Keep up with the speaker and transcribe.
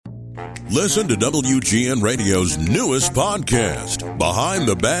Listen to WGN Radio's newest podcast, Behind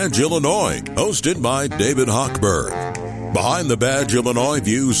the Badge Illinois, hosted by David Hochberg. Behind the Badge Illinois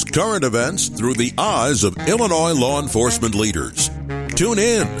views current events through the eyes of Illinois law enforcement leaders. Tune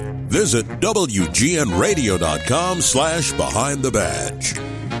in. Visit WGNRadio.com/Behind the Badge.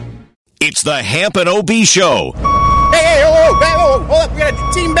 It's the Hamp and OB Show. Hey, hold up. We got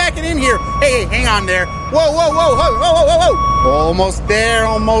a team backing in here. Hey, hang on there. Whoa. Almost there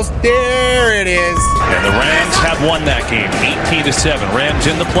it is. And the Rams have won that game, 18-7. Rams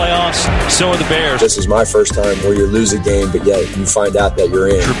in the playoffs, so are the Bears. This is my first time where you lose a game, but yet you find out that you're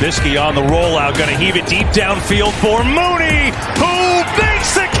in. Trubisky on the rollout, going to heave it deep downfield for Mooney, who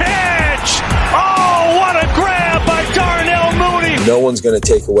makes the catch! Oh, what a grab by Darnell Mooney! No one's going to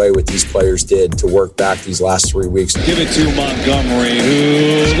take away what these players did to work back these last 3 weeks. Give it to Montgomery,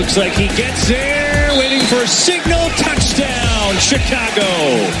 who looks like he gets there, waiting for a signal, touchdown, Chicago!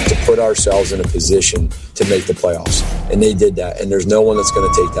 To put ourselves in a position to make the playoffs. And they did that, and there's no one that's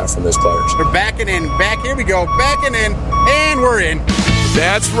going to take that from those players. We're backing in. Here we go. Backing in. And we're in.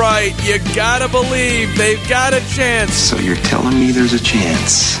 That's right. You gotta believe they've got a chance. So you're telling me there's a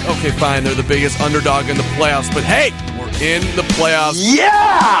chance? Okay, fine. They're the biggest underdog in the playoffs, but hey, we're in the playoffs.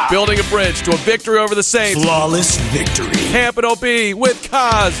 Yeah! Building a bridge to a victory over the Saints. Flawless victory. Hamp and OB with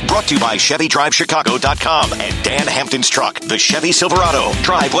Kaz. Brought to you by ChevyDriveChicago.com and Dan Hampton's truck, the Chevy Silverado.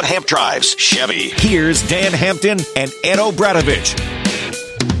 Drive what Hamp drives. Chevy. Here's Dan Hampton and Ed O'Bradovich.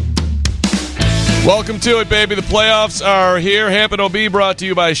 Welcome to it, baby. The playoffs are here. Hamp and OB brought to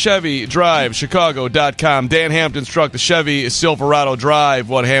you by ChevyDriveChicago.com. Dan Hampton's truck, the Chevy Silverado. Drive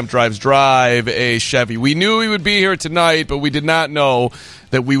what Hamp drives. Drive a Chevy. We knew we would be here tonight, but we did not know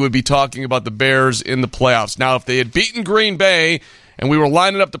that we would be talking about the Bears in the playoffs. Now, if they had beaten Green Bay and we were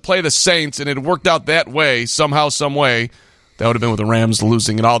lining up to play the Saints and it had worked out that way, somehow, some way, that would have been with the Rams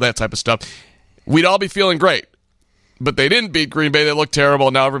losing and all that type of stuff, we'd all be feeling great. But they didn't beat Green Bay. They look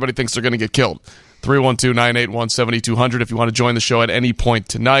terrible. Now everybody thinks they're going to get killed. 312-981-7200 if you want to join the show at any point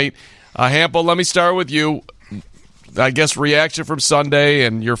tonight. Hampo, let me start with you. I guess reaction from Sunday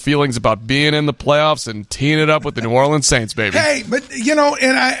and your feelings about being in the playoffs and teeing it up with the New Orleans Saints, baby. Hey, but,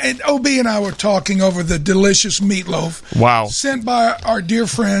 and OB and I were talking over the delicious meatloaf. Wow. Sent by our dear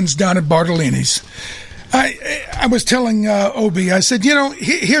friends down at Bartolini's. I was telling OB, I said,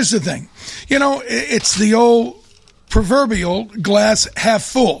 here's the thing. It's the old proverbial glass half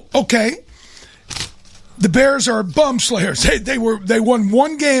full. Okay. The Bears are bum slayers. They won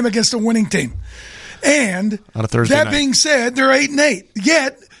one game against a winning team. And on a Thursday that night. Being said, they're 8-8.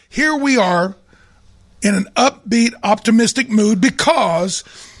 Yet, here we are in an upbeat, optimistic mood because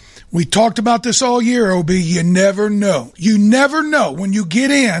we talked about this all year, OB. You never know. You never know. When you get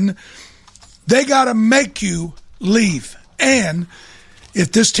in, they got to make you leave. And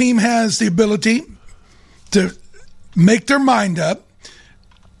if this team has the ability to make their mind up,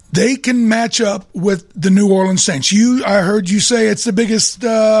 they can match up with the New Orleans Saints. I heard you say it's the biggest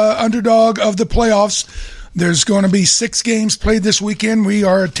underdog of the playoffs. There's going to be 6 games played this weekend. We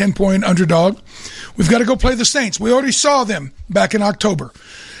are a 10-point underdog. We've got to go play the Saints. We already saw them back in October.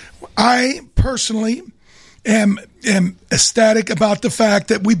 I personally am ecstatic about the fact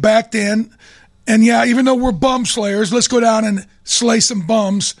that we backed in. And, yeah, even though we're bum slayers, let's go down and slay some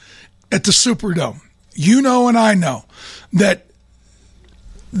bums at the Superdome. You know and I know that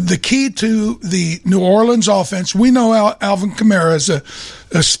the key to the New Orleans offense, we know Alvin Kamara is a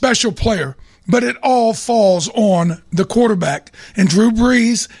special player, but it all falls on the quarterback. And Drew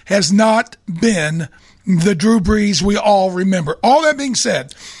Brees has not been the Drew Brees we all remember. All that being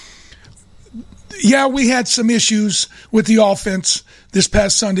said, yeah, we had some issues with the offense this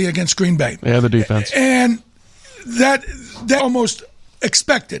past Sunday against Green Bay. Yeah, the defense. And that almost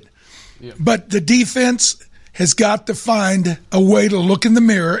expected. Yeah. But the defense has got to find a way to look in the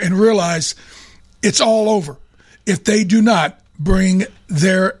mirror and realize it's all over if they do not bring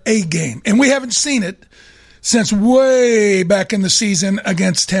their A game. And we haven't seen it since way back in the season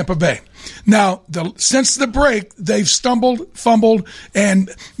against Tampa Bay. Now, since the break, they've stumbled, fumbled, and,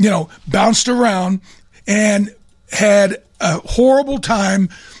 bounced around and had a horrible time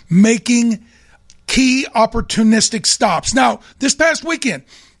making key opportunistic stops. Now, this past weekend,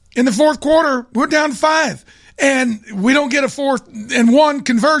 in the fourth quarter, we're down 5. And we don't get a 4th and 1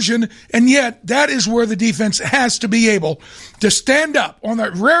 conversion, and yet that is where the defense has to be able to stand up,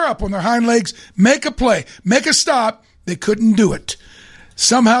 rear up on their hind legs, make a play, make a stop. They couldn't do it.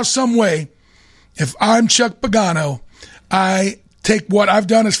 Somehow, some way, if I'm Chuck Pagano, I take what I've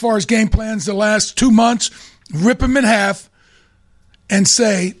done as far as game plans the last 2 months, rip them in half, and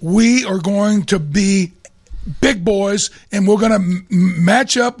say we are going to be big boys, and we're going to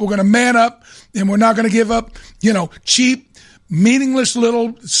match up, we're going to man up, and we're not going to give up, cheap, meaningless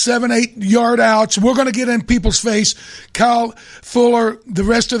little 7-8 yard outs. We're going to get in people's face. Kyle Fuller, the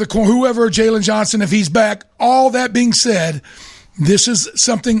rest of the core, whoever, Jalen Johnson, if he's back. All that being said, this is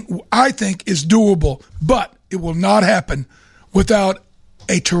something I think is doable, but it will not happen without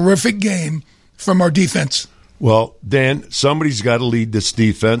a terrific game from our defense. Well, Dan, somebody's got to lead this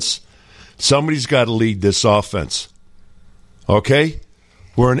defense. Somebody's got to lead this offense. Okay?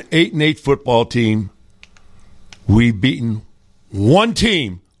 We're an 8-8 football team. We've beaten one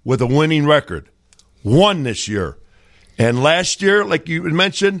team with a winning record. One this year. And last year, like you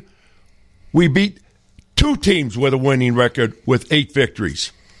mentioned, we beat two teams with a winning record with 8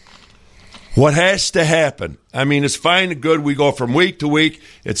 victories. What has to happen? I mean, it's fine and good. We go from week to week.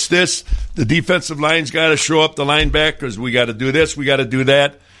 It's this. The defensive line's got to show up, the linebackers. We got to do this. We got to do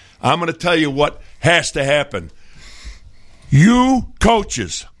that. I'm going to tell you what has to happen. You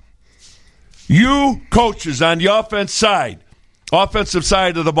coaches on the offensive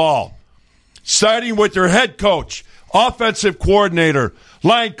side of the ball, starting with your head coach, offensive coordinator,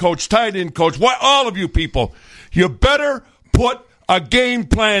 line coach, tight end coach, all of you people, you better put a game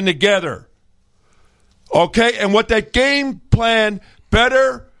plan together. Okay? And what that game plan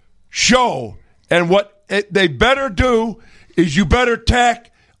better show and what they better do is you better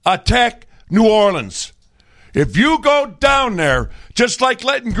attack New Orleans. If you go down there, just like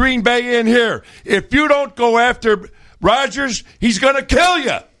letting Green Bay in here, if you don't go after Rodgers, he's going to kill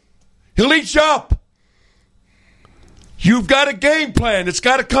you. He'll eat you up. You've got a game plan. It's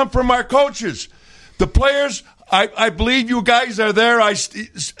got to come from our coaches. The players, I believe you guys are there.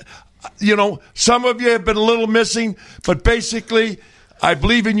 Some of you have been a little missing, but basically, I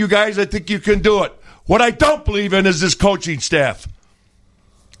believe in you guys. I think you can do it. What I don't believe in is this coaching staff.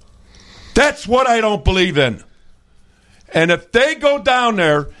 That's what I don't believe in. And if they go down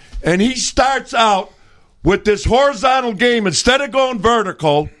there and he starts out with this horizontal game instead of going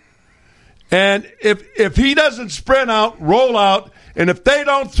vertical, and if he doesn't sprint out, roll out, and if they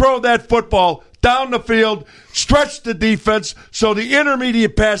don't throw that football down the field, stretch the defense so the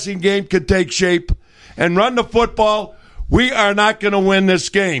intermediate passing game can take shape and run the football, we are not going to win this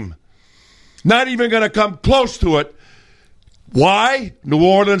game. Not even going to come close to it. Why? New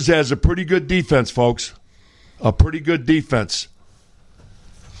Orleans has a pretty good defense, folks. A pretty good defense.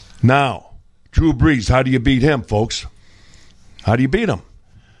 Now, Drew Brees, how do you beat him, folks? How do you beat him?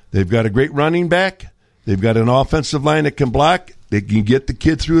 They've got a great running back. They've got an offensive line that can block. They can get the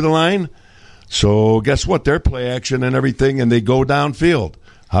kid through the line. So guess what? They're play action and everything, and they go downfield.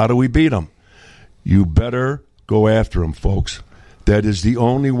 How do we beat them? You better go after them, folks. That is the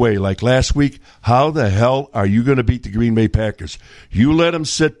only way. Like last week, how the hell are you going to beat the Green Bay Packers? You let him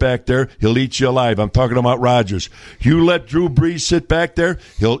sit back there, he'll eat you alive. I'm talking about Rodgers. You let Drew Brees sit back there,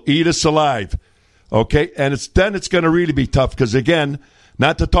 he'll eat us alive. Okay? And it's going to really be tough because, again,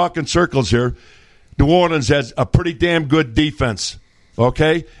 not to talk in circles here, New Orleans has a pretty damn good defense.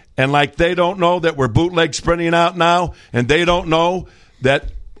 Okay? And like they don't know that we're bootleg sprinting out now, and they don't know that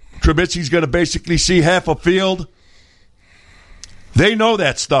Trubisky's going to basically see half a field. They know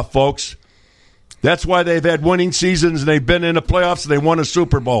that stuff, folks. That's why they've had winning seasons and they've been in the playoffs and they won a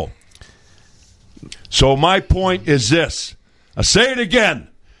Super Bowl. So my point is this. I say it again.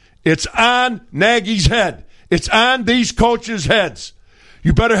 It's on Nagy's head. It's on these coaches' heads.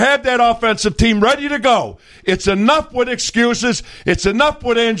 You better have that offensive team ready to go. It's enough with excuses. It's enough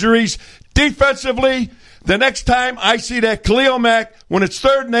with injuries. Defensively, the next time I see that Khalil Mack, when it's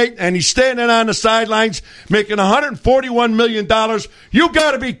 3rd and 8 and he's standing on the sidelines making $141 million, you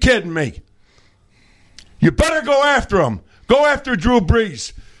got to be kidding me. You better go after him. Go after Drew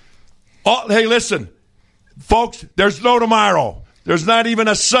Brees. Oh, hey, listen, folks, there's no tomorrow. There's not even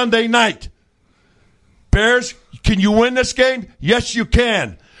a Sunday night. Bears, can you win this game? Yes, you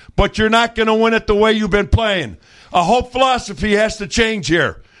can. But you're not going to win it the way you've been playing. A whole philosophy has to change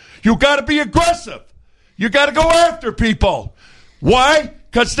here. You got to be aggressive. You got to go after people. Why?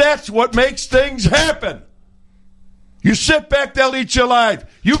 Because that's what makes things happen. You sit back, they'll eat you alive.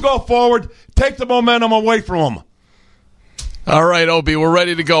 You go forward, take the momentum away from them. All right, Obi, we're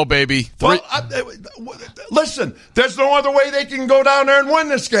ready to go, baby. Well, listen, there's no other way they can go down there and win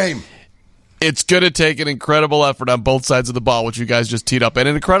this game. It's going to take an incredible effort on both sides of the ball, which you guys just teed up, and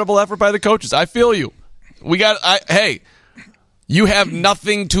an incredible effort by the coaches. I feel you. Hey, you have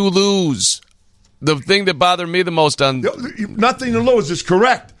nothing to lose. The thing that bothered me the most on... Nothing to lose is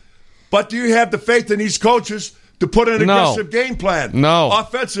correct. But do you have the faith in these coaches to put an aggressive game plan? No.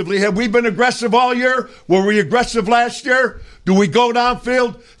 Offensively, have we been aggressive all year? Were we aggressive last year? Do we go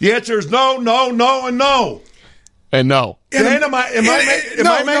downfield? The answer is no, no, no, and no. And no. Dan, am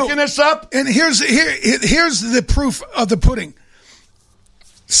I making this up? And here's the proof of the pudding.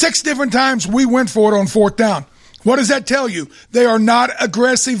 6 different times we went for it on 4th down. What does that tell you? They are not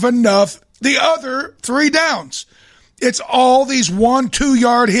aggressive enough the other 3 downs. It's all these 1-2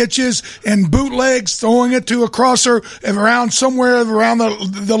 yard hitches and bootlegs, throwing it to a crosser around somewhere around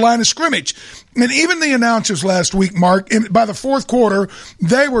the line of scrimmage. And even the announcers last week, Mark, by the 4th quarter,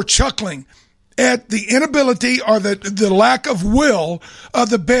 they were chuckling at the inability or the lack of will of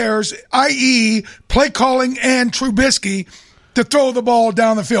the Bears, i.e. play calling and Trubisky, to throw the ball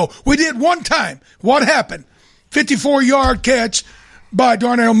down the field. We did one time. What happened? 54-yard catch by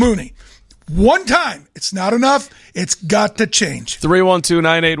Darnell Mooney. One time. It's not enough. It's got to change.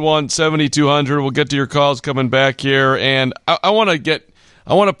 312-981-7200. We'll get to your calls coming back here. And I want to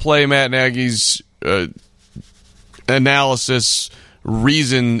play Matt Nagy's analysis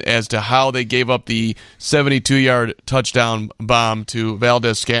reason as to how they gave up the 72-yard touchdown bomb to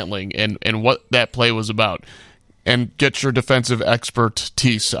Valdez-Scantling and what that play was about. And get your defensive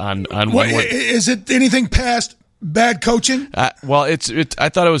expertise on what. Is it anything past bad coaching? I thought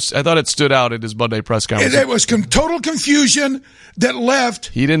it stood out at his Monday press conference. It was total confusion that left.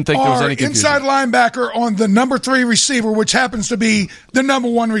 He didn't think there was any confusion. Inside linebacker on the number 3 receiver, which happens to be the number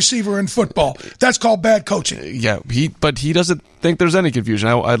 1 receiver in football. That's called bad coaching. Yeah, but he doesn't think there's any confusion.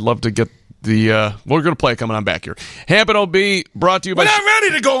 I'd love to get we're going to play coming on back here. Hampton OB brought to you by... We're not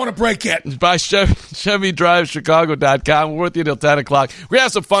ready to go on a break yet. By ChevyDriveChicago.com. We're with you until 10 o'clock. We're going to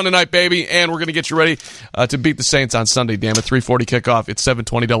have some fun tonight, baby, and we're going to get you ready to beat the Saints on Sunday, damn it. 3:40 kickoff. It's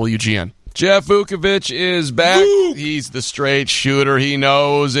 7:20 WGN. Jeff Vukovich is back. Woo! He's the straight shooter. He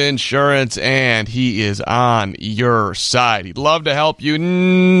knows insurance, and he is on your side. He'd love to help you.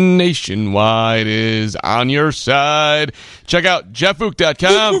 Nationwide is on your side. Check out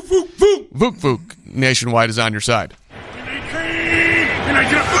jeffvuk.com. Vuk. Nationwide is on your side.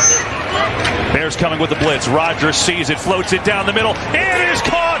 Bears coming with the blitz. Rodgers sees it, floats it down the middle. It is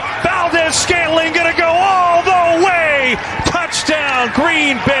caught. Valdez-Scantling going to go all the way. Touchdown,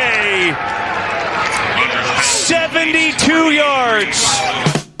 Green Bay. 72 yards.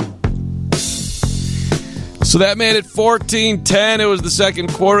 So that made it 14-10. It was the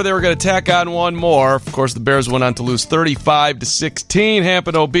second quarter. They were going to tack on one more. Of course, the Bears went on to lose 35-16.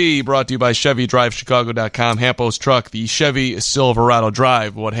 Hampton OB brought to you by ChevyDriveChicago.com. Hampo's truck, the Chevy Silverado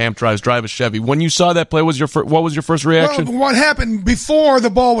Drive. What Hamp drives, drive a Chevy. When you saw that play, what was your first reaction? Well, what happened before the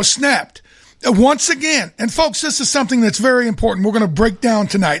ball was snapped? Once again, and folks, this is something that's very important. We're going to break down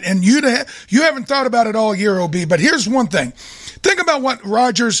tonight. And you haven't thought about it all year, OB, but here's one thing. Think about what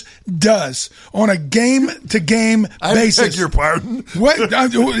Rodgers does on a game-to-game basis. I beg your pardon.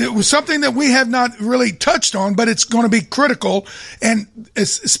 It was something that we have not really touched on, but it's going to be critical, and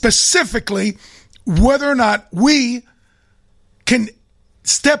specifically whether or not we can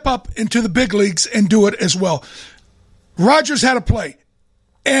step up into the big leagues and do it as well. Rodgers had a play,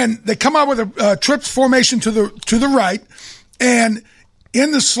 and they come out with a trips formation to the right, and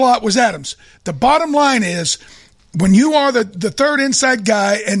in the slot was Adams. The bottom line is, when you are the third inside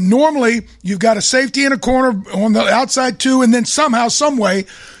guy, and normally you've got a safety in a corner on the outside too, and then somehow, some way,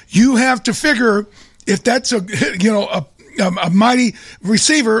 you have to figure if that's a mighty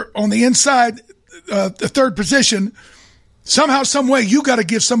receiver on the inside, the third position, somehow, some way, you got to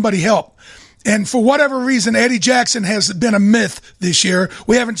give somebody help. And for whatever reason, Eddie Jackson has been a myth this year.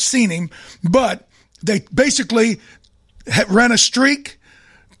 We haven't seen him, but they basically ran a streak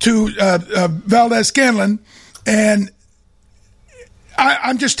to Valdez-Scantling. And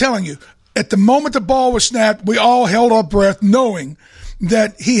I'm just telling you, at the moment the ball was snapped, we all held our breath knowing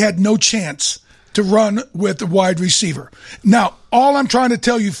that he had no chance to run with the wide receiver. Now, all I'm trying to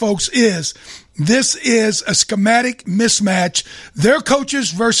tell you folks is this is a schematic mismatch. Their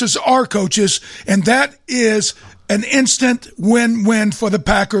coaches versus our coaches, and that is an instant win-win for the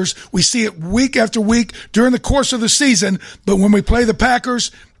Packers. We see it week after week during the course of the season, but when we play the Packers,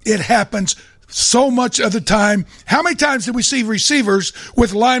 it happens so much of the time. How many times did we see receivers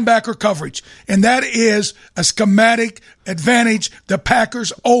with linebacker coverage? And that is a schematic advantage the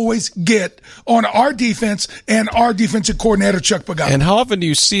Packers always get on our defense and our defensive coordinator, Chuck Pagano. And how often do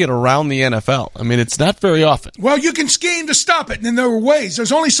you see it around the NFL? I mean, it's not very often. Well, you can scheme to stop it, and there are ways.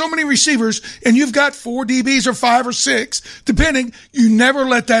 There's only so many receivers, and you've got 4 DBs or 5 or 6, depending. You never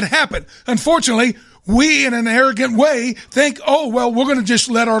let that happen. Unfortunately, we, in an arrogant way, think, we're going to just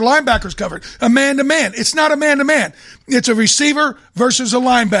let our linebackers cover it. A man-to-man. It's not a man-to-man. It's a receiver versus a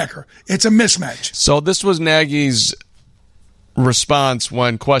linebacker. It's a mismatch. So this was Nagy's response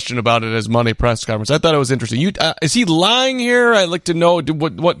when questioned about it at his Monday press conference. I thought it was interesting. Is he lying here? I'd like to know what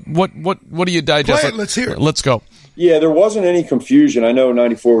do you digest? Play it. Let's hear it. Let's go. Yeah, there wasn't any confusion. I know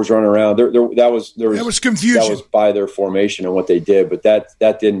 94 was running around. There was confusion. That was by their formation and what they did, but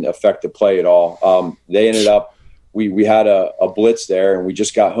that didn't affect the play at all. They ended up we had a blitz there, and we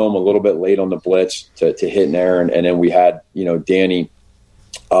just got home a little bit late on the blitz to hit an error, and then we had Danny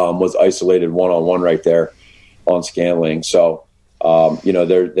was isolated one-on-one right there on Scantling. So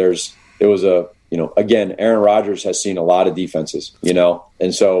there was a again, Aaron Rodgers has seen a lot of defenses,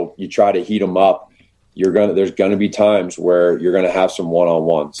 and so you try to heat them up. There's gonna be times where you're gonna have some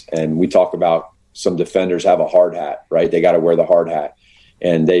one-on-ones, and we talk about some defenders have a hard hat, right? They got to wear the hard hat,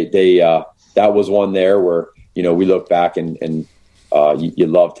 and they that was one there where we look back and you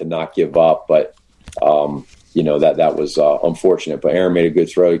love to not give up, but that was unfortunate. But Aaron made a good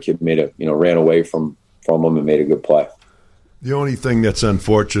throw. The kid ran away from him and made a good play. The only thing that's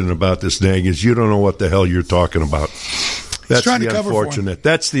unfortunate about this thing is you don't know what the hell you're talking about. That's the unfortunate.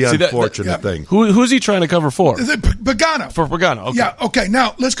 That's the unfortunate thing. Who's he trying to cover for? Pagano. For Pagano. Okay. Yeah. Okay.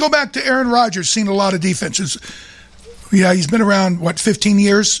 Now let's go back to Aaron Rodgers. Seen a lot of defenses. Yeah, he's been around 15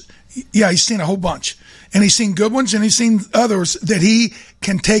 years. Yeah, he's seen a whole bunch, and he's seen good ones, and he's seen others that he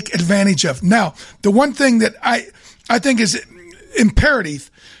can take advantage of. Now, the one thing that I think is imperative,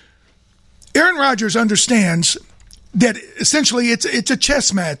 Aaron Rodgers understands that essentially it's a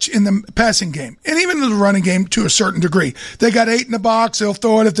chess match in the passing game, and even in the running game to a certain degree. They got 8 in the box. They'll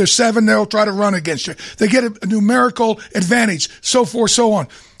throw it. If there's 7, they'll try to run against you. They get a numerical advantage, so forth, so on.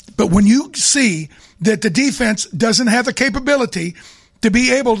 But when you see that the defense doesn't have the capability to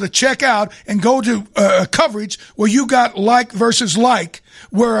be able to check out and go to a coverage where you got like versus like,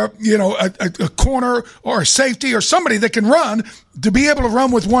 where a corner or a safety or somebody that can run, to be able to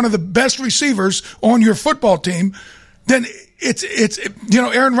run with one of the best receivers on your football team, then it's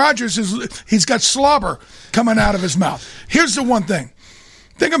Aaron Rodgers he's got slobber coming out of his mouth. Here's the one thing.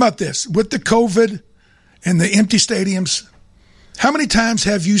 Think about this. With the COVID and the empty stadiums, how many times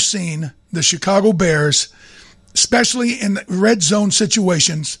have you seen the Chicago Bears, especially in red zone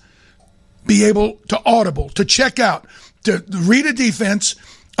situations, be able to audible, to check out, to read a defense,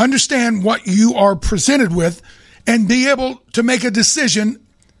 understand what you are presented with, and be able to make a decision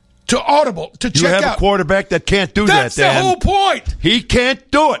to audible, to check out. You have a quarterback that can't do that, Dan. That's the whole point. He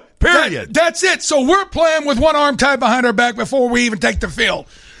can't do it, period. That's it. So we're playing with one arm tied behind our back before we even take the field,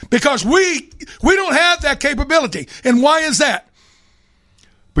 because we don't have that capability. And why is that?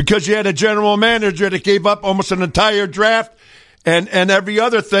 Because you had a general manager that gave up almost an entire draft and every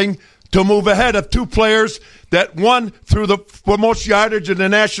other thing to move ahead of 2 players that won through for most yardage in the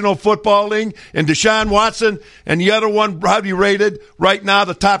National Football League, and Deshaun Watson, and the other one probably rated right now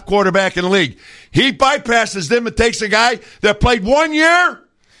the top quarterback in the league. He bypasses them and takes a guy that played 1 year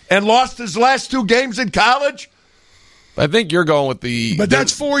and lost his last 2 games in college. I think you're going with the... But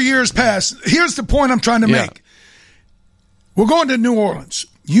that's 4 years past. Here's the point I'm trying to make. We're going to New Orleans.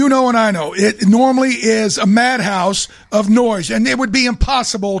 You know and I know. It normally is a madhouse of noise, and it would be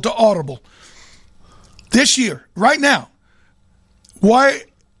impossible to audible. This year, right now, why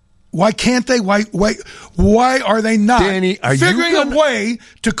can't they? Why are they not figuring a way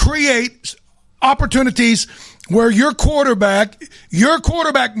to create opportunities where your quarterback,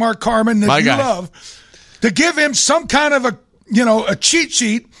 Mark Carman, that you love, to give him some kind of a cheat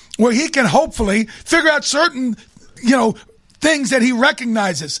sheet where he can hopefully figure out certain, things that he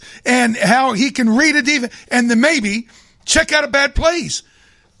recognizes and how he can read a defense and then maybe check out a bad plays.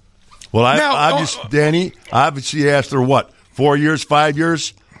 Well, Danny, obviously after 4 years, 5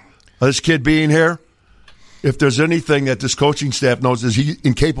 years of this kid being here, if there's anything that this coaching staff knows, is he's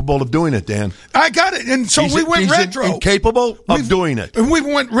incapable of doing it, Dan. I got it. And so we went retro. Incapable of doing it. And we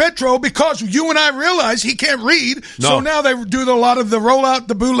went retro because you and I realized he can't read. No. So now they do a lot of the rollout,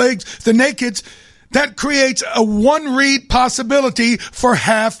 the bootlegs, the nakeds. That creates a one-read possibility for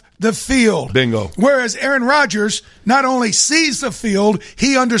half the field. Bingo. Whereas Aaron Rodgers not only sees the field,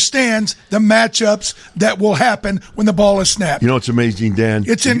 he understands the matchups that will happen when the ball is snapped. You know what's amazing, Dan?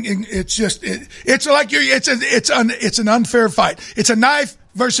 It's an unfair fight. It's a knife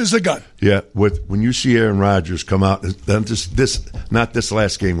versus a gun. Yeah, when you see Aaron Rodgers come out, not this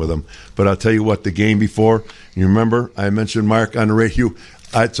last game with him, but I'll tell you what, the game before, you remember I mentioned Mark on the radio.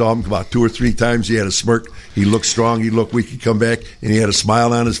 I saw him about 2 or 3 times. He had a smirk. He looked strong. He looked weak. He'd come back, and he had a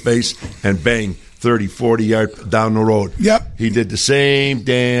smile on his face, and bang, 30, 40 yards down the road. Yep. He did the same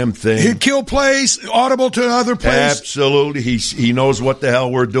damn thing. He'd kill plays, audible to other plays. Absolutely. He knows what the hell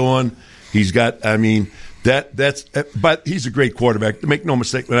we're doing. He's got, but he's a great quarterback. Make no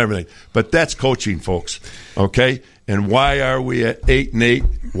mistake with everything. But that's coaching, folks. Okay? And why are we at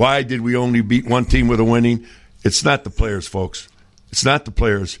 8-8? Why did we only beat one team with a winning? It's not the players, folks. It's not the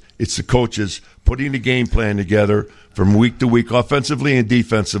players. It's the coaches putting the game plan together from week to week, offensively and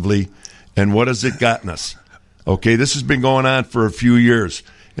defensively. And what has it gotten us? Okay, this has been going on for a few years,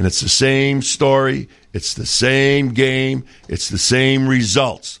 and it's the same story. It's the same game. It's the same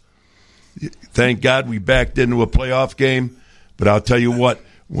results. Thank God we backed into a playoff game, but I'll tell you what,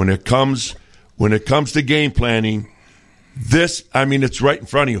 when it comes to game planning, it's right in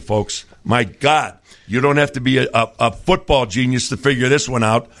front of you, folks. My God, you don't have to be a football genius to figure this one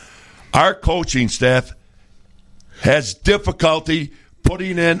out. Our coaching staff has difficulty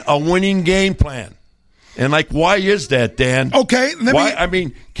putting in a winning game plan. And, why is that, Dan? Okay.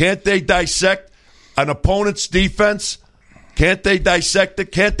 Can't they dissect an opponent's defense? Can't they dissect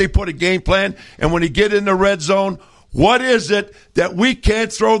it? Can't they put a game plan? And when you get in the red zone, what is it that we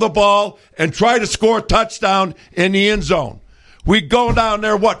can't throw the ball and try to score a touchdown in the end zone? We go down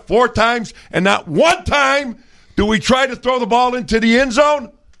there, 4 times, and not one time do we try to throw the ball into the end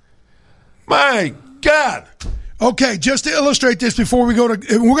zone? My God. Okay, just to illustrate this before we go we're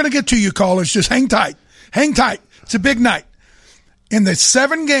going to get to you, callers. Just hang tight. Hang tight. It's a big night. In the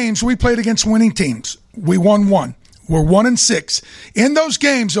 7 games we played against winning teams, we won 1. We're 1-6. In those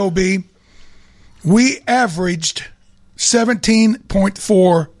games, OB, we averaged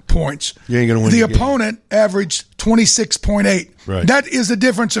 17.4 points. You ain't gonna win the the game. Opponent averaged 26.8. Right. That is a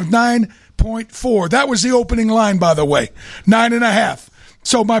difference of 9.4. That was the opening line, by the way. 9.5.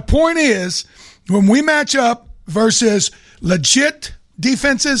 So my point is, when we match up versus legit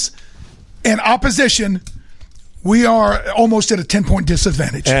defenses and opposition, we are almost at a 10-point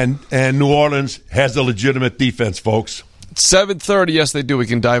disadvantage. And New Orleans has a legitimate defense, folks. 7:30, yes, they do. We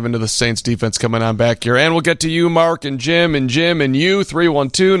can dive into the Saints defense coming on back here. And we'll get to you, Mark, and Jim, and you,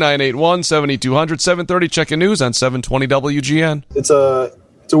 312-981-7200. 7:30, checking news on 720 WGN. It's a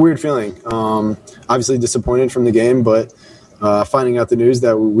weird feeling. Obviously disappointed from the game, but finding out the news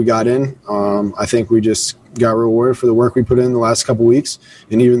that we got in, I think we just got rewarded for the work we put in the last couple weeks.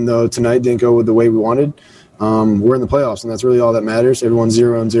 And even though tonight didn't go the way we wanted, we're in the playoffs, and that's really all that matters. Everyone's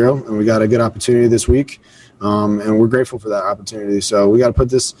 0-0, and we got a good opportunity this week. And we're grateful for that opportunity. So we got to put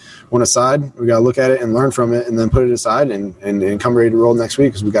this one aside. We got to look at it and learn from it, and then put it aside and come ready to roll next week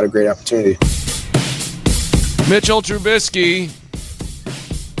because we got a great opportunity. Mitchell Trubisky.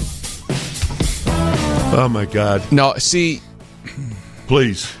 Oh, my God. No, see.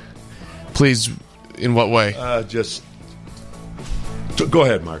 Please. In what way? Go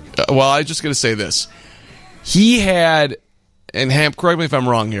ahead, Mark. Well, I was just going to say this. He had, and Hamp, correct me if I'm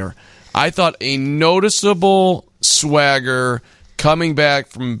wrong here, I thought a noticeable swagger coming back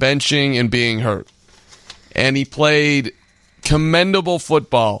from benching and being hurt. And he played commendable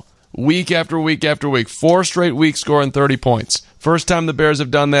football week after week after week. 4 straight weeks scoring 30 points. First time the Bears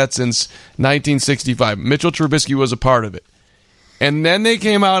have done that since 1965. Mitchell Trubisky was a part of it. And then they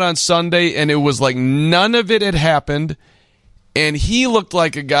came out on Sunday, and it was like none of it had happened. And he looked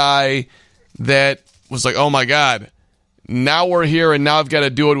like a guy that was like, oh, my God. Now we're here, and now I've got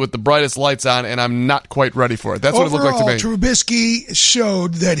to do it with the brightest lights on, and I'm not quite ready for it. That's what it looked like to me. Trubisky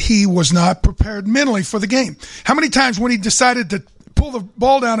showed that he was not prepared mentally for the game. How many times when he decided to pull the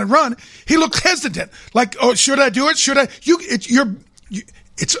ball down and run, he looked hesitant. Like, oh, should I do it? Should I?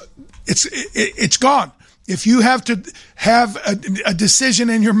 It's gone. If you have to have a decision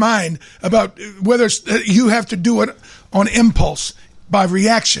in your mind about whether you have to do it on impulse, by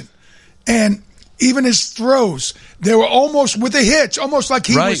reaction, and even his throws, they were almost with a hitch, almost like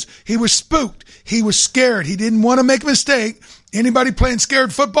he was spooked. He was scared. He didn't want to make a mistake. Anybody playing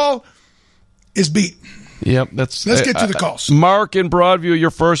scared football is beat. Yep, let's get to the calls. Mark in Broadview, you're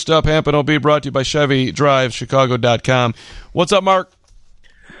first up. Hamp and OB brought to you by Chevy Drive, Chicago.com. What's up, Mark?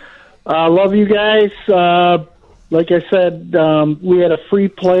 Love you guys. Like I said, we had a free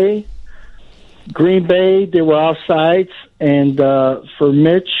play. Green Bay, they were offsides, and for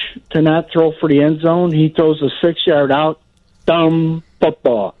Mitch to not throw for the end zone, he throws a 6-yard out. Dumb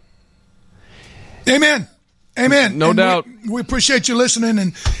football. Amen. No and doubt. We appreciate you listening,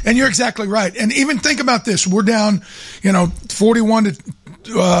 and you're exactly right. And even think about this: we're down,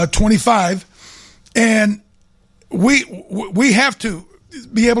 41-25, and we have to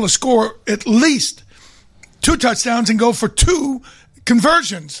be able to score at least 2 touchdowns and go for 2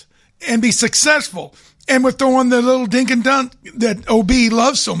 conversions and be successful. And we're throwing the little dink and dunk that OB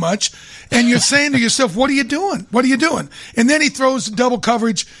loves so much. And you're saying to yourself, what are you doing? What are you doing? And then he throws double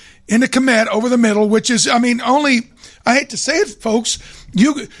coverage into Kmet over the middle, which is, I hate to say it, folks,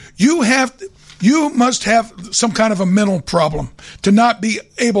 you must have some kind of a mental problem to not be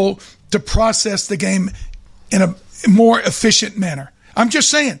able to process the game in a more efficient manner. I'm just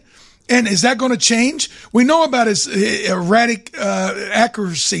saying. And is that going to change? We know about his erratic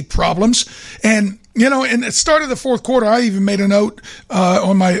accuracy problems. And, you know, in the start of the fourth quarter, I even made a note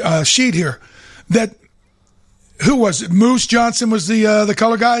on my sheet here that who was it? Moose Johnson was the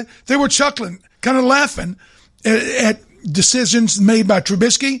color guy. They were chuckling, kind of laughing at decisions made by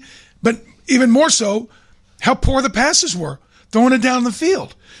Trubisky, but even more so, how poor the passes were, throwing it down the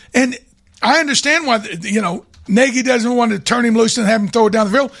field. And I understand why, you know, Nagy doesn't want to turn him loose and have him throw it down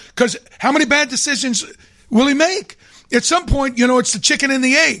the field, because how many bad decisions will he make? At some point, you know, it's the chicken and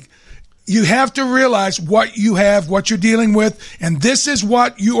the egg. You have to realize what you have, what you're dealing with, and this is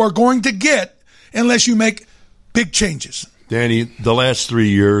what you are going to get unless you make big changes. Danny, the last 3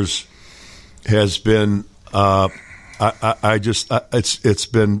 years has been it's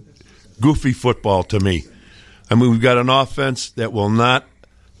been goofy football to me. I mean, we've got an offense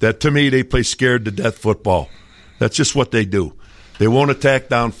that to me, they play scared to death football. That's just what they do. They won't attack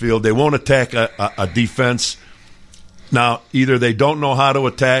downfield. They won't attack a defense. Now, either they don't know how to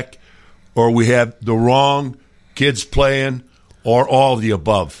attack, or we have the wrong kids playing, or all the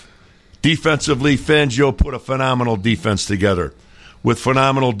above. Defensively, Fangio put a phenomenal defense together with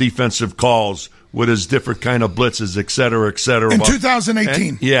phenomenal defensive calls, with his different kind of blitzes, et cetera, et cetera. In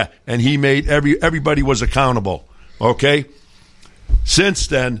 2018. And he made everybody was accountable, okay? Since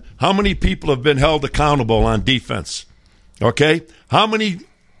then, how many people have been held accountable on defense, okay? How many,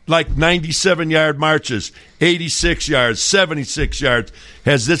 like, 97-yard marches, 86 yards, 76 yards,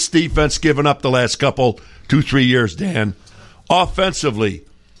 has this defense given up the last 2-3 years, Dan? Offensively,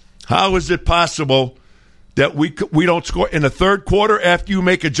 how is it possible that we don't score in the third quarter after you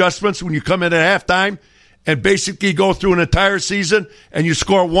make adjustments when you come in at halftime and basically go through an entire season and you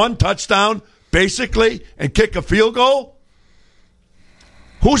score one touchdown, basically, and kick a field goal?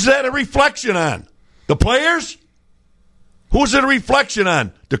 Who's that a reflection on? The players? Who's it a reflection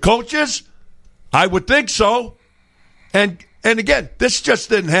on? The coaches? I would think so. And again, this just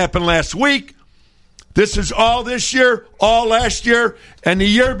didn't happen last week. This is all this year, all last year, and the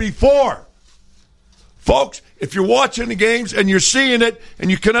year before. Folks, if you're watching the games and you're seeing it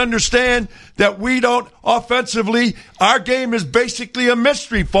and you can understand that we don't offensively, our game is basically a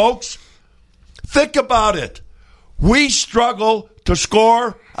mystery, folks. Think about it. We struggle to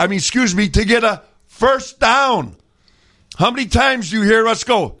to get a first down. How many times do you hear us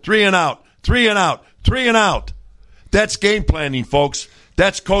go 3 and out, 3 and out, 3 and out? That's game planning, folks.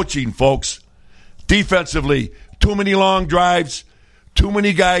 That's coaching, folks. Defensively, too many long drives, too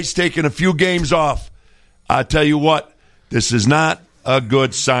many guys taking a few games off. I tell you what, this is not a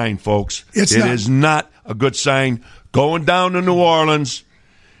good sign, folks. It is not a good sign. Going down to New Orleans,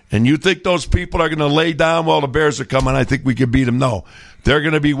 and you think those people are going to lay down while the Bears are coming, I think we can beat them. No, they're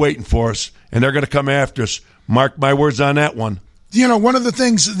going to be waiting for us, and they're going to come after us. Mark my words on that one. You know, one of the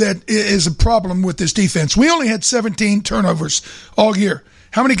things that is a problem with this defense, we only had 17 turnovers all year.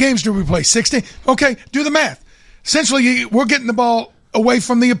 How many games did we play? 16? Okay, do the math. Essentially, we're getting the ball away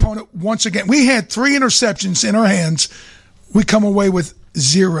from the opponent once again. We had 3 interceptions in our hands. We come away with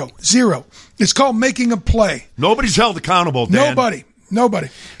 0. It's called making a play. Nobody's held accountable, Dan. Nobody.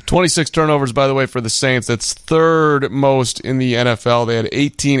 26 turnovers, by the way, for the Saints. That's third most in the NFL. They had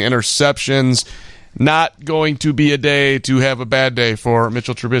 18 interceptions. Not going to be a day to have a bad day for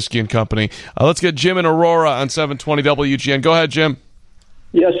Mitchell Trubisky and company. Let's get Jim in Aurora on 720 WGN. Go ahead, Jim.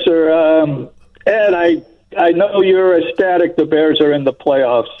 Yes, sir. Ed, I know you're ecstatic the Bears are in the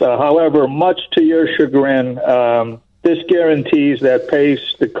playoffs. However, much to your chagrin, this guarantees that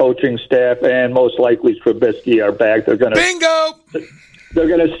Pace, the coaching staff, and most likely Trubisky are back. They're going to bingo. They're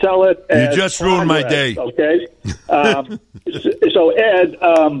going to sell it. You just ruined my day. Okay. So Ed,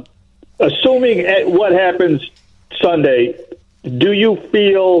 assuming what happens Sunday, do you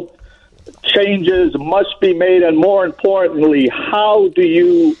feel changes must be made, and more importantly, how do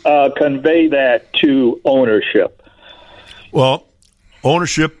you convey that to ownership? Well,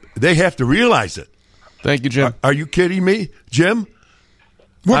 ownership, they have to realize it. Thank you, Jim. Are you kidding me, Jim?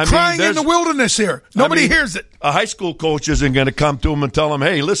 We're crying in the wilderness here. Nobody hears it. A high school coach isn't going to come to him and tell him,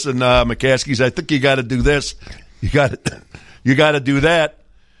 hey, listen, McCaskies, I think you got to do this. You got to do that.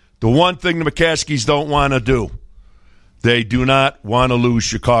 The one thing the McCaskies don't want to do, they do not want to lose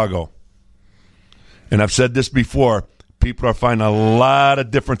Chicago. And I've said this before, people are finding a lot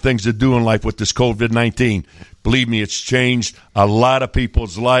of different things to do in life with this COVID-19. Believe me, it's changed a lot of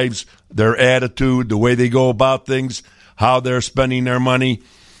people's lives, their attitude, the way they go about things, how they're spending their money.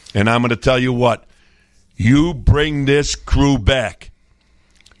 And I'm going to tell you what, you bring this crew back.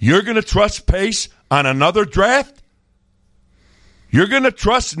 You're going to trust Pace on another draft? You're going to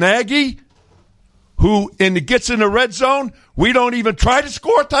trust Nagy, who gets in the red zone, we don't even try to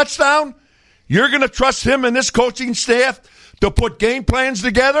score a touchdown? You're going to trust him and this coaching staff to put game plans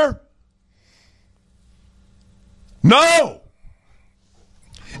together? No.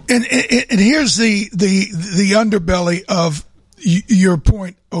 And here's the underbelly of your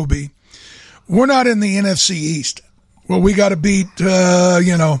point, OB. We're not in the NFC East. Well, we got to beat,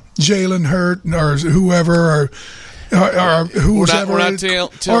 Jalen Hurt or whoever, or who's ever, or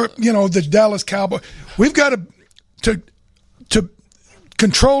the Dallas Cowboys. We've got to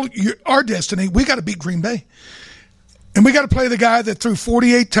control our destiny. We got to beat Green Bay, and we got to play the guy that threw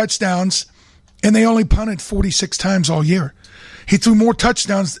 48 touchdowns, and they only punted 46 times all year. He threw more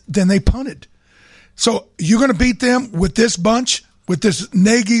touchdowns than they punted. So you're going to beat them with this bunch, with this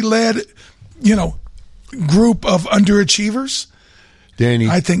Nagy-led, group of underachievers? Danny,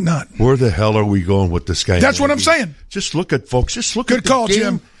 I think not. Where the hell are we going with this guy? That's what I'm saying. Just look at, folks. Just look Good at the call, game,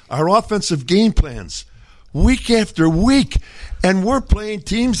 Jim. Our offensive game plans, week after week, and we're playing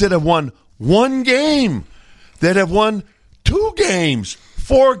teams that have won one game, that have won 2 games,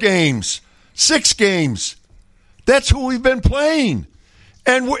 4 games, 6 games. That's who we've been playing,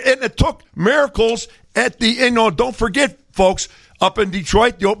 and it took miracles at the end. Don't forget, folks. Up in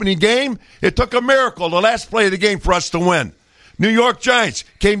Detroit, the opening game, it took a miracle, the last play of the game, for us to win. New York Giants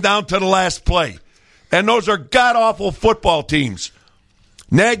came down to the last play. And those are god-awful football teams.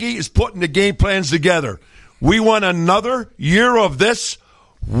 Nagy is putting the game plans together. We want another year of this.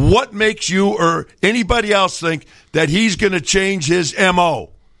 What makes you or anybody else think that he's going to change his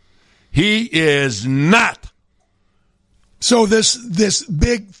M.O.? He is not. So this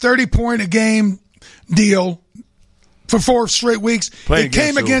big 30-point-a-game deal for 4 straight weeks. It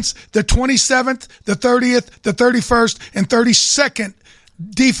came against the 27th, the 30th, the 31st, and 32nd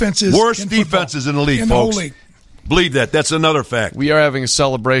defenses. Worst defenses in the league, folks. The whole league. Believe that. That's another fact. We are having a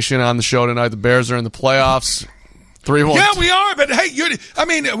celebration on the show tonight. The Bears are in the playoffs. 3-1. Yeah, we are. But hey,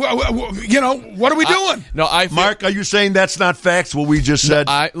 what are we doing? Mark, are you saying that's not facts? What we just said.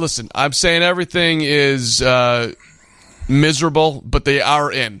 Listen. I'm saying everything is miserable, but they are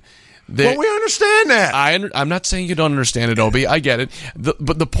in. Well, we understand that. I'm not saying you don't understand it, Obi. I get it.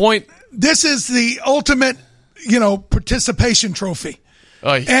 But the point... This is the ultimate, participation trophy.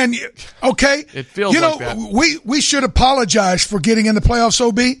 And, okay? It feels like that. We should apologize for getting in the playoffs,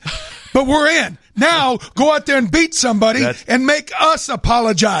 OB, but we're in. Now, go out there and beat somebody and make us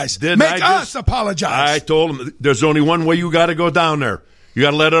apologize. Us apologize. I told them there's only one way you got to go down there. You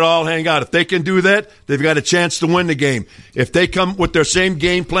got to let it all hang out. If they can do that, they've got a chance to win the game. If they come with their same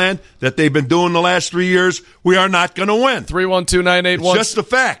game plan that they've been doing the last 3 years, we are not going to win. 312-981. It's just a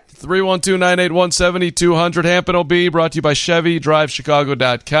fact. 312-981-7200. Hampton OB, brought to you by Chevy,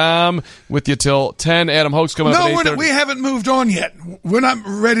 DriveChicago.com. With you till 10. Adam Hoke's coming up at 8:30. No, we haven't moved on yet. We're not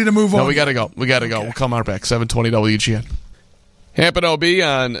ready to move on. No, we got to go. Okay. We'll come right back. 720 WGN. Hampton OB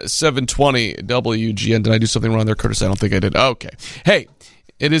on 720 WGN. Did I do something wrong there, Curtis? I don't think I did. Okay. Hey,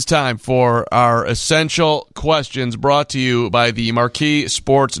 it is time for our essential questions brought to you by the Marquee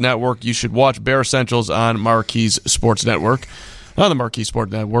Sports Network. You should watch Bear Essentials on Marquee's Sports Network. On the Marquee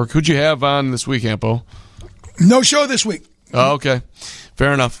Sports Network. Who'd you have on this week, Hampo? No show this week. Oh, okay.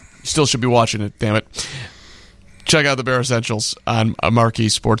 Fair enough. You still should be watching it, damn it. Check out the Bear Essentials on Marquee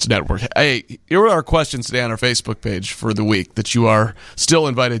Sports Network. Hey, here are our questions today on our Facebook page for the week that you are still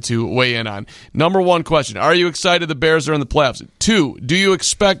invited to weigh in on. Number 1 question, are you excited the Bears are in the playoffs? 2, do you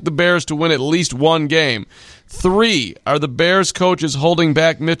expect the Bears to win at least one game? 3, are the Bears coaches holding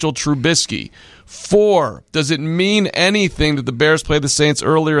back Mitchell Trubisky? 4, does it mean anything that the Bears play the Saints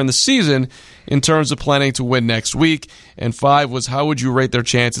earlier in the season in terms of planning to win next week? And 5 was, how would you rate their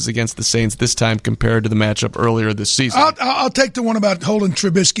chances against the Saints this time compared to the matchup earlier this season? I'll take the one about holding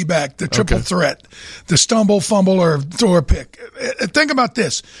Trubisky back, the triple threat, the stumble, fumble, or throw a pick. Think about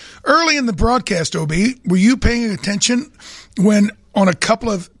this. Early in the broadcast, OB, were you paying attention when on a couple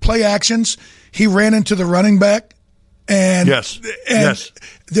of play actions he ran into the running back? And yes.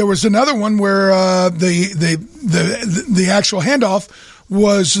 There was another one where the actual handoff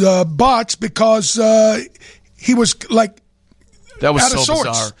was botched because he was like that was out so of sorts.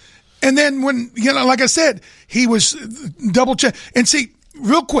 Bizarre. And then when like I said, he was double check. And see,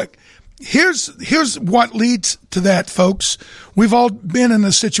 real quick, here's what leads to that, folks. We've all been in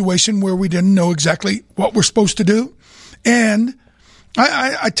a situation where we didn't know exactly what we're supposed to do, and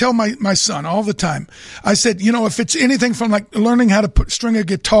I tell my son all the time, I said, if it's anything from like learning how to string a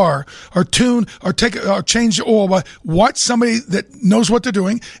guitar or tune or change the oil, watch somebody that knows what they're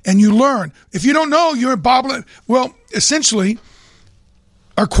doing and you learn. If you don't know, you're bobbling. Well, essentially,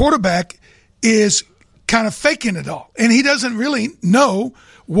 our quarterback is kind of faking it all. And he doesn't really know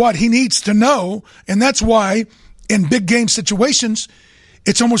what he needs to know, and that's why in big game situations,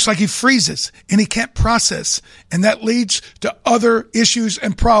 it's almost like he freezes and he can't process, and that leads to other issues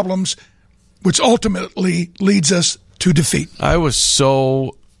and problems, which ultimately leads us to defeat. I was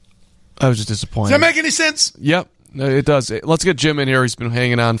just disappointed. Does that make any sense? Yep, it does. Let's get Jim in here. He's been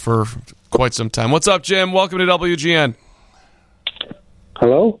hanging on for quite some time. What's up, Jim? Welcome to WGN.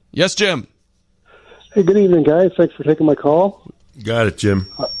 Hello? Yes, Jim. Hey, good evening, guys. Thanks for taking my call. Got it, Jim.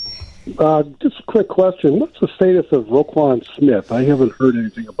 Just a quick question. What's the status of Roquan Smith? I haven't heard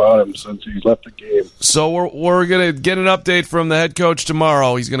anything about him since he left the game. So we're going to get an update from the head coach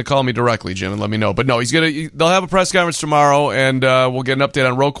tomorrow. He's going to call me directly, Jim, and let me know. But no, they'll have a press conference tomorrow, and we'll get an update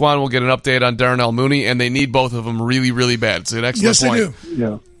on Roquan. We'll get an update on Darnell Mooney, and they need both of them really, really bad. It's an excellent point. Yes, they do.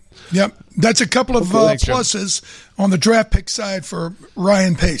 Yeah. Yep. That's a couple of Thanks, pluses on the draft pick side for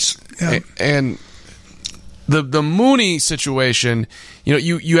Ryan Pace. Yeah. And the Mooney situation,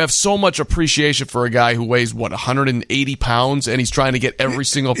 you have so much appreciation for a guy who weighs, 180 pounds, and he's trying to get every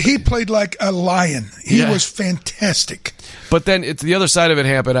single... He played like a lion. He was fantastic. But then it's the other side of it,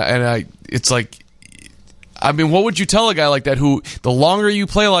 Hamp, and it's like... I mean, what would you tell a guy like that who, the longer you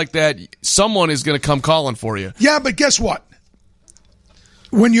play like that, someone is going to come calling for you? Yeah, but guess what?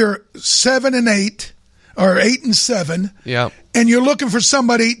 When you're 7-8 or 8-7, yeah, and you're looking for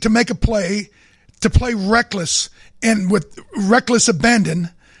somebody to make a play, to play reckless and with reckless abandon,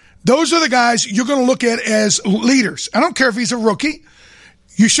 those are the guys you're going to look at as leaders. I don't care if he's a rookie.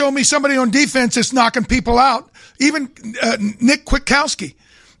 You show me somebody on defense that's knocking people out. Even Nick Kwiatkowski.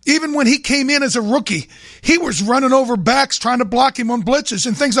 Even when he came in as a rookie, he was running over backs trying to block him on blitzes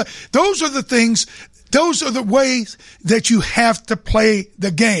and things like that. Those are the ways that you have to play the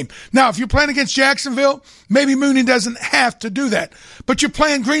game. Now, if you're playing against Jacksonville, maybe Mooney doesn't have to do that. But you're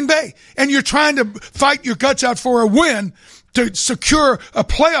playing Green Bay, and you're trying to fight your guts out for a win to secure a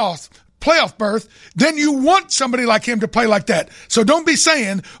playoff berth, then you want somebody like him to play like that. So don't be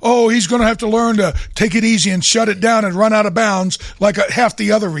saying, he's going to have to learn to take it easy and shut it down and run out of bounds like half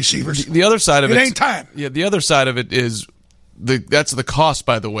the other receivers. The other side of it ain't time. Yeah, the other side of it is that's the cost,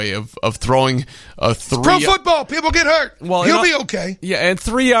 by the way, of throwing a three. It's pro football. People get hurt. Well, he'll be okay. Yeah, and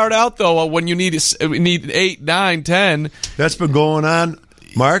 3-yard out, though, when you need 8, 9, 10. That's been going on,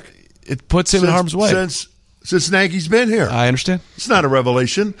 Mark. It puts him in harm's way. Since Nagy's been here. I understand. It's not a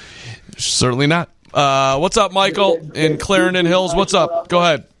revelation. Certainly not. What's up, Michael, in Clarendon Hills? What's up? Go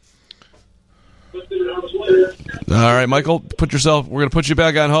ahead. All right, Michael, we're going to put you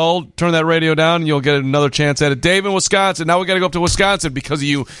back on hold. Turn that radio down, and you'll get another chance at it. Dave in Wisconsin. Now we got to go up to Wisconsin because of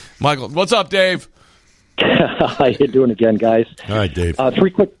you, Michael. What's up, Dave? How you doing again, guys? All right, Dave.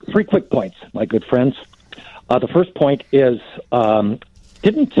 Three quick points, my good friends. The first point is,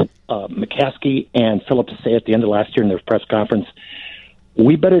 didn't McCaskey and Phillips say at the end of last year in their press conference,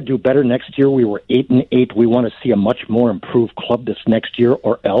 we better do better next year? We were 8-8. We want to see a much more improved club this next year,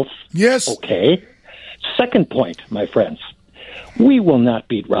 or else. Yes. Okay. Second point, my friends. We will not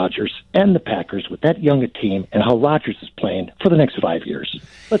beat Rodgers and the Packers with that young a team and how Rodgers is playing for the next 5 years.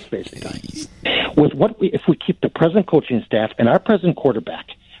 Let's face it, guys. If we keep the present coaching staff and our present quarterback,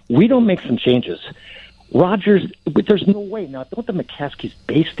 we don't make some changes. Rodgers, there's no way. Now, don't the McCaskies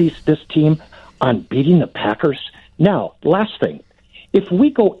base this team on beating the Packers? Now, last thing. If we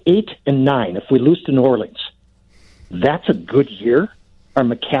go 8-9, if we lose to New Orleans, that's a good year? Are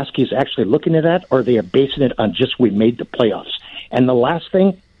McCaskies actually looking at that, or are they basing it on just we made the playoffs? And the last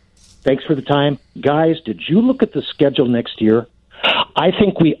thing, thanks for the time. Guys, did you look at the schedule next year? I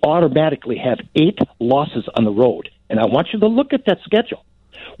think we automatically have 8 losses on the road, and I want you to look at that schedule.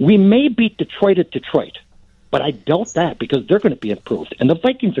 We may beat Detroit at Detroit, but I doubt that because they're going to be improved, and the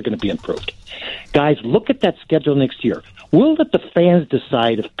Vikings are going to be improved. Guys, look at that schedule next year. We'll let the fans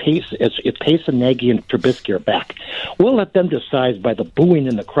decide if Pace and Nagy and Trubisky are back. We'll let them decide by the booing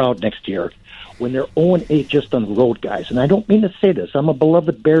in the crowd next year when they're 0-8 just on the road, guys. And I don't mean to say this. I'm a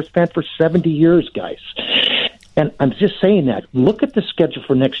beloved Bears fan for 70 years, guys. And I'm just saying that. Look at the schedule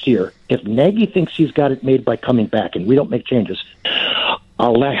for next year. If Nagy thinks he's got it made by coming back and we don't make changes,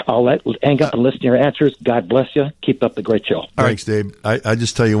 I'll hang up and listen to your answers. God bless you. Keep up the great show. Thanks, Dave. I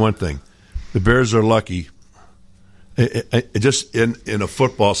just tell you one thing. The Bears are lucky. Just in a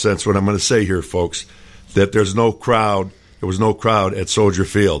football sense, what I'm going to say here, folks, that there was no crowd at Soldier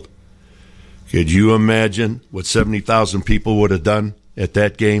Field. Could you imagine what 70,000 people would have done at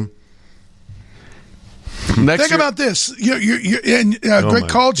that game? Think about this. Great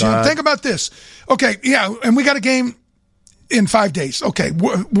call, Jim. God. Think about this. Okay, yeah, and we got a game in 5 days. Okay,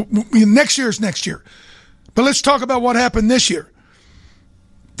 next year is next year. But let's talk about what happened this year.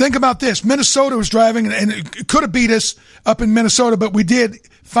 Think about this. Minnesota was driving, and it could have beat us up in Minnesota, but we did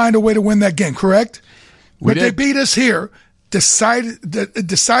find a way to win that game, correct? But they beat us here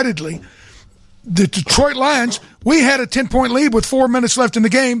decidedly. The Detroit Lions, we had a 10-point lead with 4 minutes left in the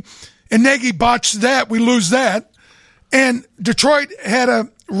game, and Nagy botched that. We lose that. And Detroit had a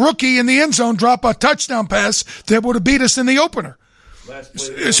rookie in the end zone drop a touchdown pass that would have beat us in the opener.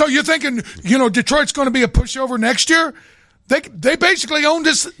 So you're thinking, Detroit's going to be a pushover next year? They basically owned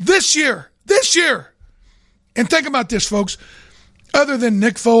us this year. And think about this, folks. Other than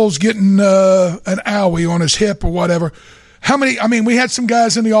Nick Foles getting an owie on his hip or whatever, we had some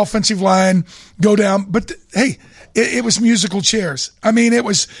guys in the offensive line go down, but hey, it was musical chairs. It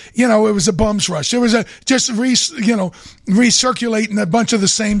was, it was a bum's rush. It was recirculating a bunch of the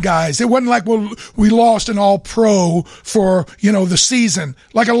same guys. It wasn't like we lost an all-pro for, the season,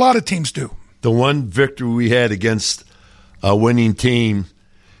 like a lot of teams do. The one victory we had against a winning team,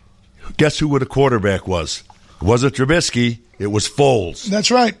 guess who the quarterback was? It wasn't Trubisky. It was Foles.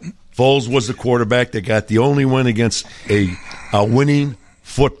 That's right. Foles was the quarterback that got the only win against a winning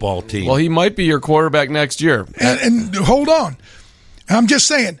football team. Well, he might be your quarterback next year. And hold on. I'm just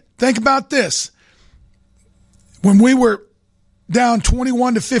saying, think about this. When we were down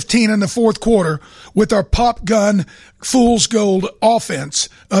 21-15 in the fourth quarter with our pop gun fool's gold offense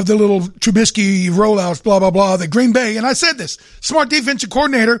of the little Trubisky rollouts, blah, blah, blah, the Green Bay, and I said this, smart defensive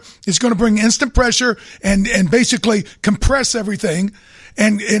coordinator is going to bring instant pressure and basically compress everything,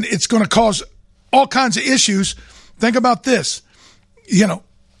 and it's going to cause all kinds of issues. Think about this.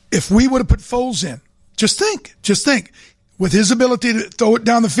 If we would have put Foles in, just think, with his ability to throw it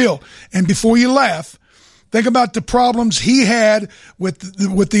down the field, and before you laugh, think about the problems he had with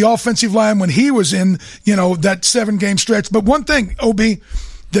the offensive line when he was in, that 7-game stretch. But one thing, OB,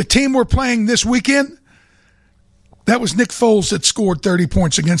 the team we're playing this weekend, that was Nick Foles that scored 30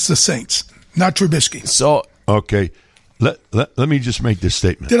 points against the Saints, not Trubisky. So okay, let me just make this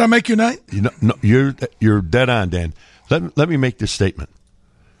statement. Did I make your night? No, you're dead on, Dan. Let me make this statement.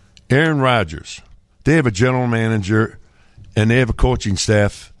 Aaron Rodgers, they have a general manager and they have a coaching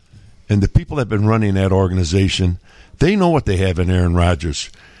staff. And the people that have been running that organization, they know what they have in Aaron Rodgers.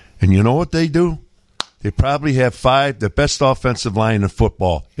 And you know what they do? They probably have the best offensive line in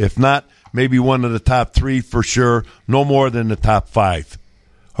football. If not, maybe one of the top 3 for sure. No more than the top 5.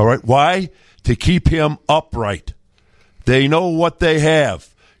 All right? Why? To keep him upright. They know what they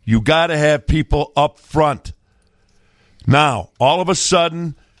have. You got to have people up front. Now, all of a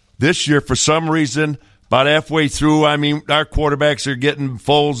sudden, this year, for some reason, about halfway through, our quarterbacks are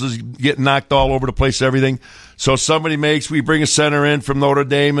Foles is getting knocked all over the place, everything. So we bring a center in from Notre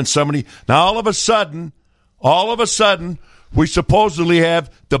Dame and now all of a sudden, we supposedly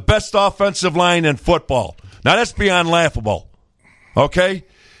have the best offensive line in football. Now that's beyond laughable. Okay?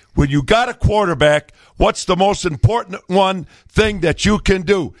 When you got a quarterback, what's the most important one thing that you can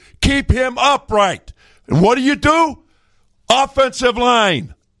do? Keep him upright. And what do? Offensive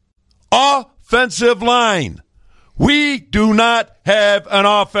line. Offensive line. We do not have an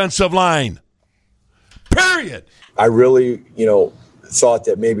offensive line. Period. I really, thought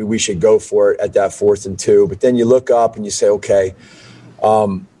that maybe we should go for it at that 4th and 2. But then you look up and you say, okay,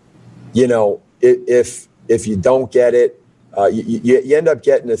 if you don't get it, you end up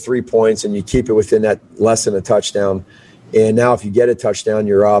getting the 3 points and you keep it within that less than a touchdown. And now if you get a touchdown,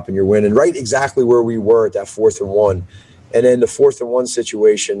 you're up and you're winning. Right exactly where we were at that 4th and 1. And then the 4th and 1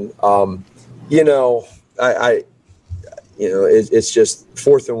 situation, it's just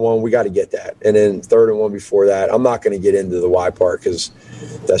 4th and 1. We got to get that, and then 3rd and 1 before that. I'm not going to get into the why part because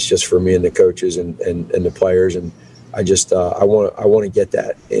that's just for me and the coaches and the players. And I just I want to get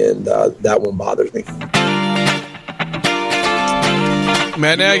that, and that one bothers me.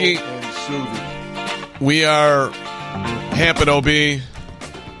 Matt Nagy, we are Hamp and OB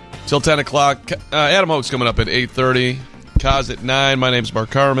till 10 o'clock. Adam Hoke's coming up at 8:30. Kaz at 9. My name's Mark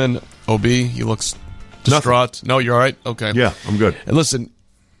Carman. OB, he looks distraught. No, you're all right? Okay. Yeah, I'm good. And listen,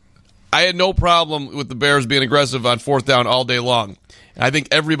 I had no problem with the Bears being aggressive on 4th down all day long. And I think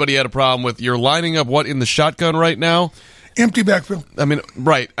everybody had a problem with you're lining up in the shotgun right now? Empty backfield.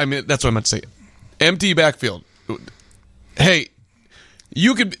 Right. That's what I meant to say. Empty backfield. Hey,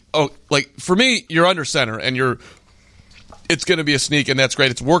 you could for me, you're under center and it's going to be a sneak, and that's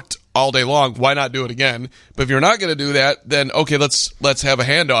great. It's worked all day long. Why not do it again? But if you're not going to do that, then okay, let's have a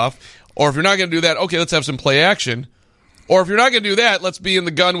handoff. Or if you're not going to do that, okay, let's have some play action. Or if you're not going to do that, let's be in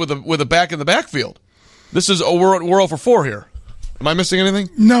the gun with a back in the backfield. This is we're 0 for 4 here. Am I missing anything?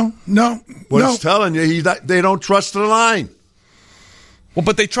 No. Well, it's telling you they don't trust the line. Well,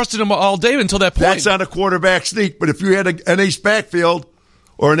 but they trusted him all day until that point. That's not a quarterback sneak. But if you had an ace backfield,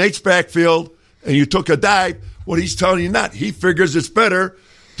 or an H-back field and you took a dive, what he's telling you not. He figures it's better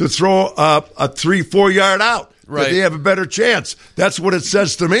to throw a 3-4 yard out. Right. That they have a better chance. That's what it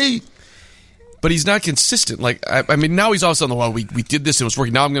says to me. But he's not consistent. Like, I mean, now he's all of a sudden, well, we did this, it was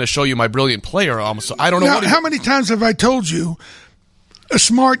working. Now I'm going to show you my brilliant player almost. So I don't know. Now, how many times have I told you a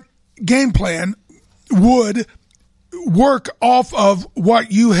smart game plan would work off of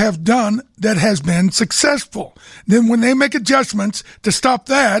what you have done that has been successful? Then when they make adjustments to stop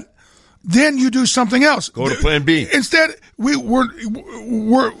that, then you do something else. Go to plan B. Instead,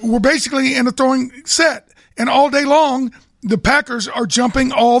 we're basically in a throwing set. And all day long, the Packers are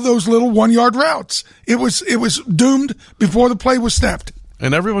jumping all those little 1-yard routes. It was doomed before the play was snapped.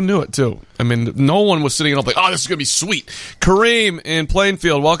 And everyone knew it, too. I mean, no one was sitting up like, oh, this is going to be sweet. Kareem in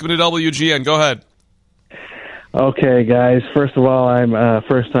Plainfield, welcome to WGN. Go ahead. Okay, guys. First of all, I'm a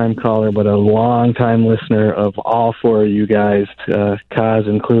first-time caller, but a long-time listener of all four of you guys, Kaz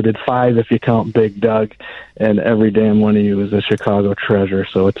included, 5 if you count Big Doug, and every damn one of you is a Chicago treasure,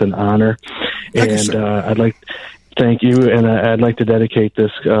 so it's an honor. Thank you, and I'd like to dedicate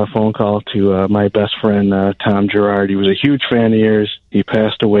this phone call to my best friend, Tom Girard. He was a huge fan of yours. He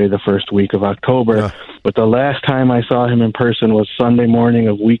passed away the first week of October, but the last time I saw him in person was Sunday morning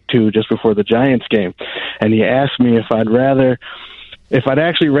of week 2, just before the Giants game, and he asked me if I'd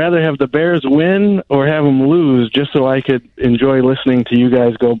actually rather have the Bears win or have them lose, just so I could enjoy listening to you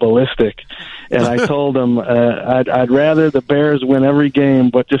guys go ballistic. And I told him I'd rather the Bears win every game,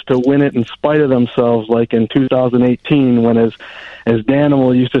 but just to win it in spite of themselves, like in 2018 when, as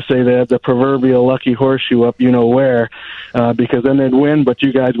Danimal used to say, they had the proverbial lucky horseshoe up you-know-where, because then they'd win, but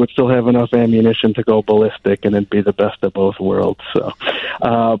you guys would still have enough ammunition to go ballistic, and it'd be the best of both worlds. So,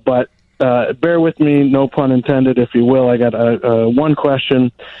 bear with me, no pun intended, if you will. I got one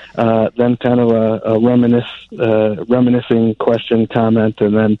question, then kind of a reminiscing question, comment,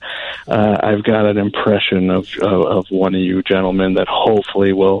 and then I've got an impression of one of you gentlemen that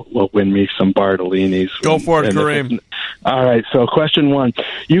hopefully will win me some Bartolinis. Go for it, Kareem. All right, so question 1.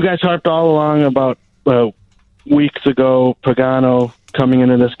 You guys harped all along about weeks ago, Pagano coming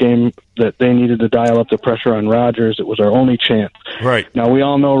into this game, that they needed to dial up the pressure on Rodgers. It was our only chance. Right. Now, we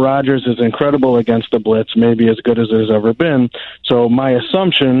all know Rodgers is incredible against the blitz, maybe as good as there's ever been. So my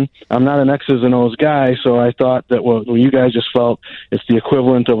assumption, I'm not an X's and O's guy, so I thought that you guys just felt it's the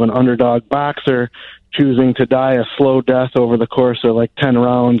equivalent of an underdog boxer choosing to die a slow death over the course of like 10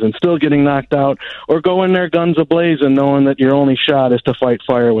 rounds and still getting knocked out, or go in there guns ablaze and knowing that your only shot is to fight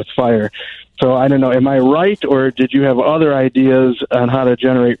fire with fire. So I don't know, am I right, or did you have other ideas on how to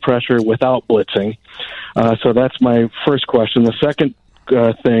generate pressure without blitzing? So that's my first question. The second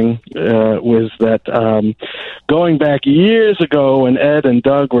thing was that going back years ago when Ed and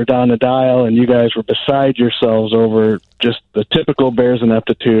Doug were down the dial and you guys were beside yourselves over just the typical Bears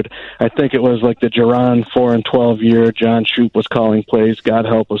ineptitude, I think it was like the Geron 4-12 year, John Shoup was calling plays, God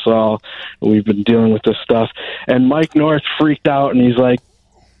help us all. We've been dealing with this stuff. And Mike North freaked out and he's like,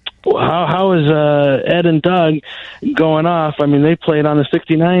 how is Ed and Doug going off? I mean, they played on the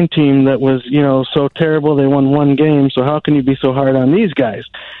 69 team that was, so terrible. They won 1 game. So how can you be so hard on these guys?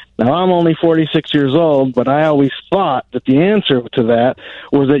 Now, I'm only 46 years old, but I always thought that the answer to that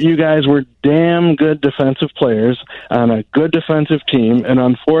was that you guys were damn good defensive players on a good defensive team. And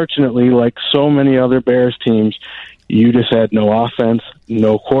unfortunately, like so many other Bears teams, you just had no offense,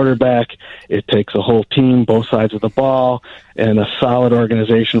 no quarterback. It takes a whole team, both sides of the ball, and a solid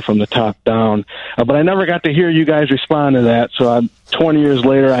organization from the top down. But I never got to hear you guys respond to that. So 20 years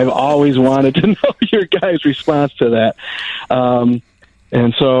later, I've always wanted to know your guys' response to that.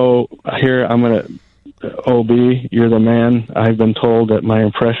 And so here I'm going to, OB, you're the man. I've been told that my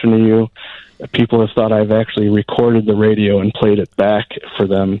impression of you, people have thought I've actually recorded the radio and played it back for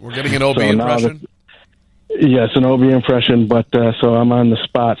them. We're getting an OB impression? Yes, an OB impression, but so I'm on the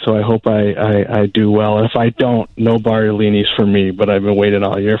spot, so I hope I do well. And if I don't, no Bartolinis for me, but I've been waiting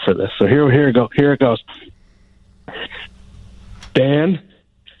all year for this. So here it goes. Dan,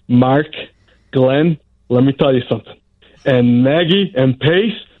 Mark, Glenn, let me tell you something. And Nagy and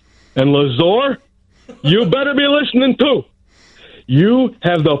Pace and Lazor, you better be listening too. You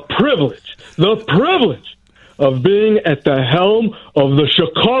have the privilege of being at the helm of the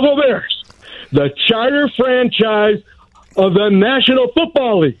Chicago Bears, the charter franchise of the National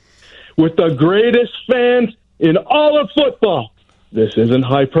Football League, with the greatest fans in all of football. This isn't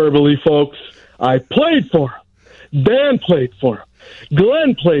hyperbole, folks. I played for them. Dan played for them.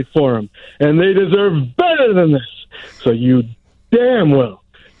 Glenn played for them. And they deserve better than this. So you damn well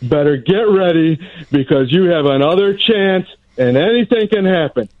better get ready, because you have another chance and anything can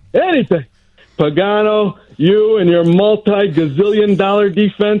happen. Anything. Pagano, you and your multi-gazillion-dollar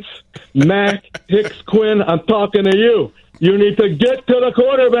defense, Mac, Hicks, Quinn, I'm talking to you. You need to get to the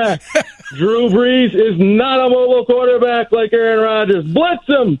quarterback. Drew Brees is not a mobile quarterback like Aaron Rodgers. Blitz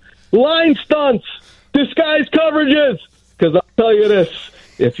him. Line stunts. Disguise coverages. Because I'll tell you this,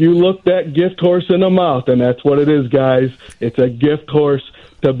 if you look that gift horse in the mouth, and that's what it is, guys, it's a gift horse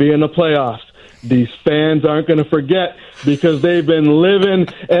to be in the playoffs. These fans aren't going to forget because they've been living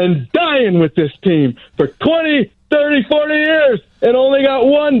and dying with this team for 20, 30, 40 years and only got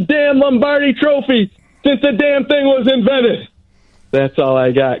one damn Lombardi trophy since the damn thing was invented. That's all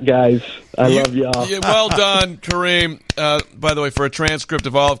I got, guys. I love y'all. Yeah, well done, Kareem. By the way, for a transcript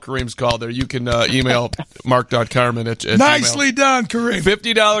of all of Kareem's call there, you can email mark.carman at Nicely done, Kareem.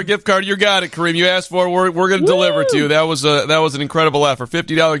 $50 gift card. You got it, Kareem. You asked for it. We're going to deliver it to you. That was an incredible effort.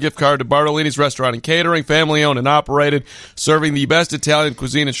 $50 gift card to Bartolini's Restaurant and Catering, family-owned and operated, serving the best Italian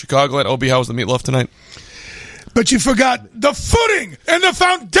cuisine in Chicagoland. Obi, how was the meatloaf tonight? But you forgot the footing and the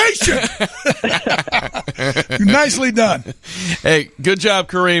foundation. Nicely done. Hey, good job,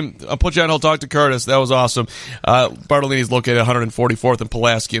 Kareem. I'll put you on hold. Talk to Curtis. That was awesome. Bartolini's located at 144th and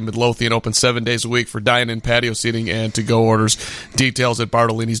Pulaski in Midlothian, open 7 days a week for dine-in, patio seating, and to-go orders. Details at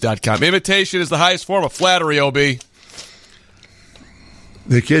bartolinis.com. Imitation is the highest form of flattery, OB.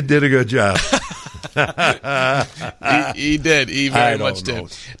 The kid did a good job. He did. He very much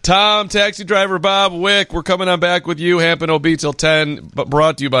did. Tom, taxi driver Bob, Wick, we're coming on back with you. Hampton OB till 10, but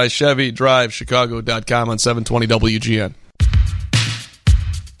brought to you by Chevy. Drive Chicago.com on 720 WGN.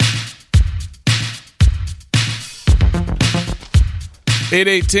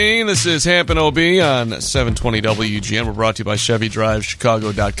 $8:18. This is Hampton OB on 720 WGN. We're brought to you by Chevy. Drive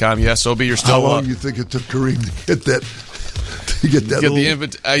Chicago.com. Yes, OB, you're still up. How long do you think it took Kareem to get that?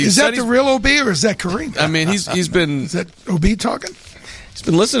 Is that the real OB or is that Kareem? I mean, he's been. Is that OB talking? He's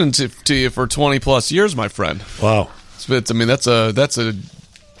been listening to you for 20 plus years, my friend. Wow. I mean, that's a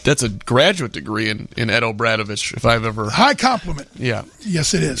graduate degree in Ed O'Bradovich, if I've ever. High compliment. Yeah.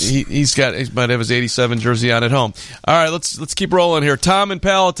 Yes, it is. He might have his 87 jersey on at home. All right, let's keep rolling here. Tom and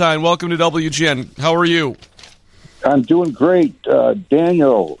Palatine, welcome to WGN. How are you? I'm doing great.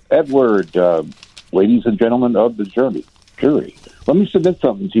 Daniel, Edward, ladies and gentlemen of the jury. Let me submit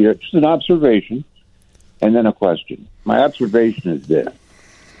something to you. Just an observation and then a question. My observation is this.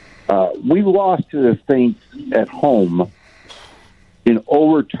 We lost to the Saints at home in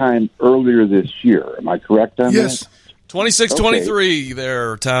overtime earlier this year. Am I correct on that? Yes. 26-23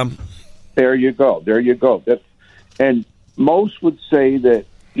 there, Tom. There you go. And most would say that,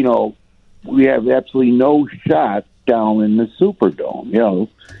 we have absolutely no shot down in the Superdome.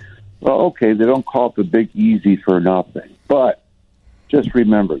 Well, okay, they don't call it the Big Easy for nothing. But just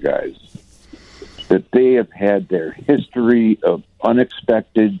remember, guys, that they have had their history of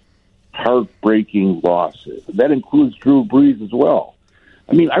unexpected, heartbreaking losses. That includes Drew Brees as well.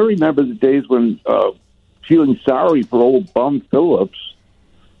 I mean, I remember the days when feeling sorry for old Bum Phillips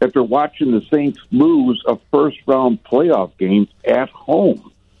after watching the Saints lose a first-round playoff game at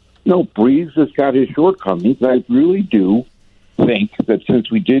home. Brees has got his shortcomings. I really do think that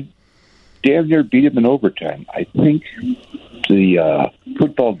since we did damn near beat him in overtime, I think the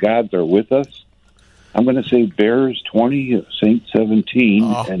football gods are with us. I'm going to say Bears 20, Saints 17,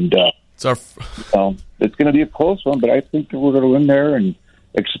 and it's going to be a close one, but I think that we're going to win there and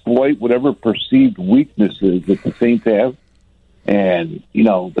exploit whatever perceived weaknesses that the Saints have. And,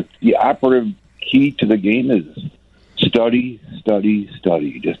 the operative key to the game is study.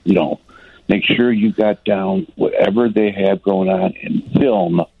 Just, make sure you got down whatever they have going on in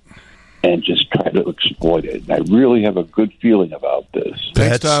film and just try to exploit it. And I really have a good feeling about this.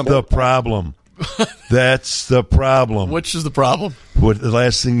 That's the problem. That's the problem. Which is the problem? What the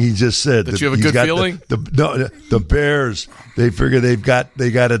last thing he just said. That you have a good feeling? The Bears, they figure they got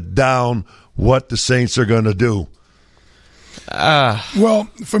it down what the Saints are going to do. Well,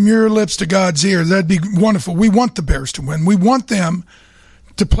 from your lips to God's ear, that'd be wonderful. We want the Bears to win. We want them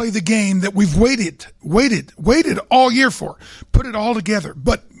to play the game that we've waited all year for. Put it all together.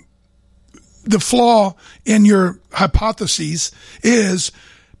 But the flaw in your hypotheses is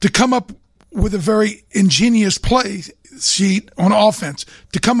to come up with a very ingenious play sheet on offense,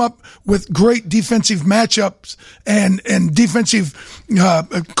 to come up with great defensive matchups and defensive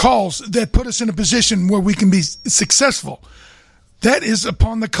calls that put us in a position where we can be successful. That is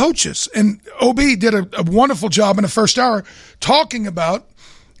upon the coaches. And OB did a wonderful job in the first hour talking about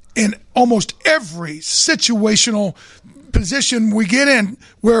in almost every situational position we get in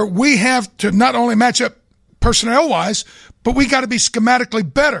where we have to not only match up personnel-wise, but we got to be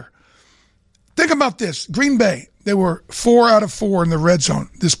schematically better. Think about this. Green Bay, they were 4 out of 4 in the red zone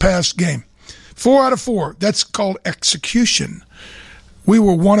this past game. 4 out of 4. That's called execution. We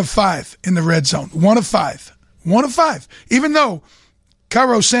were 1 of 5 in the red zone. 1 of 5. 1 of 5. Even though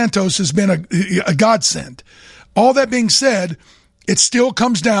Cairo Santos has been a godsend. All that being said, it still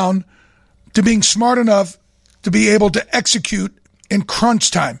comes down to being smart enough to be able to execute in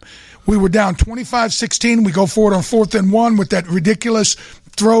crunch time. We were down 25-16. We go forward on 4th and 1 with that ridiculous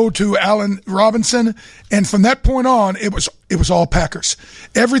throw to Allen Robinson. And from that point on, it was all Packers.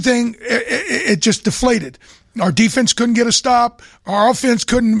 Everything, it just deflated. Our defense couldn't get a stop. Our offense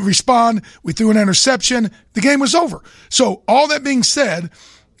couldn't respond. We threw an interception. The game was over. So all that being said,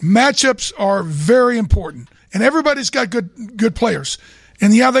 matchups are very important. And everybody's got good players.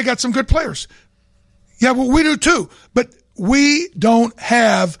 And yeah, they got some good players. Yeah, well, we do too. But we don't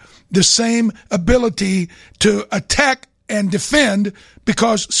have the same ability to attack and defend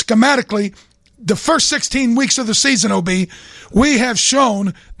because schematically, the first 16 weeks of the season, OB, we have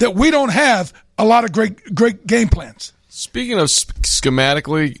shown that we don't have a lot of great game plans. Speaking of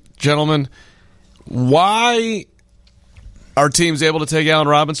schematically, gentlemen, why are teams able to take Allen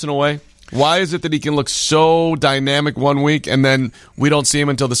Robinson away? Why is it that he can look so dynamic one week and then we don't see him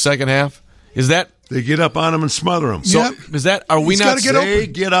until the second half? Is that they get up on him and smother him? So is that they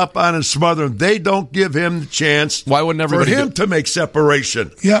get up on and smother him? They don't give him the chance. Why wouldn't everybody for him to make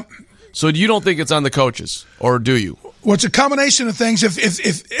separation? Yep. So you don't think it's on the coaches, or do you? Well, it's a combination of things.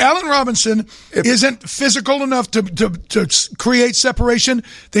 If Allen Robinson isn't physical enough to create separation,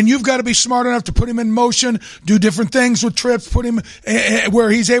 then you've got to be smart enough to put him in motion, do different things with trips, put him where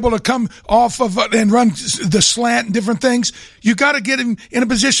he's able to come off of and run the slant and different things. You got to get him in a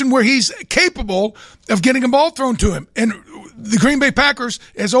position where he's capable of getting a ball thrown to him. And the Green Bay Packers,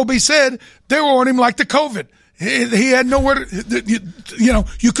 as OB said, they were on him like the COVID. He had nowhere to,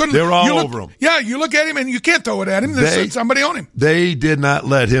 you couldn't. They were all over him. Yeah, you look at him and you can't throw it at him. There's somebody on him. They did not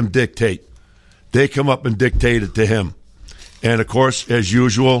let him dictate. They come up and dictated to him. And, of course, as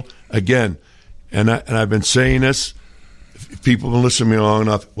usual, again, and I've been saying this, if people have been listening to me long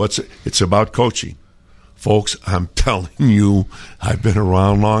enough, it's about coaching. Folks, I'm telling you, I've been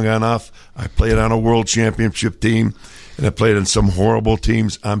around long enough. I played on a world championship team, and I played on some horrible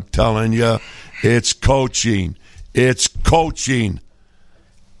teams. I'm telling you, it's coaching. It's coaching.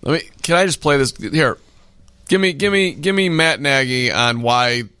 Can I just play this here? Give me Matt Nagy on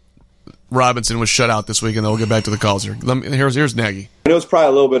why Robinson was shut out this week, and then we'll get back to the calls here. Here's Nagy. I know it's probably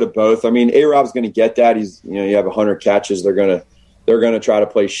a little bit of both. I mean, A-Rob's going to get that. He's you have 100 catches. They're going to try to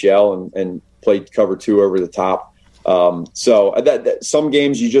play shell and play cover 2 over the top. So that some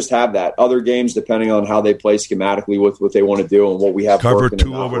games you just have that. Other games, depending on how they play schematically with what they want to do and what we have cover working 2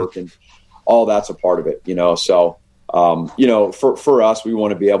 and not over. Working. All that's a part of it, So, for us, we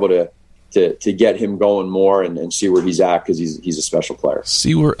want to be able to get him going more and see where he's at because he's a special player.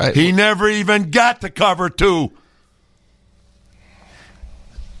 See where he never even got to cover 2.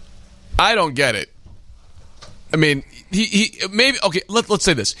 I don't get it. I mean, he maybe okay. Let's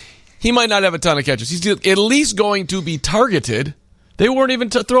say this: he might not have a ton of catches. He's at least going to be targeted. They weren't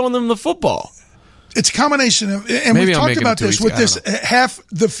even throwing them the football. It's a combination of, and Maybe we've talked about this with this half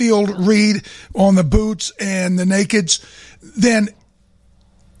the field read on the boots and the nakeds. Then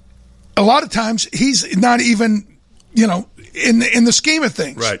a lot of times he's not even, in the scheme of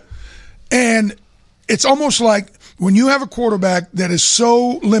things. Right. And it's almost like when you have a quarterback that is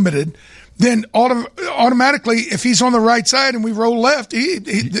so limited, then automatically, if he's on the right side and we roll left, you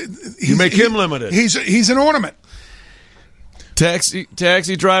make him limited. He's an ornament. Taxi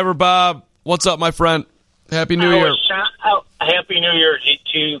driver Bob. What's up, my friend? Happy New Year. Happy New Year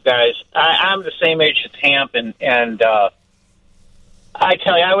to you guys. I'm the same age as Hamp, and I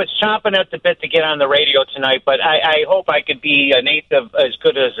tell you, I was chomping at the bit to get on the radio tonight, but I hope I could be an eighth of as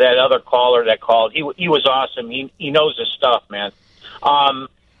good as that other caller that called. He was awesome. He knows his stuff, man.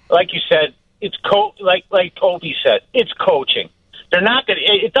 Like you said, it's like Toby said, it's coaching. They're not going.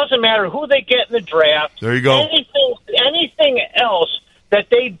 It doesn't matter who they get in the draft. There you go. Anything else that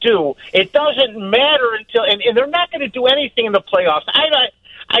they do, it doesn't matter until, and they're not going to do anything in the playoffs.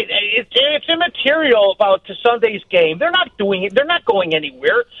 It's immaterial about to Sunday's game. They're not doing it. They're not going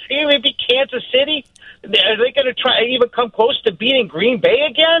anywhere. Even if it's Kansas City, are they going to try even come close to beating Green Bay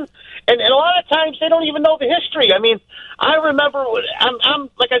again? And a lot of times they don't even know the history. I mean, I remember I'm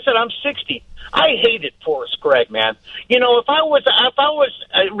like I said, I'm 60. I hated Forrest Gregg, man. If I was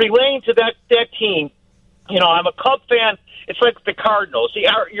relaying to that team, I'm a Cub fan. It's like the Cardinals,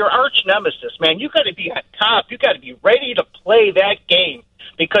 your arch nemesis, man. You got to be on top. You got to be ready to play that game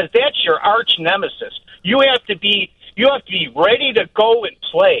because that's your arch nemesis. You have to be ready to go and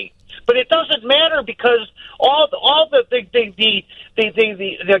play. But it doesn't matter because all the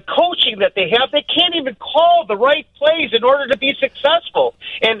the coaching that they have, they can't even call the right plays in order to be successful.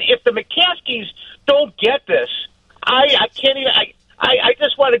 And if the McCaskies don't get this, I can't even. I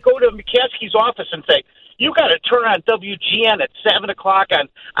just want to go to McCaskey's office and say, you got to turn on WGN at 7 o'clock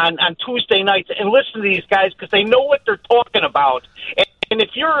on Tuesday nights and listen to these guys because they know what they're talking about. And if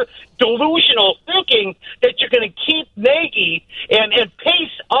you're delusional thinking that you're going to keep Nagy and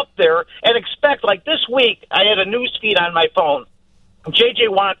Pace up there and expect, like this week, I had a news feed on my phone. J.J.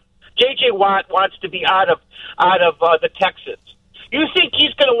 Watt wants to be out of the Texans. You think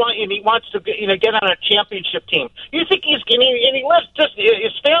he's going to want, and he wants to get on a championship team. You think he's going to, and he lives just,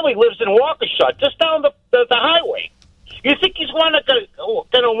 his family lives in Waukesha, just down the highway. You think he's going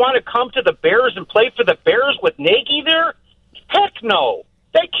to want to come to the Bears and play for the Bears with Nagy there? Heck no.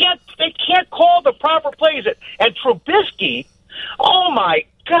 They can't call the proper plays. And Trubisky, oh my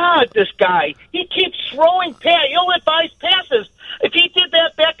God, this guy, he keeps throwing ill-advised passes. If he did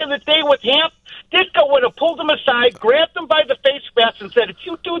that back in the day with Hamp, Ditko would have pulled him aside, grabbed him by the face mask, and said, if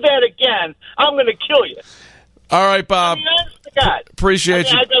you do that again, I'm going to kill you. All right, Bob. Honest to God.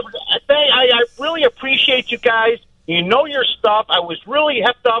 Appreciate you. I really appreciate you guys. You know your stuff. I was really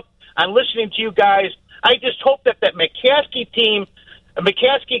hepped up on listening to you guys. I just hope that McCaskey team, a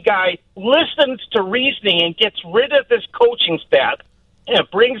McCaskey guy, listens to reasoning and gets rid of this coaching staff and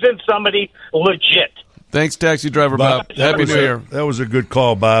brings in somebody legit. Thanks, Taxi Driver Bob. Happy New Year. That was a good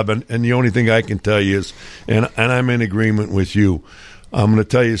call, Bob. And the only thing I can tell you is, and I'm in agreement with you, I'm going to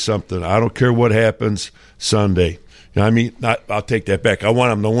tell you something. I don't care what happens Sunday. I mean, I'll take that back. I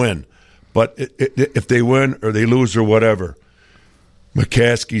want them to win. But if they win or they lose or whatever,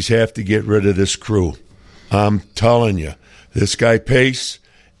 McCaskies have to get rid of this crew. I'm telling you. This guy Pace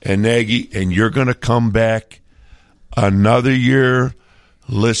and Nagy, and you're going to come back another year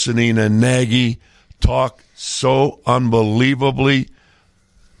listening to Nagy talk so unbelievably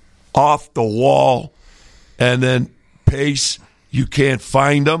off the wall, and then Pace, you can't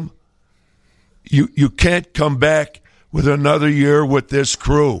find him. You can't come back with another year with this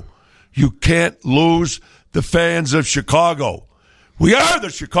crew. You can't lose the fans of Chicago. We are the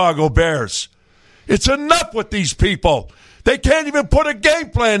Chicago Bears. It's enough with these people. They can't even put a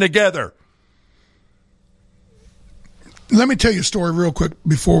game plan together. Let me tell you a story real quick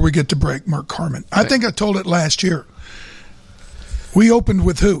before we get to break, Mark Carman. I think I told it last year. We opened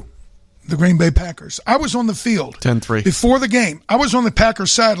with who? The Green Bay Packers. I was on the field 10-3 before the game. I was on the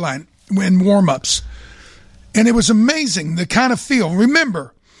Packers sideline in warm-ups, and it was amazing, the kind of feel.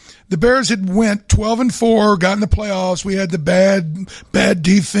 Remember, the Bears had went 12-4, got in the playoffs. We had the bad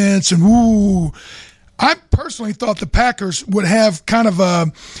defense, and woo. I personally thought the Packers would have kind of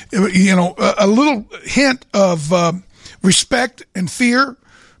a little hint of respect and fear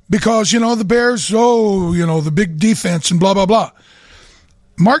because, the Bears, the big defense and blah, blah, blah.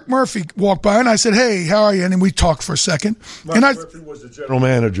 Mark Murphy walked by, and I said, hey, how are you? And we talked for a second. Murphy was the general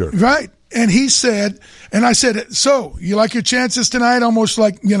manager. Right. And he said, and I said, so you like your chances tonight? Almost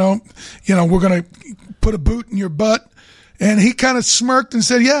like, we're going to put a boot in your butt. And he kind of smirked and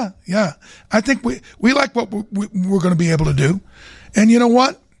said, yeah, I think we like what we're going to be able to do. And you know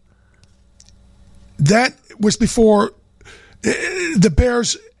what? That was before the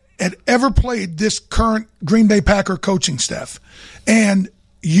Bears had ever played this current Green Bay Packer coaching staff. And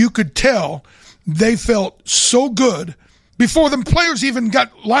you could tell they felt so good before the players even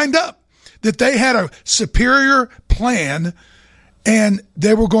got lined up that they had a superior plan and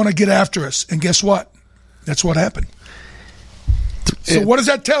they were going to get after us. And guess what? That's what happened. So what does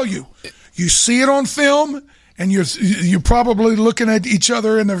that tell you? You see it on film, and you're probably looking at each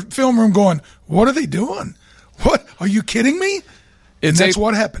other in the film room going, what are they doing? What? Are you kidding me? That's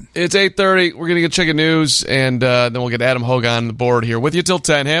what happened. It's 8:30. We're going to get checking news, and then we'll get Adam Hogue on the board here. With you till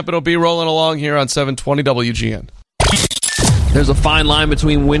 10. Hampton will be rolling along here on 720 WGN. There's a fine line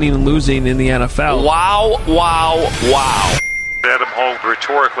between winning and losing in the NFL. Wow. Adam Hogue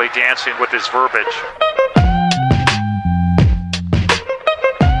rhetorically dancing with his verbiage.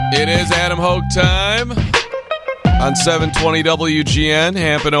 It is Adam Hogue time on 720 WGN,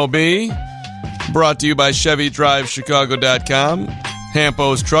 Hampton OB. Brought to you by ChevyDriveChicago.com.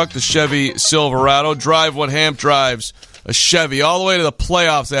 Hampo's truck, the Chevy Silverado. Drive what Hamp drives, a Chevy. All the way to the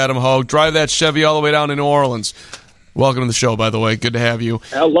playoffs, Adam Hogue. Drive that Chevy all the way down to New Orleans. Welcome to the show, by the way. Good to have you.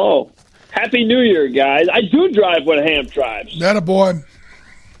 Hello. Happy New Year, guys. I do drive what Hamp drives. That a boy.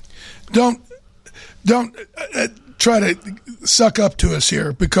 Don't try to suck up to us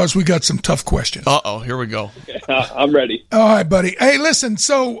here because we got some tough questions. Uh-oh, here we go. I'm ready. All right, buddy. Hey, listen,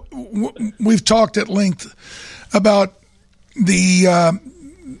 so we've talked at length about the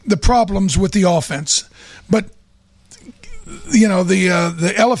problems with the offense, but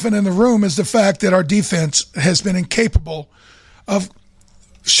the elephant in the room is the fact that our defense has been incapable of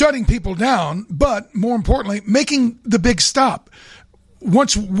shutting people down, but more importantly, making the big stop.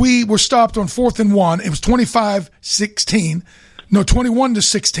 Once we were stopped on 4th and 1, it was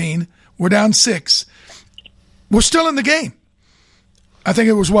 21-16. We're down 6. We're still in the game. I think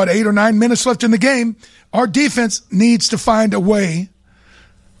it was, 8 or 9 minutes left in the game. Our defense needs to find a way,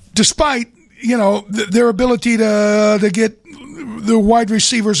 despite, their ability to get the wide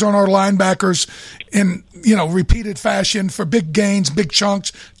receivers on our linebackers in, repeated fashion for big gains, big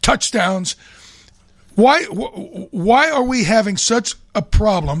chunks, touchdowns. Why are we having such a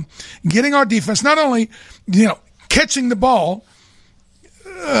problem getting our defense, not only, catching the ball?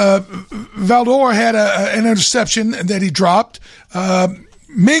 Valdor had an interception that he dropped.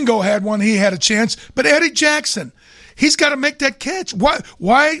 Mingo had one, he had a chance. But Eddie Jackson, he's got to make that catch. Why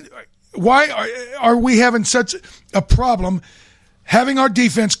are we having such a problem having our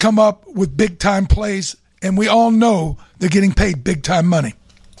defense come up with big-time plays, and we all know they're getting paid big-time money?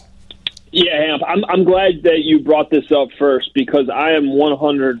 Yeah, Hamp, I'm glad that you brought this up first, because I am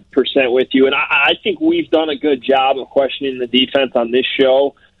 100% with you, and I think we've done a good job of questioning the defense on this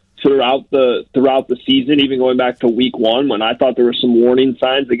show throughout the season, even going back to week 1 when I thought there were some warning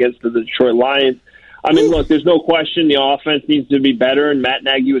signs against the Detroit Lions. I mean, look, there's no question the offense needs to be better, and Matt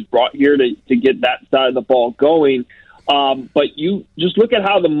Nagy was brought here to get that side of the ball going. But you just look at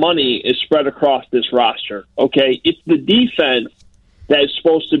how the money is spread across this roster, okay? It's the defense that is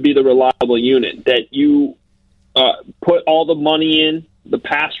supposed to be the reliable unit, that you put all the money in, the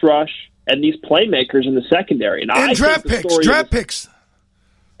pass rush, and these playmakers in the secondary. And draft picks.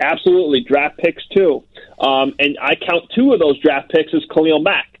 Absolutely, draft picks too. And I count 2 of those draft picks as Khalil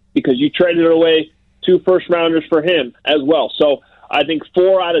Mack, because you traded away 2 first-rounders for him as well. So I think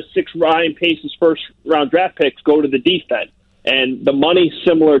 4 out of 6 Ryan Pace's first-round draft picks go to the defense. And the money's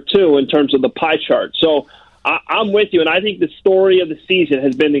similar, too, in terms of the pie chart. So I'm with you, and I think the story of the season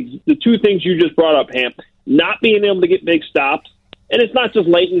has been the 2 things you just brought up, Hamp. Not being able to get big stops, and it's not just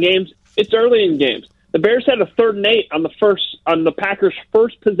late in games, it's early in games. The Bears had a 3rd and 8 on the Packers'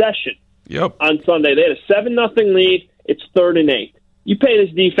 first possession on Sunday. They had a 7-0 lead. It's 3rd and 8. You pay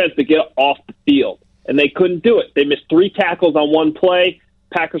this defense to get off the field, and they couldn't do it. They missed 3 tackles on one play.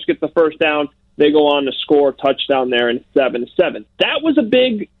 Packers get the first down. They go on to score a touchdown there, and it's 7-7. That was a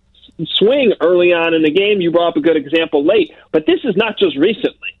big swing early on in the game. You brought up a good example late, but this is not just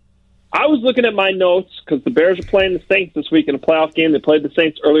recently. I was looking at my notes because the Bears are playing the Saints this week in a playoff game. They played the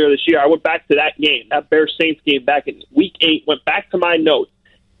Saints earlier this year. I went back to that game, that Bears-Saints game back in Week 8, went back to my notes,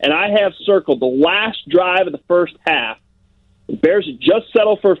 and I have circled the last drive of the first half. The Bears had just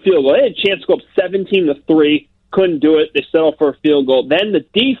settled for a field goal. They had a chance to go up 17-3, couldn't do it. They settled for a field goal. Then the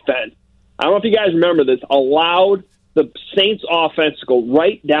defense, I don't know if you guys remember this, allowed the Saints offense to go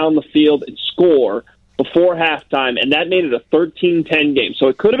right down the field and score before halftime, and that made it a 13-10 game. So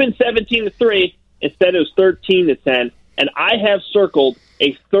it could have been 17-3. Instead, it was 13-10. And I have circled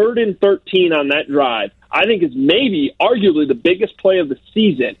a 3rd and 13 on that drive. I think it's maybe arguably the biggest play of the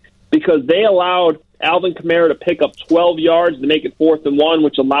season, because they allowed Alvin Kamara to pick up 12 yards to make it 4th and 1,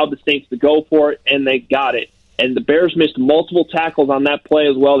 which allowed the Saints to go for it, and they got it. And the Bears missed multiple tackles on that play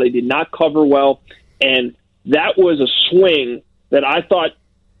as well. They did not cover well, and that was a swing that I thought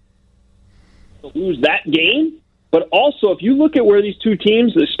to lose that game. But also, if you look at where these 2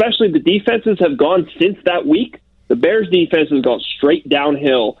 teams, especially the defenses, have gone since that week, the Bears' defense has gone straight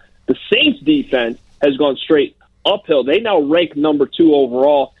downhill. The Saints' defense has gone straight uphill. They now rank number 2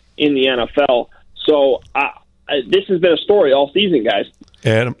 overall in the NFL. So this has been a story all season, guys.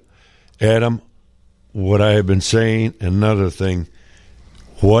 Adam, what I have been saying, another thing,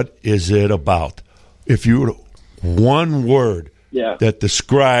 what is it about? If you were one word that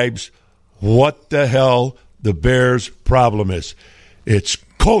describes what the hell the Bears' problem is, it's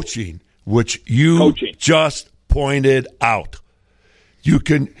coaching, which you just pointed out. You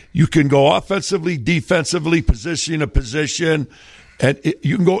can go offensively, defensively, position to position, and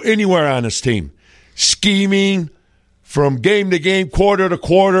you can go anywhere on this team. Scheming from game to game, quarter to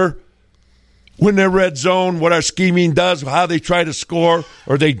quarter, when they're red zone, what our scheming does, how they try to score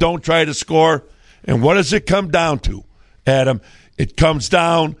or they don't try to score. And what does it come down to, Adam? It comes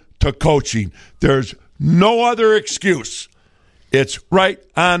down to coaching. There's no other excuse. It's right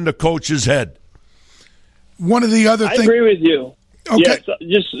on the coach's head. One of the other things... I agree with you. Okay. Yes,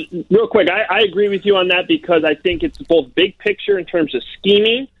 just real quick, I agree with you on that, because I think it's both big picture in terms of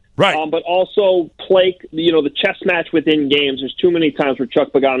scheming, right? But also play, the chess match within games. There's too many times where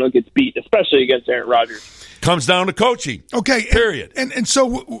Chuck Pagano gets beat, especially against Aaron Rodgers. Comes down to coaching. Okay. Period. And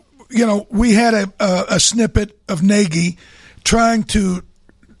so, we had a snippet of Nagy trying to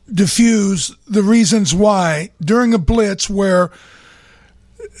diffuse the reasons why during a blitz where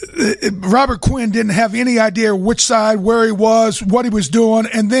Robert Quinn didn't have any idea which side, where he was, what he was doing,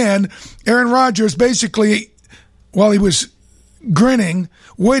 and then Aaron Rodgers basically, while he was grinning,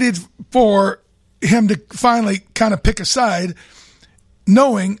 waited for him to finally kind of pick a side,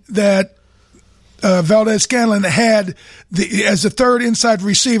 knowing that Valdez-Scanlon had, as a third inside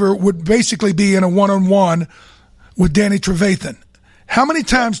receiver, would basically be in a one-on-one with Danny Trevathan. How many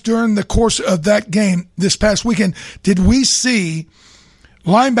times during the course of that game this past weekend did we see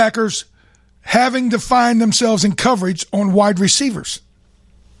linebackers having to find themselves in coverage on wide receivers?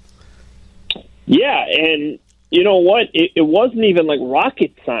 Yeah, and you know what? It wasn't even like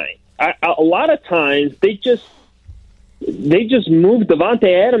rocket science. A lot of times they just moved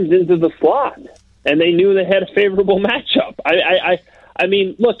Devontae Adams into the slot, and they knew they had a favorable matchup. I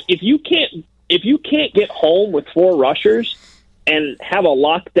mean, look, if you can't get home with 4 rushers and have a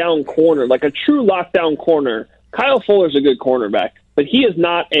lockdown corner, like a true lockdown corner, Kyle Fuller's a good cornerback, but he is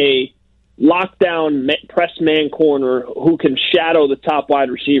not a lockdown press man corner who can shadow the top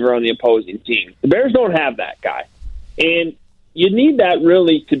wide receiver on the opposing team. The Bears don't have that guy. And you need that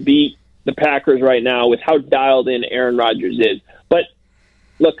really to beat the Packers right now with how dialed in Aaron Rodgers is. But,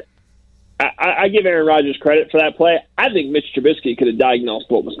 look, I give Aaron Rodgers credit for that play. I think Mitch Trubisky could have diagnosed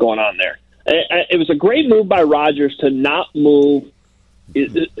what was going on there. It was a great move by Rodgers to not move.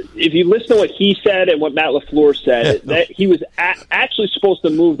 If you listen to what he said and what Matt LaFleur said, that he was actually supposed to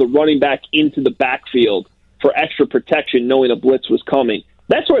move the running back into the backfield for extra protection, knowing a blitz was coming.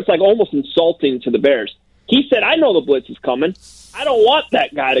 That's where it's like almost insulting to the Bears. He said, I know the blitz is coming. I don't want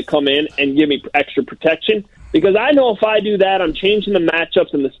that guy to come in and give me extra protection because I know if I do that, I'm changing the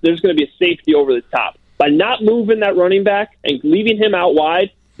matchups and there's going to be a safety over the top. By not moving that running back and leaving him out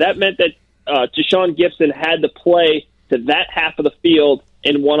wide, that meant that Tashaun Gibson had to play to that half of the field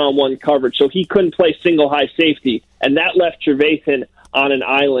in one-on-one coverage, so he couldn't play single high safety, and that left Trevathan on an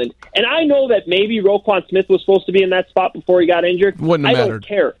island. And I know that maybe Roquan Smith was supposed to be in that spot before he got injured. Wouldn't have mattered. Don't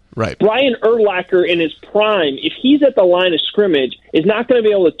care. Right. Brian Urlacher in his prime, if he's at the line of scrimmage, is not going to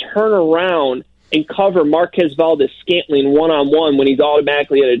be able to turn around and cover Marquez Valdez-Scantling one-on-one when he's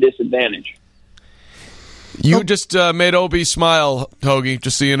automatically at a disadvantage. You just made Obi smile, Hoagie,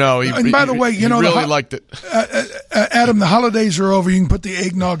 just so you know. And by the way, he really liked it. Adam, the holidays are over. You can put the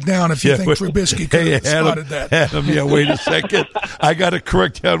eggnog down if you think Trubisky could have spotted that. Adam, wait a second. I got to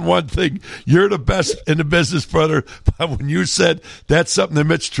correct you on one thing. You're the best in the business, brother. But when you said that's something that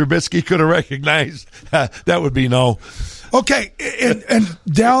Mitch Trubisky could have recognized, that would be no. Okay, and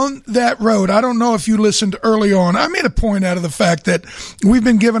down that road, I don't know if you listened early on. I made a point out of the fact that we've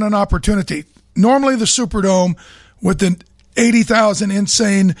been given an opportunity. Normally the Superdome, with the 80,000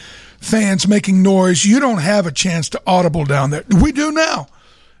 insane fans making noise, you don't have a chance to audible down there. We do now.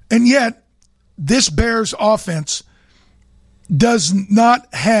 And yet, this Bears offense does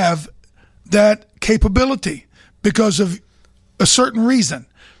not have that capability because of a certain reason.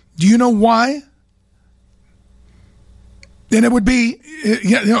 Do you know why? And it would be,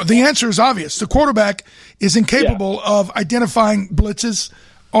 the answer is obvious. The quarterback is incapable of identifying blitzes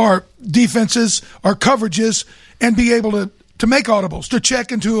or defenses or coverages and be able to make audibles, to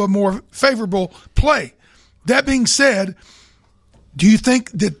check into a more favorable play. That being said, do you think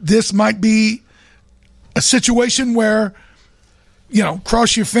that this might be a situation where,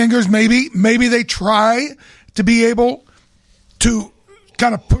 cross your fingers, maybe they try to be able to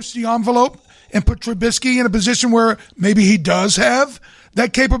kind of push the envelope and put Trubisky in a position where maybe he does have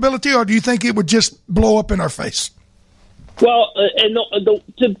that capability, or do you think it would just blow up in our face? Well,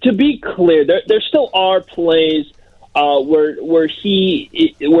 to be clear, there still are plays where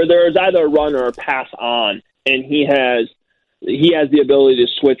there is either a run or a pass on, and he has the ability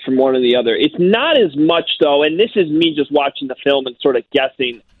to switch from one to the other. It's not as much, though, and this is me just watching the film and sort of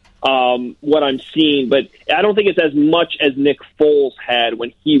guessing what I'm seeing, but I don't think it's as much as Nick Foles had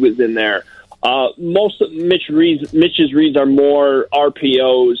when he was in there. Most of Mitch's reads are more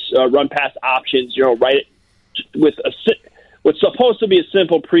RPOs, run pass options, right with what's supposed to be a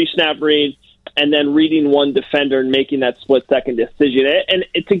simple pre-snap read, and then reading one defender and making that split-second decision. And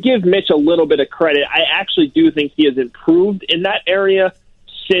to give Mitch a little bit of credit, I actually do think he has improved in that area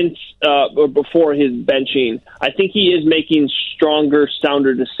since or before his benching. I think he is making stronger,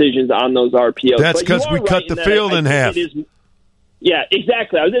 sounder decisions on those RPOs. That's because we cut the field in half. Yeah,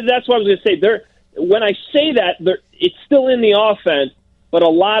 exactly. That's what I was going to say. When I say that, it's still in the offense, but a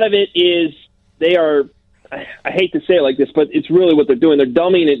lot of it is they are – I hate to say it like this, but it's really what they're doing. They're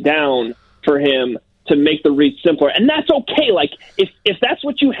dumbing it down for him to make the read simpler. And that's okay. Like, if that's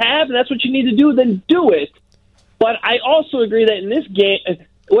what you have and that's what you need to do, then do it. But I also agree that in this game,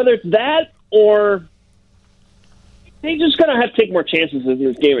 whether it's that or they're just going to have to take more chances in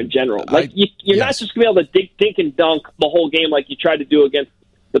this game in general. Like you're not just going to be able to dink and dunk the whole game like you tried to do against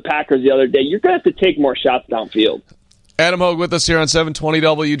the Packers the other day. You're going to have to take more shots downfield. Adam Hogue with us here on 720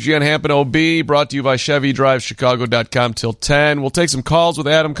 WGN Hampton OB, brought to you by ChevyDriveChicago.com till 10. We'll take some calls with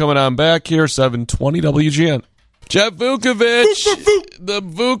Adam coming on back here, 720 WGN. Jeff Vukovich, the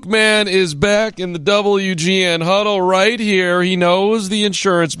Vuk man, is back in the WGN huddle right here. He knows the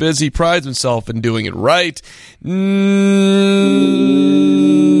insurance biz. He prides himself in doing it right.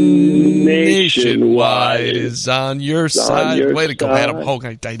 Nationwide is on your side. Way to go, Adam Hogue.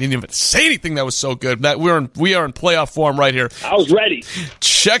 I didn't even say anything that was so good. We are in playoff form right here. I was ready.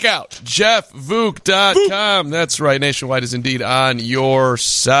 Check out JeffVuk.com. That's right. Nationwide is indeed on your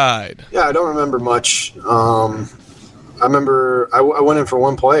side. Yeah, I don't remember much. I remember I went in for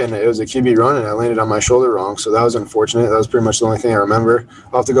one play, and it was a QB run, and I landed on my shoulder wrong, so that was unfortunate. That was pretty much the only thing I remember.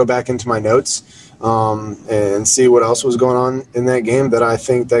 I'll have to go back into my notes and see what else was going on in that game that I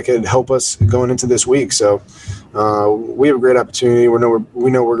think that could help us going into this week. So we have a great opportunity. We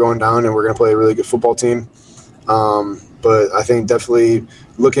know we're going down, and we're going to play a really good football team. But I think definitely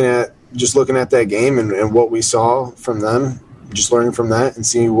looking at that game and what we saw from them, just learning from that and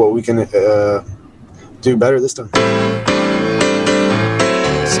seeing what we can do better this time.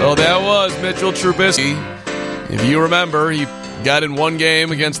 So that was Mitchell Trubisky. If you remember, he got in one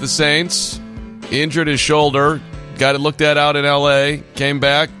game against the Saints, injured his shoulder, got it looked at out in L.A., came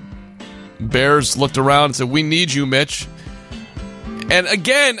back. Bears looked around and said, "We need you, Mitch." And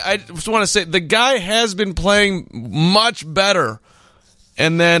again, I just want to say, the guy has been playing much better.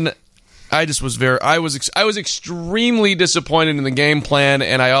 And then I was extremely disappointed in the game plan,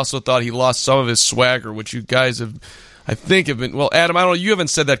 and I also thought he lost some of his swagger, which you guys have been. Well, Adam, I don't know. You haven't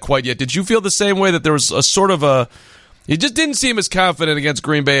said that quite yet. Did you feel the same way, that there was a sort of he just didn't seem as confident against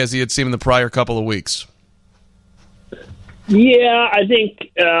Green Bay as he had seemed in the prior couple of weeks? Yeah, I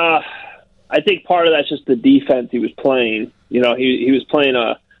think part of that's just the defense he was playing. You know, he was playing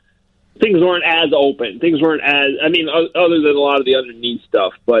things weren't as open. Things weren't as, other than a lot of the underneath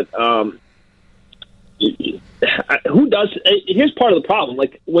stuff. But who does? Here's part of the problem.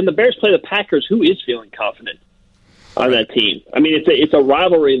 Like, when the Bears play the Packers, who is feeling confident on that team? I mean, it's a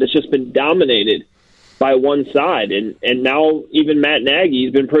rivalry that's just been dominated by one side, and now even Matt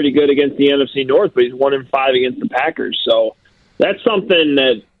Nagy's been pretty good against the NFC North, but he's 1-5 against the Packers. So that's something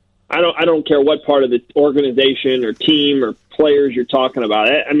that I don't care what part of the organization or team or players you're talking about.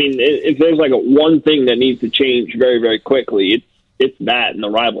 I mean, if there's like one thing that needs to change very, very quickly, it's that and the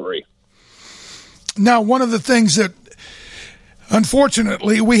rivalry. Now, one of the things that,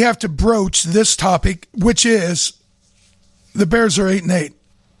 unfortunately, we have to broach this topic, which is the Bears are 8-8.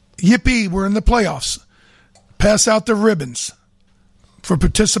 Yippee, we're in the playoffs. Pass out the ribbons for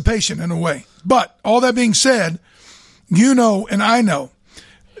participation in a way. But all that being said, you know and I know,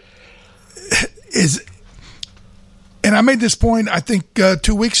 and I made this point, I think,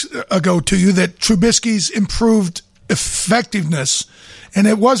 2 weeks ago to you, that Trubisky's improved effectiveness. And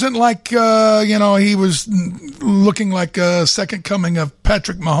it wasn't like, he was looking like a second coming of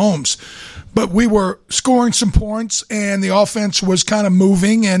Patrick Mahomes. But we were scoring some points, and the offense was kind of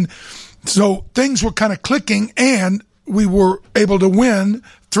moving. And so things were kind of clicking, and we were able to win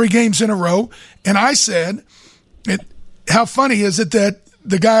 3 games in a row. And I said, how funny is it that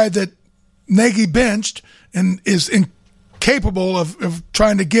the guy that Nagy benched and is incapable of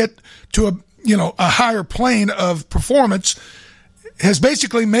trying to get to a higher plane of performance has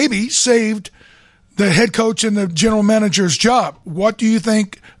basically maybe saved the head coach and the general manager's job. What do you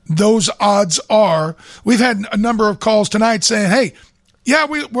think those odds are? We've had a number of calls tonight saying, hey, yeah,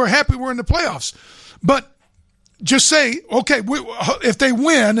 we're happy we're in the playoffs. But just say, okay, if they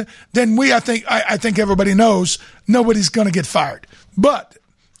win, then I think everybody knows nobody's going to get fired. But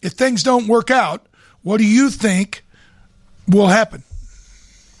if things don't work out, what do you think will happen?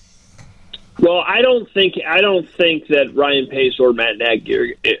 Well, I don't think that Ryan Pace or Matt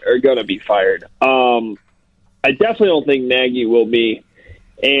Nagy are going to be fired. I definitely don't think Nagy will be,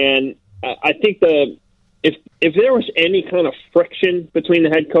 and I think if there was any kind of friction between the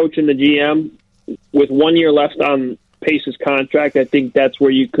head coach and the GM with 1 year left on Pace's contract, I think that's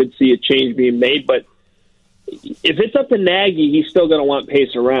where you could see a change being made. But if it's up to Nagy, he's still going to want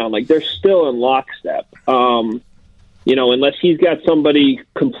Pace around. Like, they're still in lockstep. Unless he's got somebody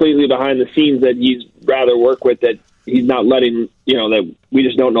completely behind the scenes that he's rather work with, that he's not letting, that we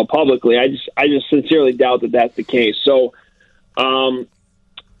just don't know publicly. I just sincerely doubt that that's the case. So,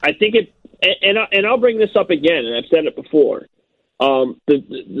 I think and I'll bring this up again, and I've said it before.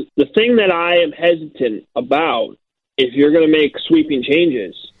 The thing that I am hesitant about, if you're going to make sweeping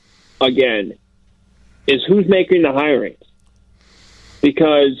changes again, is who's making the hirings.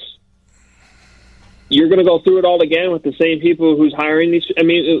 Because you're going to go through it all again with the same people who's hiring these. I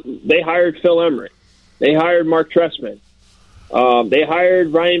mean, they hired Phil Emery. They hired Mark Trestman. They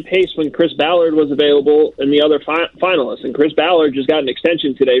hired Ryan Pace when Chris Ballard was available and the other finalists. And Chris Ballard just got an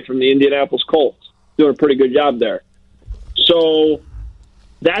extension today from the Indianapolis Colts. Doing a pretty good job there. So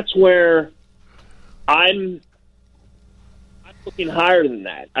that's where I'm looking higher than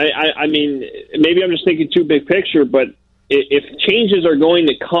that. I mean, maybe I'm just thinking too big picture, but if changes are going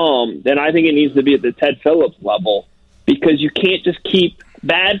to come, then I think it needs to be at the Ted Phillips level, because you can't just keep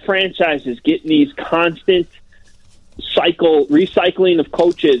bad franchises getting these constant recycling of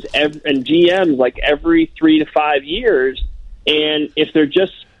coaches and GMs like every 3 to 5 years. And if they're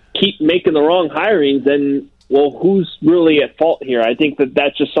just keep making the wrong hirings, then, well, who's really at fault here? I think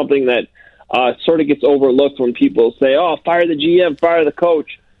that's just something that sort of gets overlooked when people say, oh, fire the GM, fire the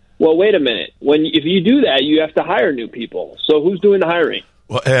coach. Well, wait a minute. If you do that, you have to hire new people. So who's doing the hiring?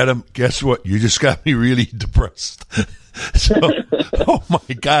 Well, Adam, guess what? You just got me really depressed. So, oh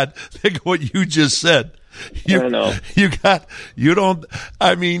my God, think of what you just said. I know.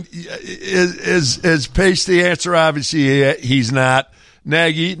 I mean, is Pace the answer? Obviously, he's not.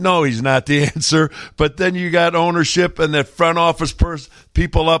 Nagy, no, he's not the answer. But then you got ownership and the front office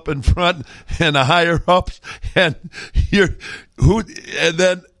people up in front and the higher ups, and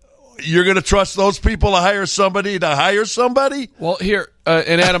then you're going to trust those people to hire somebody? Well, here,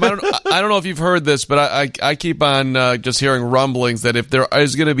 and Adam, I don't know if you've heard this, but I keep on just hearing rumblings that if there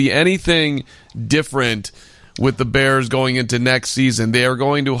is going to be anything different with the Bears going into next season, they are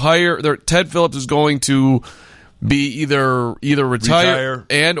going to hire. Ted Phillips is going to be either retire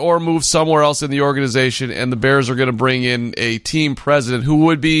and or move somewhere else in the organization, and the Bears are going to bring in a team president who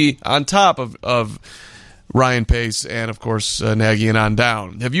would be on top of Ryan Pace and, of course, Nagy and on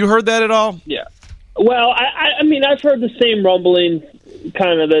down. Have you heard that at all? Yeah. Well, I mean, I've heard the same rumbling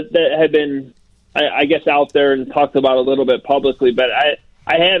kind of that had been, I guess, out there and talked about a little bit publicly, but I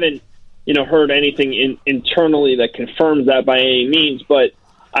haven't, heard anything internally that confirms that by any means. But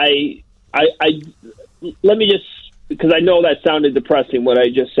let me just, because I know that sounded depressing what I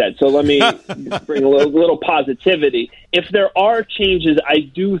just said, so let me bring a little positivity. If there are changes,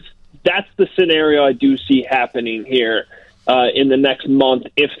 that's the scenario I do see happening here in the next month.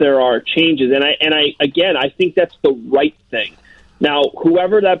 If there are changes, and I think that's the right thing. Now,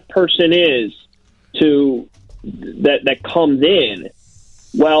 whoever that person is that comes in,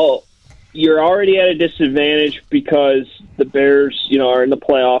 well, you're already at a disadvantage because the Bears, are in the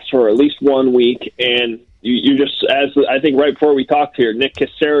playoffs for at least 1 week, and you just, as I think right before we talked here, Nick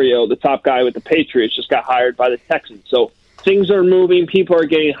Caserio, the top guy with the Patriots, just got hired by the Texans. So things are moving, people are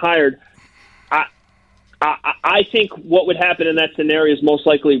getting hired. I think what would happen in that scenario is most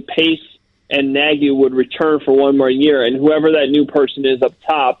likely Pace and Nagy would return for 1 more year, and whoever that new person is up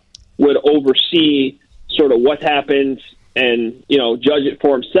top would oversee sort of what happens and, judge it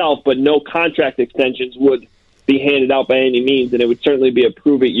for himself, but no contract extensions would be handed out by any means, and it would certainly be a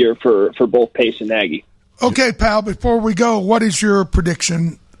prove-it year for both Pace and Nagy. Okay, pal, before we go, what is your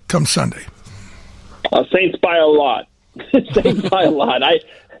prediction come Sunday? Saints by a lot. Saints by a lot.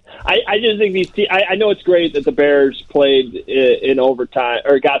 I just think these teams, I know it's great that the Bears played in overtime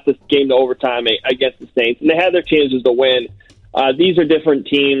or got this game to overtime against the Saints, and they had their chances to win. These are different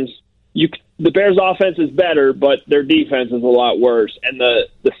teams. The Bears' offense is better, but their defense is a lot worse, and the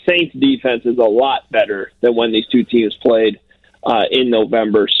Saints' defense is a lot better than when these two teams played in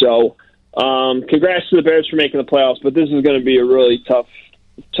November. So congrats to the Bears for making the playoffs, but this is going to be a really tough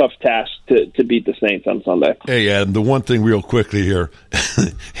task to beat the Saints on Sunday. Hey, Adam, the one thing real quickly here,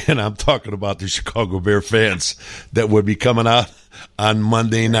 and I'm talking about the Chicago Bear fans that would be coming out on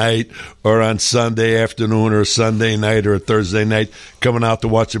Monday night or on Sunday afternoon or Sunday night or Thursday night coming out to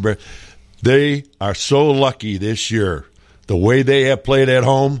watch the Bears. They are so lucky this year. The way they have played at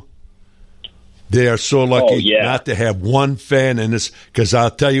home, they are so lucky not to have one fan in this, because I'll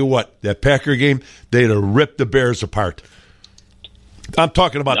tell you what, that Packer game, they'd have ripped the Bears apart. I'm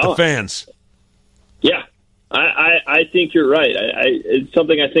talking about the fans. Yeah, I think you're right. It's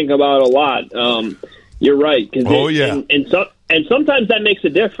something I think about a lot. You're right. And sometimes that makes a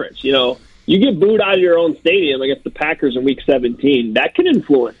difference. You get booed out of your own stadium against the Packers in Week 17. That can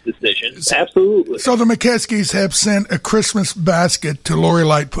influence decisions. Absolutely. So the McKeskys have sent a Christmas basket to Lori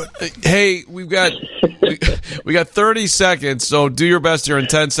Lightfoot. Hey, we got 30 seconds, so do your best here in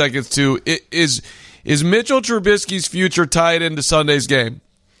 10 seconds too. Is Mitchell Trubisky's future tied into Sunday's game?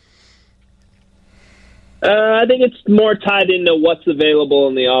 I think it's more tied into what's available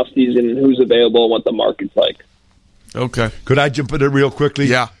in the offseason, who's available, and what the market's like. Okay. Could I jump in real quickly?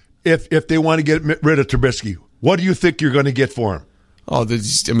 Yeah. If they want to get rid of Trubisky, what do you think you're going to get for him? Oh,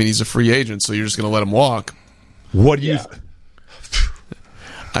 he's a free agent, so you're just going to let him walk. What do you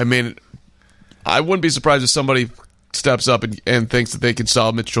I mean, I wouldn't be surprised if somebody steps up and thinks that they can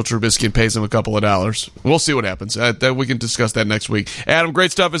solve Mitchell Trubisky and pays him a couple of dollars. We'll see what happens. We can discuss that next week. Adam,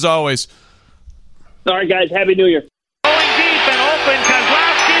 great stuff as always. All right, guys. Happy New Year. Going deep and open,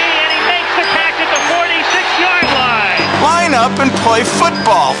 Kozlowski, and he makes the catch at the 46-yard line. Line up and play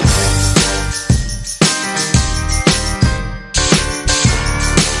football.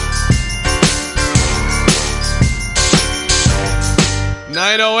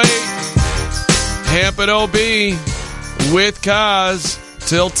 Hamp and OB with Kaz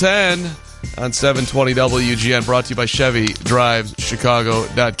till 10 on 720 WGN, brought to you by Chevy Drives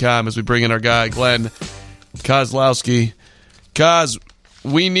Chicago.com as we bring in our guy Glenn Kozlowski. Kaz,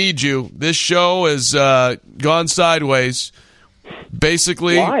 we need you. This show has gone sideways.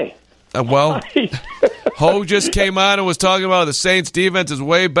 Basically, why? Ho just came on and was talking about the Saints defense is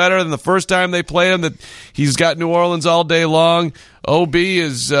way better than the first time they played him, that he's got New Orleans all day long. OB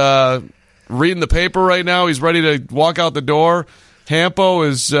is reading the paper right now. He's ready to walk out the door. Hampo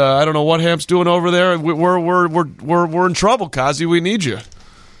is I don't know what Hamp's doing over there. We're in trouble, Kazi. We need you.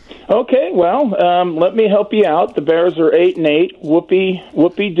 Okay, well, let me help you out. The Bears are 8-8.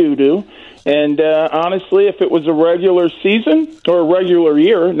 Whoopee doo doo. And honestly, if it was a regular season or a regular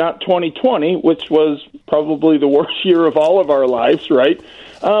year, not 2020, which was probably the worst year of all of our lives, right?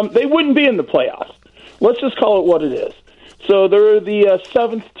 They wouldn't be in the playoffs. Let's just call it what it is. So they're the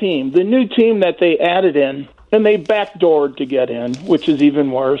seventh team, the new team that they added in, and they backdoored to get in, which is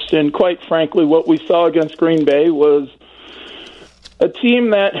even worse. And quite frankly, what we saw against Green Bay was a team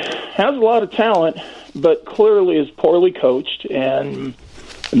that has a lot of talent, but clearly is poorly coached, and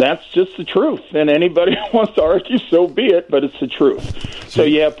that's just the truth. And anybody who wants to argue, so be it, but it's the truth. So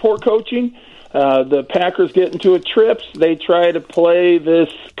you have poor coaching. The Packers get into a trips. They try to play this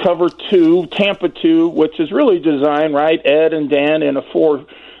cover 2, Tampa 2, which is really designed, right, Ed and Dan, in a 4-3,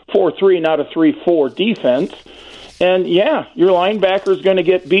 not a 3-4 defense. And, yeah, your linebacker is going to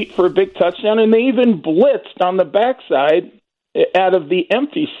get beat for a big touchdown, and they even blitzed on the backside out of the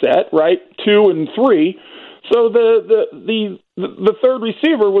empty set, right, 2 and 3. So the third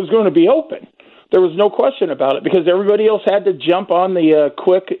receiver was going to be open. There was no question about it because everybody else had to jump on the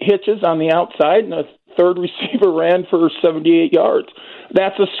quick hitches on the outside, and the third receiver ran for 78 yards.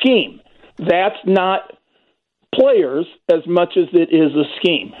 That's a scheme. That's not players as much as it is a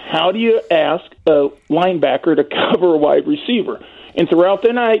scheme. How do you ask a linebacker to cover a wide receiver? And throughout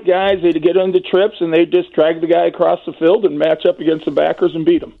the night, guys, they'd get into trips, and they'd just drag the guy across the field and match up against the backers and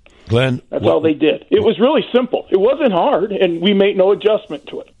beat him. Glenn, that's all they did. It was really simple. It wasn't hard, and we made no adjustment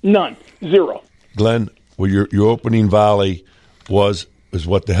to it. None. Zero. Glenn, well, your opening volley is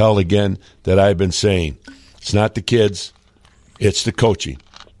what the hell again that I've been saying. It's not the kids, it's the coaching.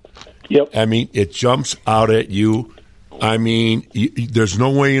 Yep. I mean, it jumps out at you. I mean, there's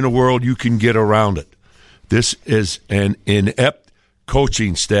no way in the world you can get around it. This is an inept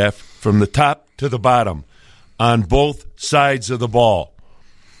coaching staff from the top to the bottom on both sides of the ball.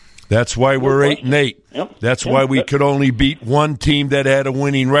 That's why we're 8-8. Yep. That's why we could only beat one team that had a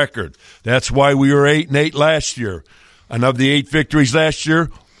winning record. That's why we were 8-8 last year. And of the 8 victories last year,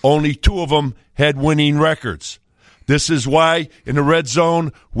 only 2 of them had winning records. This is why in the red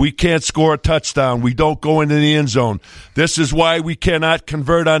zone we can't score a touchdown. We don't go into the end zone. This is why we cannot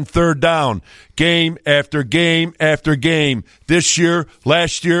convert on third down game after game after game this year,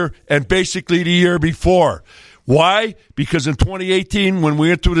 last year, and basically the year before. Why? Because in 2018, when we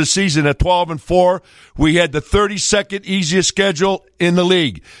went through the season at 12-4, we had the 32nd easiest schedule in the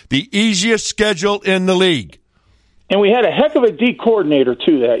league. The easiest schedule in the league. And we had a heck of a D coordinator,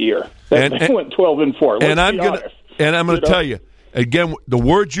 too, that year. They went 12-4. And I'm going to tell you, again, the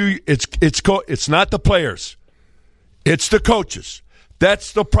word it's not the players. It's the coaches.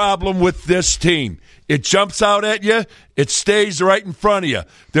 That's the problem with this team. It jumps out at you. It stays right in front of you.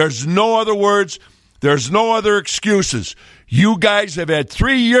 There's no other words. There's no other excuses. You guys have had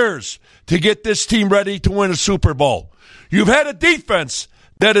 3 years to get this team ready to win a Super Bowl. You've had a defense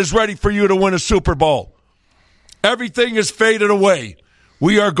that is ready for you to win a Super Bowl. Everything is faded away.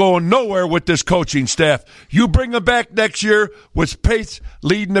 We are going nowhere with this coaching staff. You bring them back next year with Pace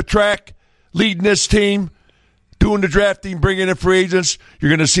leading the track, leading this team, doing the drafting, bringing in free agents. You're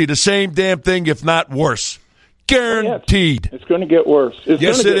going to see the same damn thing, if not worse. Guaranteed. It's going to get worse.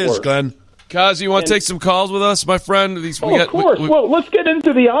 Yes, it is, Glenn. Kaz, you want to take some calls with us, my friend? Of course. Well, let's get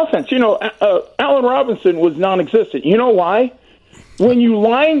into the offense. Allen Robinson was non-existent. You know why? When you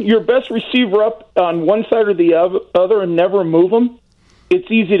line your best receiver up on one side or the other and never move him, it's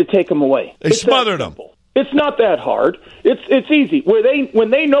easy to take him away. They smothered him. It's not that hard. It's easy.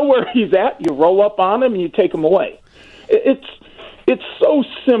 When they know where he's at, you roll up on him and you take him away. It's so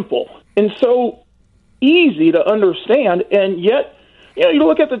simple and so easy to understand, and yet, you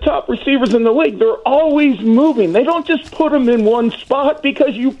look at the top receivers in the league, they're always moving. They don't just put them in one spot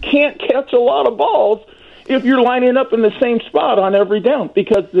because you can't catch a lot of balls if you're lining up in the same spot on every down,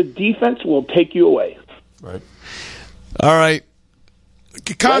 because the defense will take you away. Right. All right.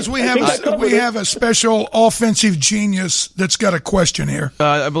 Because we have a special offensive genius that's got a question here.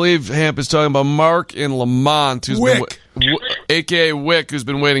 I believe Hamp is talking about Mark in Lamont, who's a.k.a. Wick, who's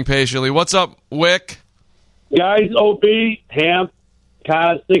been waiting patiently. What's up, Wick? Guys, OB, Hamp,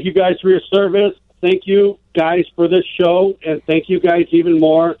 Kaz, thank you guys for your service. Thank you guys for this show, and thank you guys even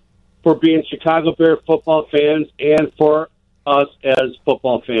more for being Chicago Bear football fans and for us as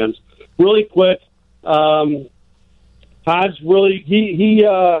football fans. Really quick, Kaz really he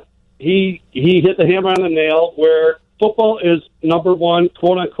hit the hammer on the nail where football is number one,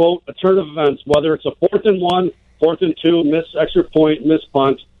 quote unquote, alternative events, whether it's a 4th and 1, 4th and 2, missed extra point, missed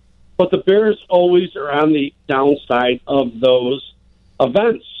punt. But the Bears always are on the downside of those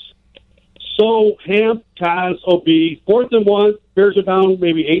events. So, Hamp, Kaz, OB, 4th and 1, Bears are down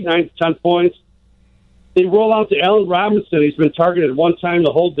maybe 8, 9, 10 points. They roll out to Allen Robinson. He's been targeted one time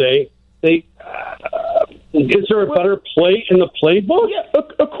the whole day. Is there a better play in the playbook? Yeah,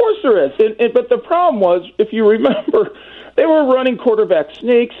 of course there is. But the problem was, if you remember, they were running quarterback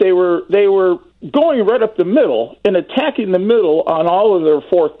sneaks. They were going right up the middle and attacking the middle on all of their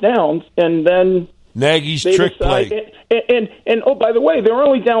 4th downs, and then Nagy's trick play. And oh, by the way, they were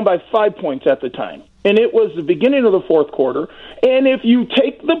only down by 5 points at the time, and it was the beginning of the 4th quarter. And if you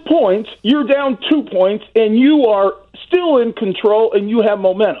take the points, you're down 2 points, and you are still in control, and you have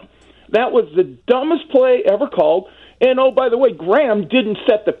momentum. That was the dumbest play ever called. And, oh, by the way, Graham didn't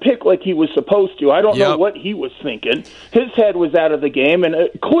set the pick like he was supposed to. I don't know what he was thinking. His head was out of the game, and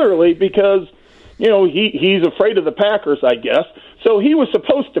clearly because, he's afraid of the Packers, I guess. So he was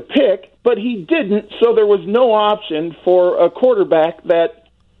supposed to pick, but he didn't, so there was no option for a quarterback that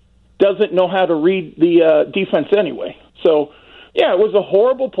doesn't know how to read the defense anyway. So, yeah, it was a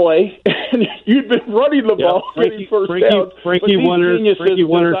horrible play, and you'd been running the ball, getting first down. Frankie Winters said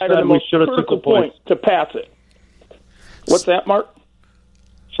we should have took the points to pass it. What's that, Mark?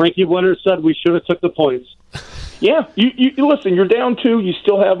 Frankie Winters said we should have took the points. Yeah, you listen, you're down 2, you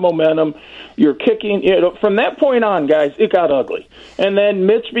still have momentum, you're kicking. From that point on, guys, it got ugly. And then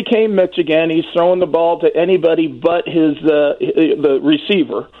Mitch became Mitch again. He's throwing the ball to anybody but the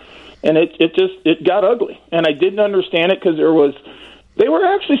receiver. And it got ugly. And I didn't understand it because they were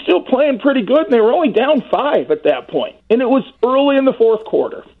actually still playing pretty good, and they were only down 5 at that point. And it was early in the 4th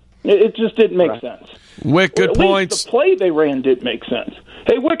quarter. It just didn't make sense. Wick, good points. The play they ran didn't make sense.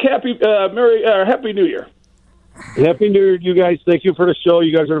 Hey, Wick, happy New Year. Happy New Year, you guys. Thank you for the show.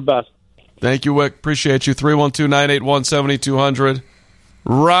 You guys are the best. Thank you, Wick. Appreciate you. 312-981-7200.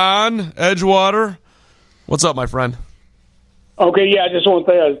 Ron Edgewater. What's up, my friend? Okay, yeah, I just want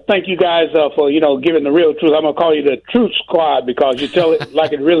to thank you guys for, giving the real truth. I'm going to call you the Truth Squad because you tell it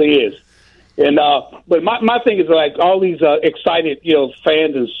like it really is. And but my thing is like all these excited,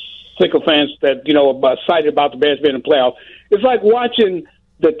 fans and sickle fans that, are excited about the Bears being in the playoff. It's like watching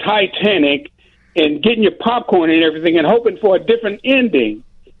the Titanic and getting your popcorn and everything and hoping for a different ending.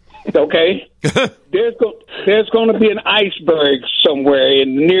 Okay? There's going to be an iceberg somewhere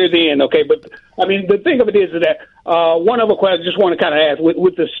near the end, okay? But, I mean, the thing of it is that one other question I just want to kind of ask,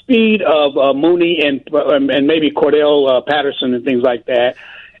 with the speed of Mooney and maybe Cordell Patterson and things like that,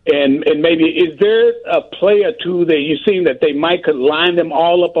 and maybe is there a play or two that you see that they might could line them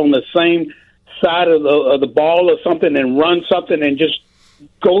all up on the same side of the ball or something and run something and just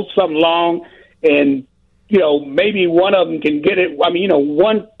go something long and maybe one of them can get it. I mean,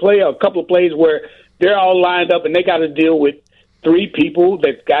 one play or a couple of plays where they're all lined up and they got to deal with 3 people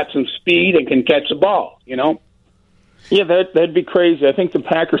that got some speed and can catch the ball, Yeah, that'd be crazy. I think the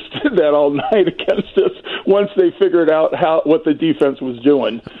Packers did that all night against us once they figured out what the defense was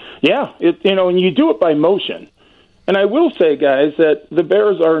doing. Yeah, and you do it by motion. And I will say, guys, that the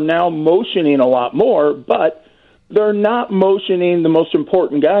Bears are now motioning a lot more, but they're not motioning the most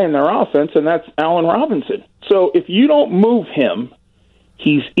important guy in their offense, and that's Allen Robinson. So if you don't move him,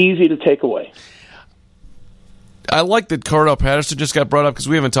 he's easy to take away. I like that Cordell Patterson just got brought up because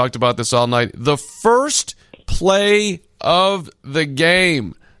we haven't talked about this all night. The first play of the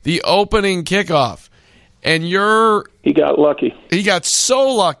game, the opening kickoff, and he got lucky. He got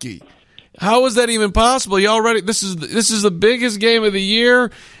so lucky. How is that even possible? This is the biggest game of the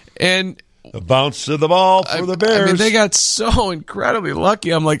year, and the bounce of the ball for the Bears. I mean, they got so incredibly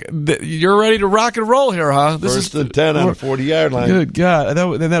lucky. I'm like, you're ready to rock and roll here, huh? First and 10 on the 40-yard line. Good God,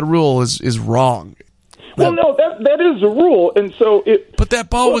 that rule is wrong. Well, no, that is a rule, and so But that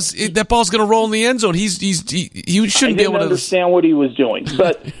ball's going to roll in the end zone. He shouldn't be able to understand what he was doing.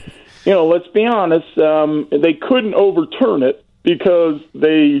 But let's be honest, they couldn't overturn it because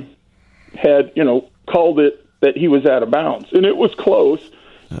they had called it that he was out of bounds, and it was close.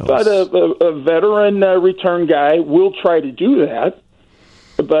 But a veteran return guy will try to do that.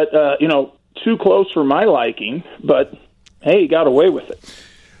 But too close for my liking. But hey, he got away with it.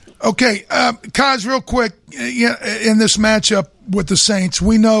 Okay, Kaz, real quick, in this matchup with the Saints,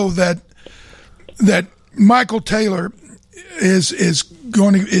 we know that Michael Taylor is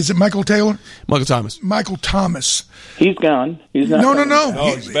going to. Is it Michael Taylor? Michael Thomas. Michael Thomas. He's gone. He's not. No.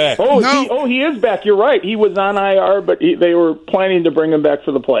 He's back. He is back. You're right. He was on IR, but they were planning to bring him back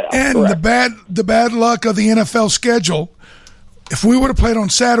for the playoffs. And the bad luck of the NFL schedule. If we would have played on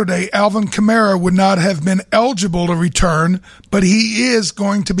Saturday, Alvin Kamara would not have been eligible to return, but he is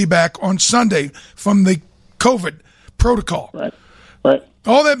going to be back on Sunday from the COVID protocol. Right.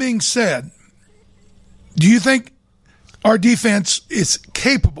 All that being said, do you think our defense is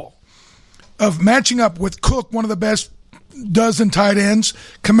capable of matching up with Cook, one of the best dozen tight ends,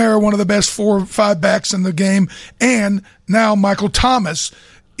 Kamara, one of the best 4 or 5 backs in the game, and now Michael Thomas,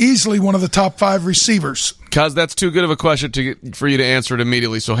 easily one of the top 5 receivers? Kaz, that's too good of a question for you to answer it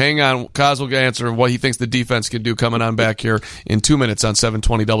immediately. So hang on. Kaz will answer what he thinks the defense can do coming on back here in 2 minutes on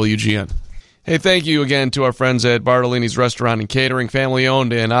 720 WGN. Hey, thank you again to our friends at Bartolini's Restaurant and Catering,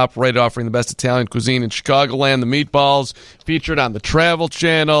 family-owned and operated, offering the best Italian cuisine in Chicagoland. The meatballs featured on the Travel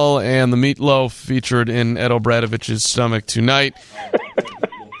Channel, and the meatloaf featured in Ed O'Bradovich's stomach tonight.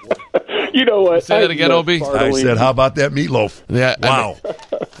 You know what? Say that again, Obi. I said, how about that meatloaf? Yeah. Wow.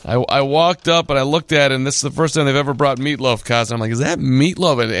 I walked up and I looked at it, and this is the first time they've ever brought meatloaf, Kaz. I'm like, is that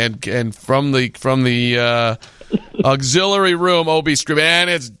meatloaf? And from the auxiliary room, Obi screaming, and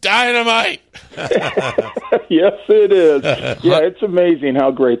it's dynamite. Yes, it is. Yeah, it's amazing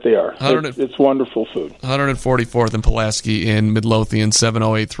how great they are. It's wonderful food. 144th and Pulaski in Midlothian,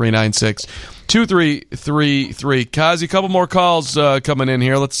 708-396-2333. Kazi, a couple more calls coming in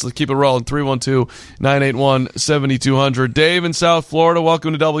here. Let's keep it rolling. 312-981-7200. Dave in South Florida,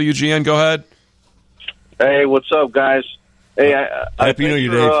 welcome to WGN. Go ahead. Hey, what's up, guys? Hey, Happy New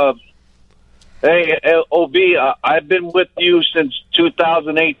Year, Dave. Hey, OB, I've been with you since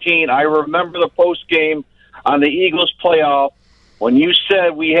 2018. I remember the post game on the Eagles playoff when you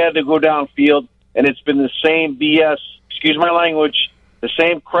said we had to go downfield, and it's been the same BS, excuse my language, the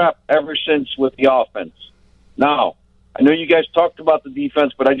same crap ever since with the offense. Now, I know you guys talked about the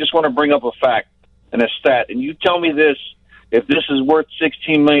defense, but I just want to bring up a fact and a stat. And you tell me this, if this is worth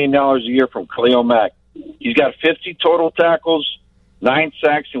 $16 million a year from Khalil Mack. He's got 50 total tackles, 9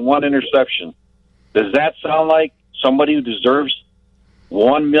 sacks, and 1 interception. Does that sound like somebody who deserves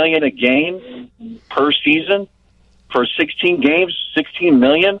 $1 million a game per season for 16 games, $16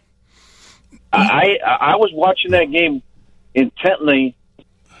 million? I was watching that game intently,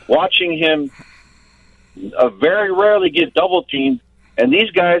 watching him very rarely get double teamed, and these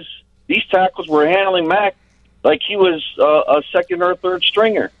tackles were handling Mack like he was a second or third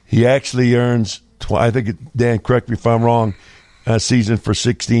stringer. He actually earns, I think, Dan, correct me if I'm wrong, a season for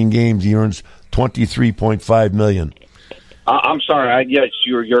 16 games, he earns $23.5 million. I'm sorry. Yes,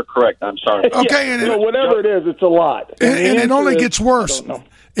 you're correct. I'm sorry. Okay, and whatever it is, it's a lot. And it only gets worse.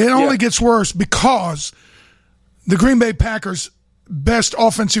 It only gets worse because the Green Bay Packers' best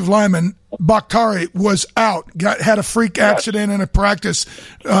offensive lineman, Bakhtiari, was out. Had a freak accident in a practice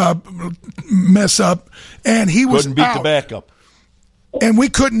mess up, and he was couldn't beat out. the backup. And we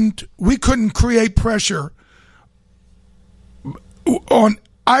couldn't create pressure on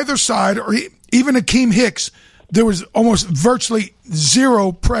either side, or even Akeem Hicks. There was almost virtually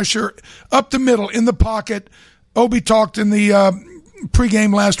zero pressure up the middle in the pocket. Obi talked in the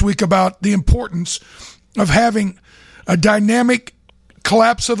pregame last week about the importance of having a dynamic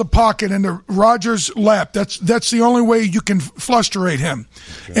collapse of the pocket into Rodgers' lap. That's the only way you can frustrate him.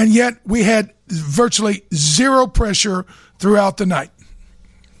 Okay. And yet we had virtually zero pressure throughout the night.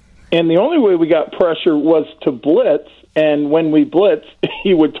 And the only way we got pressure was to blitz, and when we blitzed,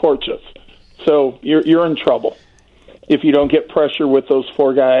 he would torch us. So you're in trouble if you don't get pressure with those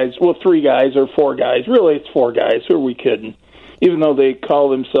 4 guys. Well, 3 guys or 4 guys. Really, it's 4 guys. Who are we kidding? even though they call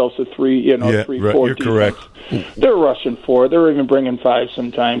themselves a 3-4 you're defense. correct. They're rushing 4. They're even bringing 5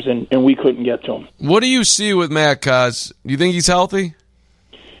 sometimes, and we couldn't get to them. What do you see with Matt Kaz? Do you think he's healthy?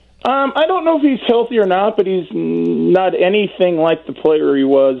 I don't know if he's healthy or not, but he's not anything like the player he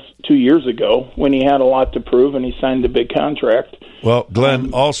was 2 years ago when he had a lot to prove and he signed a big contract. Well,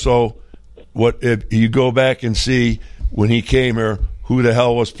 Glenn, also, what if you go back and see when he came here, who the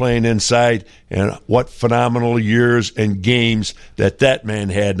hell was playing inside and what phenomenal years and games that man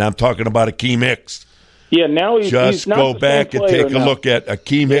had. And I'm talking about Akeem Hicks. Yeah, now he's just not go the back same and take player a now. look at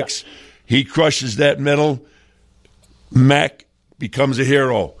Akeem Hicks. He crushes that middle. Mac becomes a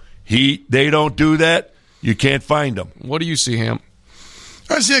hero. They don't do that. You can't find them. What do you see, Ham?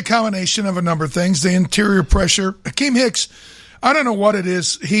 I see a combination of a number of things. The interior pressure. Akeem Hicks, I don't know what it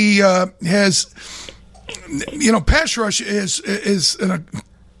is. He has, pass rush is an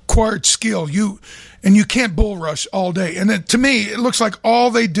acquired skill. You can't bull rush all day. And to me, it looks like all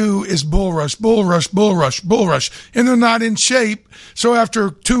they do is bull rush, bull rush, bull rush, bull rush. And they're not in shape. So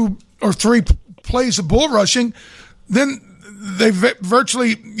after 2 or 3 plays of bull rushing, then they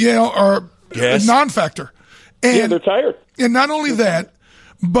virtually, are a non-factor. And they're tired. And not only that,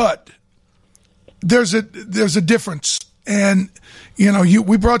 but there's a difference. And,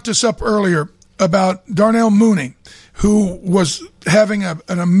 we brought this up earlier about Darnell Mooney, who was having an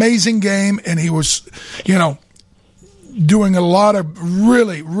amazing game, and he was, doing a lot of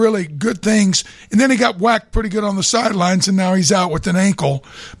really, really good things. And then he got whacked pretty good on the sidelines, and now he's out with an ankle.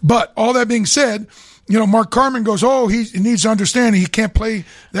 But all that being said, Mark Carman goes, he needs to understand he can't play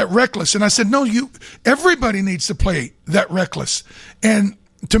that reckless. And I said, no, everybody needs to play that reckless. And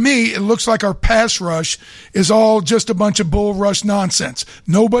to me, it looks like our pass rush is all just a bunch of bull rush nonsense.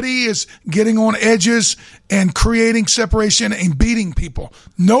 Nobody is getting on edges and creating separation and beating people.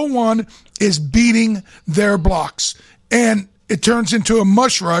 No one is beating their blocks. And it turns into a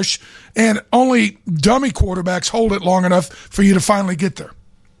mush rush, and only dummy quarterbacks hold it long enough for you to finally get there.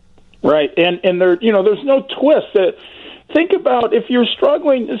 Right, and there, there's no twist. Think about if you're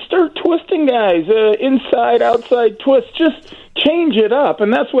struggling, start twisting guys, inside, outside twist. Just change it up,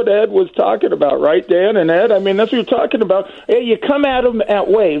 and that's what Ed was talking about, right, Dan and Ed? I mean, that's what you're talking about. Hey, you come at them at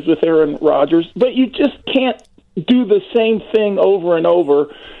waves with Aaron Rodgers, but you just can't do the same thing over and over,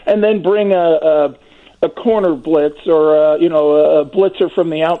 and then bring a corner blitz or a blitzer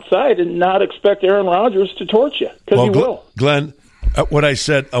from the outside and not expect Aaron Rodgers to torch you, because he will. Glenn, what I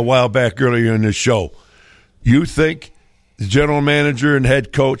said a while back earlier in this show, you think the general manager and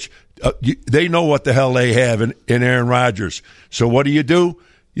head coach, they know what the hell they have in Aaron Rodgers. So what do?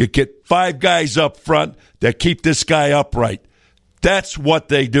 You get 5 guys up front that keep this guy upright. That's what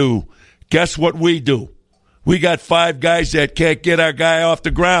they do. Guess what we do? We got 5 guys that can't get our guy off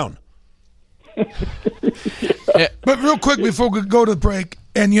the ground. But real quick before we go to the break,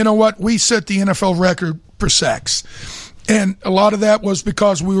 and you know what? We set the NFL record for sacks. And a lot of that was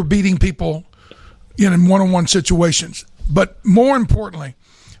because we were beating people in one-on-one situations. But more importantly,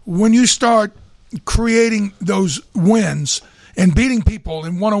 when you start creating those wins and beating people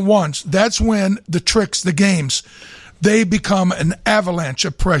in one-on-ones, that's when the tricks, the games, they become an avalanche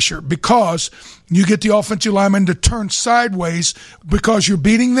of pressure because you get the offensive lineman to turn sideways because you're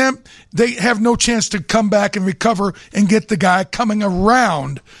beating them. They have no chance to come back and recover and get the guy coming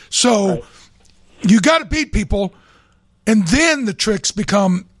around. So you got to beat people, and then the tricks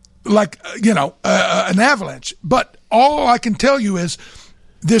become like, an avalanche. But all I can tell you is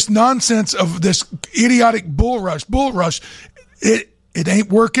this nonsense of this idiotic bull rush, it ain't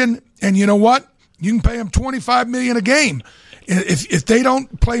working. And you know what? You can pay them $25 million a game. If they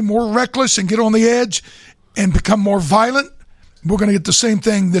don't play more reckless and get on the edge and become more violent, we're going to get the same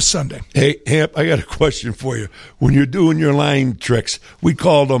thing this Sunday. Hey, Hamp, I got a question for you. When you're doing your line tricks, we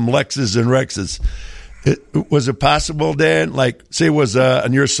called them Lexes and Rexes. Was it possible, Dan, like say it was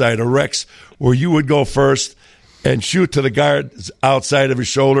on your side, a Rex, where you would go first and shoot to the guard outside of his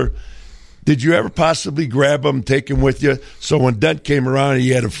shoulder? Did you ever possibly grab him, take him with you, so when Dent came around,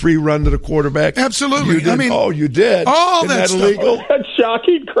 he had a free run to the quarterback? Absolutely. You did? You did? All Isn't that that stuff. illegal? That's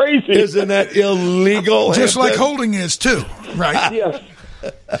shocking, crazy. Isn't that illegal? Just like holding is, too, right? Yes.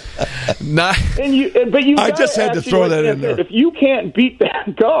 But you I just had to throw that in there. If you can't beat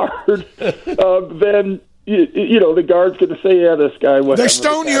that guard, then the guard's going to say, "Yeah, this guy." Whatever. They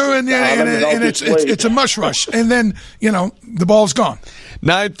stone you, and it's a mush rush, and then the ball's gone.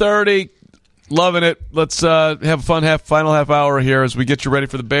 9:30. Loving it. Let's have a fun final half hour here as we get you ready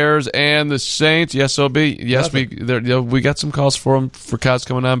for the Bears and the Saints. Yes, OB. Yes, we got some calls for them for Kaz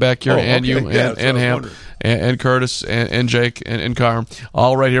coming on back here, and you and Ham and Curtis and Jake and Carm,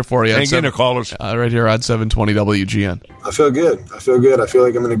 all right here for you. Hang in there, callers. Right here on 720 WGN. I feel good. I feel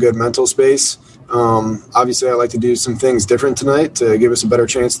like I'm in a good mental space. Obviously, I like to do some things different tonight to give us a better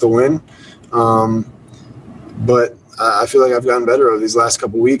chance to win. But I feel like I've gotten better over these last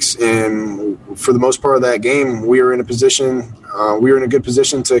couple weeks, and for the most part of that game, we were in a good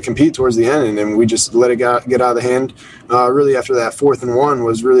position to compete towards the end, and we just let it get out of the hand. Really, after that 4th and 1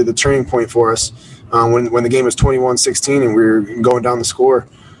 was really the turning point for us when the game was 21-16 and we were going down the score.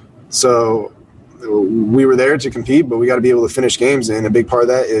 So we were there to compete, but we got to be able to finish games, and a big part of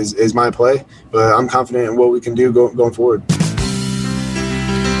that is my play. But I'm confident in what we can do going forward.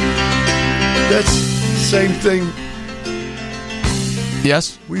 That's the same thing.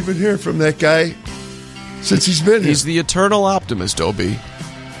 Yes? We've been hearing from that guy since he's been here. He's the eternal optimist, Obi.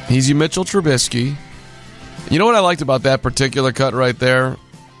 He's your Mitchell Trubisky. You know what I liked about that particular cut right there?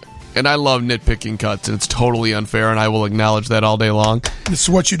 And I love nitpicking cuts, and it's totally unfair, and I will acknowledge that all day long. This is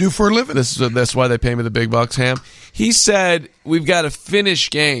what you do for a living. That's why they pay me the big bucks, Ham. He said, we've got to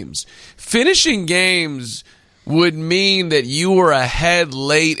finish games. Finishing games would mean that you were ahead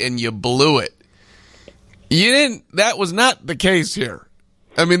late and you blew it. You didn't. That was not the case here.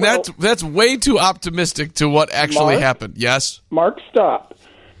 I mean, that's way too optimistic to what actually happened. Yes? Mark, stop.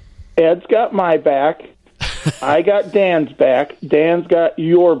 Ed's got my back. I got Dan's back. Dan's got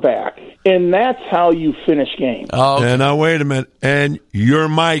your back. And that's how you finish games. Oh, okay. And now, wait a minute. And you're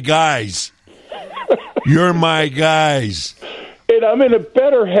my guys. You're my guys. And I'm in a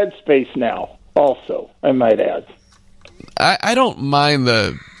better headspace now, also, I might add. I don't mind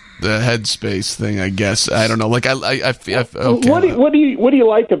the headspace thing, I guess. I don't know. Like okay. What do you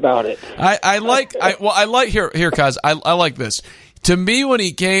like about it? I like here, Kaz. I like this. To me, when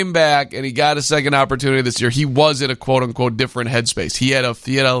he came back and he got a second opportunity this year, he was in a quote unquote different headspace.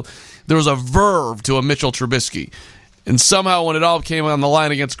 There was a verve to a Mitchell Trubisky, and somehow when it all came on the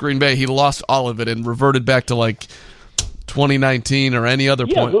line against Green Bay, he lost all of it and reverted back to like 2019 or any other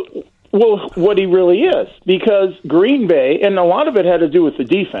point. Well, what he really is, because Green Bay, and a lot of it had to do with the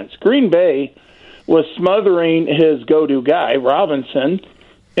defense. Green Bay was smothering his go-to guy, Robinson,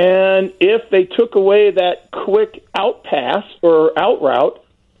 and if they took away that quick out pass or out route,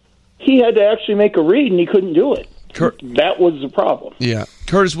 he had to actually make a read, and he couldn't do it. That was the problem. Yeah.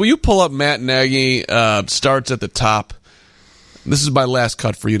 Curtis, will you pull up Matt Nagy starts at the top? This is my last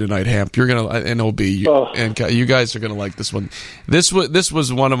cut for you tonight, Hamp. You're gonna and OB, and you guys are gonna like this one. This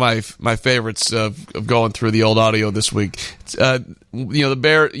was one of my favorites of going through the old audio this week. The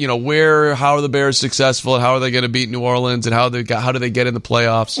Bears. How are the Bears successful? How are they going to beat New Orleans? And how do they get in the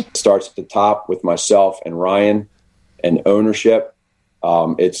playoffs? It starts at the top with myself and Ryan and ownership.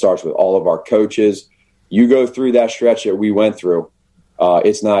 It starts with all of our coaches. You go through that stretch that we went through.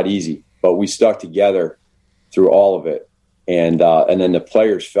 It's not easy, but we stuck together through all of it. And then the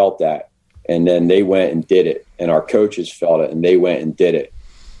players felt that, and then they went and did it, and our coaches felt it, and they went and did it.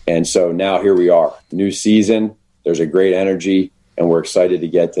 And so now here we are, new season. There's a great energy, and we're excited to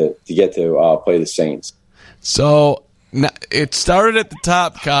get to play the Saints. So it started at the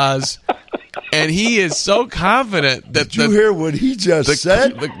top, Kaz, and he is so confident that Did you hear what he just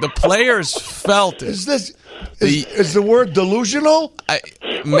said? The players felt it. Is the word delusional?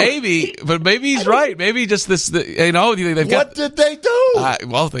 Maybe, but maybe he's right. Maybe just this. They've got. What did they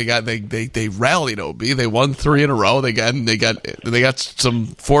do? They rallied. OB. They won 3 in a row. They got some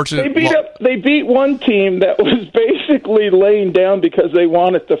fortunate. They beat one team that was basically laying down because they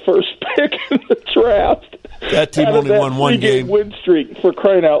wanted the first pick in the draft. That team only won one game. Win streak, for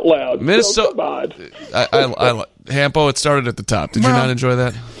crying out loud. Minnesota. So, come on. I Hampo. It started at the top. Did you not enjoy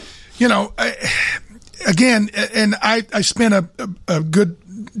that? Again, and I spent a good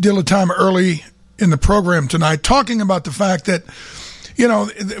deal of time early in the program tonight talking about the fact that,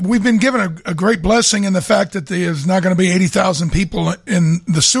 we've been given a great blessing in the fact that there's not going to be 80,000 people in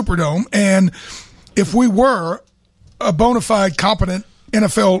the Superdome. And if we were a bona fide, competent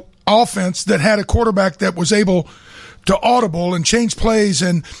NFL offense that had a quarterback that was able to audible and change plays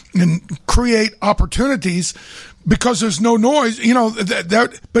and create opportunities because there's no noise,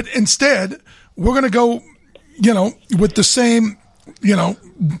 but instead we're going to go, with the same,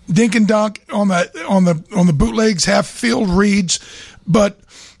 dink and dunk on the bootlegs, half field reads. But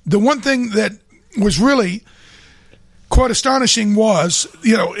the one thing that was really quite astonishing was,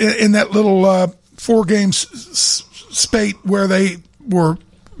 in that little 4-game spate where they were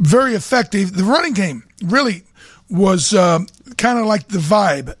very effective, the running game really was kind kind of like the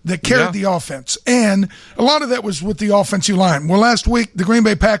vibe that carried the offense. And a lot of that was with the offensive line. Well, last week, the Green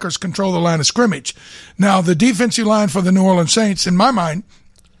Bay Packers control the line of scrimmage. Now, the defensive line for the New Orleans Saints, in my mind,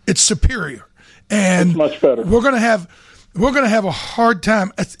 it's superior. And it's much better. We're going to have a hard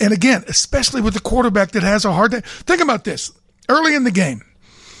time. And again, especially with the quarterback that has a hard time. Think about this. Early in the game,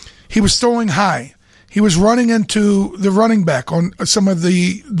 he was throwing high. He was running into the running back on some of the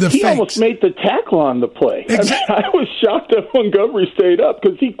He fakes. almost made the tackle on the play. Exactly. I was shocked that Montgomery stayed up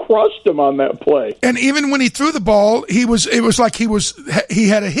because he crushed him on that play. And even when he threw the ball, it was like he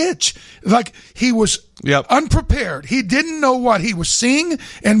had a hitch. Like he was unprepared. He didn't know what he was seeing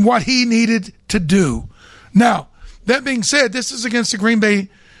and what he needed to do. Now, that being said, this is against the Green Bay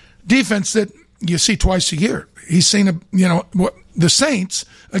defense that you see twice a year. He's seen the Saints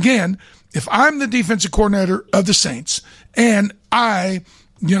again. If I'm the defensive coordinator of the Saints and I,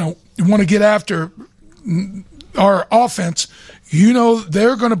 want to get after our offense,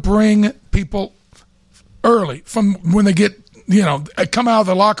 they're going to bring people early from when they get, come out of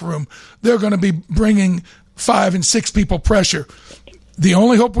the locker room. They're going to be bringing 5 and 6 people pressure. The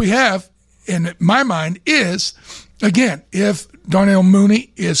only hope we have, in my mind, is, again, if Darnell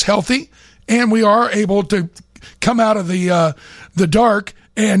Mooney is healthy and we are able to come out of the dark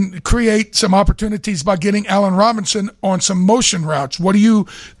and create some opportunities by getting Allen Robinson on some motion routes. What do you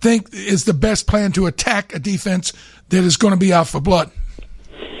think is the best plan to attack a defense that is going to be out for blood?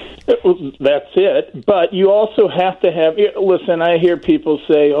 That's it. But you also have to have – listen, I hear people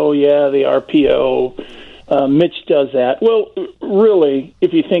say, oh, yeah, the RPO, Mitch does that. Well, really,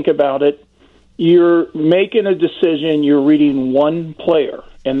 if you think about it, you're making a decision, you're reading one player,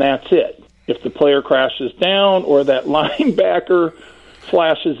 and that's it. If the player crashes down or that linebacker –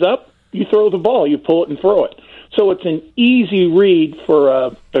 flashes up, you throw the ball, you pull it and throw it. So it's an easy read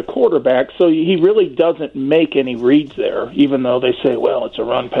for a quarterback, so he really doesn't make any reads there, even though they say, well, it's a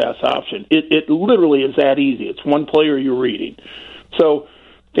run-pass option. It literally is that easy. It's one player you're reading. So,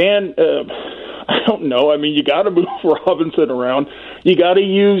 Dan, I don't know. I mean, you got to move Robinson around. You got to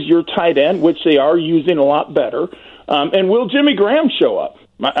use your tight end, which they are using a lot better. And will Jimmy Graham show up?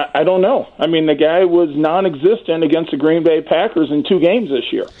 I don't know. I mean, the guy was non-existent against the Green Bay Packers in 2 games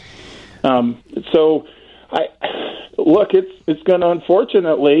this year. So, it's going to,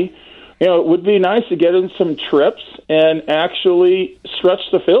 unfortunately, it would be nice to get in some trips and actually stretch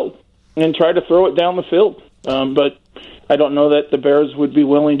the field and try to throw it down the field. But I don't know that the Bears would be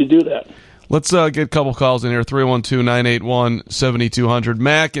willing to do that. Let's get a couple calls in here, 312-981-7200.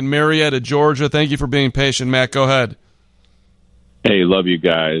 Mac in Marietta, Georgia. Thank you for being patient, Mac. Go ahead. Hey, love you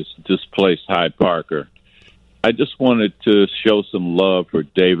guys. Displaced Hyde Parker. I just wanted to show some love for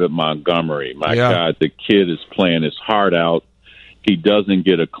David Montgomery. My God, the kid is playing his heart out. He doesn't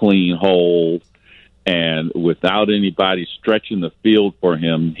get a clean hold. And without anybody stretching the field for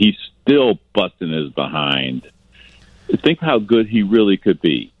him, he's still busting his behind. Think how good he really could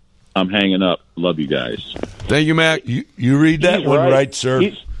be. I'm hanging up. Love you guys. Thank you, Mac. You read that one right, sir.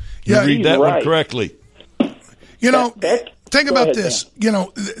 You read that one correctly. Think about this.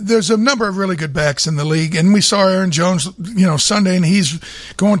 There's a number of really good backs in the league, and we saw Aaron Jones, Sunday, and he's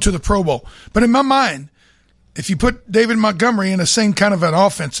going to the Pro Bowl. But in my mind, if you put David Montgomery in the same kind of an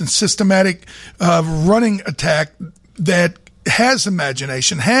offense and systematic running attack that has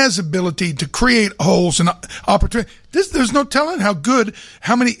imagination, has ability to create holes and opportunity, there's no telling how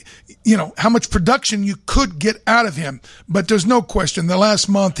much production you could get out of him. But there's no question, the last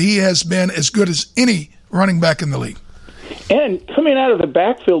month he has been as good as any running back in the league. And coming out of the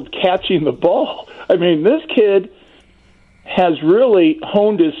backfield, catching the ball. I mean, this kid has really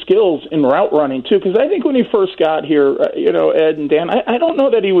honed his skills in route running, too, because I think when he first got here, Ed and Dan, I don't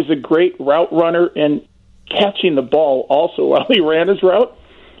know that he was a great route runner and catching the ball also while he ran his route.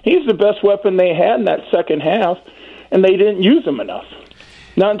 He's the best weapon they had in that second half, and they didn't use him enough.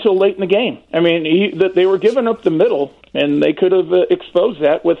 Not until late in the game. I mean, they were giving up the middle, and they could have exposed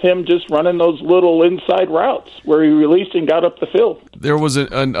that with him just running those little inside routes where he released and got up the field. There was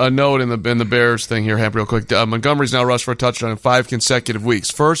a note in the Bears thing here, Hamp, real quick. Montgomery's now rushed for a touchdown in 5 consecutive weeks.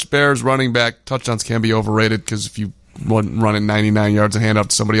 First, Bears running back touchdowns can be overrated because if you run 99 yards and hand off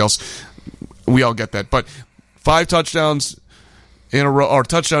to somebody else, we all get that. But 5 touchdowns in a row, or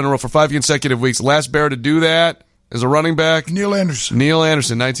touchdown in a row for 5 consecutive weeks. Last Bear to do that as a running back, Neil Anderson,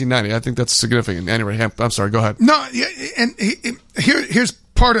 1990. I think that's significant. Anyway, I'm sorry. Go ahead. No, and here's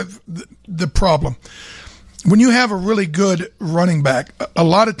part of the problem. When you have a really good running back, a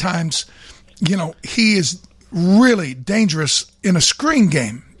lot of times, he is really dangerous in a screen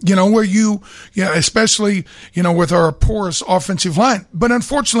game. Where especially, with our porous offensive line. But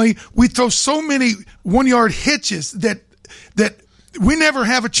unfortunately, we throw so many 1-yard hitches that that we never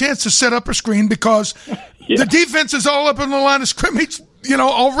have a chance to set up a screen because the defense is all up on the line of scrimmage,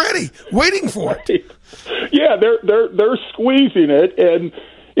 already waiting for it. Yeah, they're squeezing it, and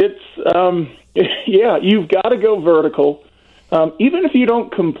it's you've got to go vertical. Even if you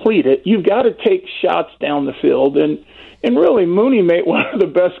don't complete it, you've got to take shots down the field, and really Mooney made one of the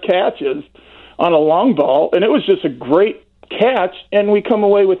best catches on a long ball, and it was just a great catch, and we come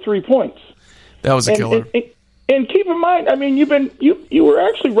away with 3 points. That was a killer. And keep in mind, I mean, you were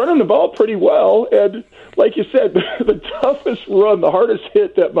actually running the ball pretty well, and like you said, the toughest run, the hardest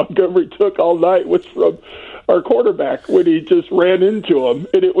hit that Montgomery took all night was from our quarterback when he just ran into him,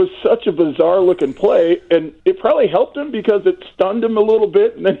 and it was such a bizarre-looking play, and it probably helped him because it stunned him a little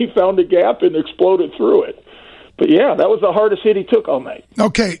bit, and then he found a gap and exploded through it. But, yeah, that was the hardest hit he took all night.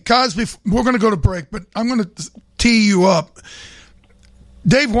 Okay, Cosby, we're going to go to break, but I'm going to tee you up.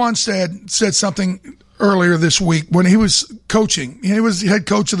 Dave Wannstedt said something earlier this week when he was coaching. He was head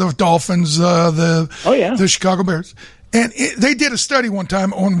coach of the Dolphins, the Chicago Bears. And they did a study one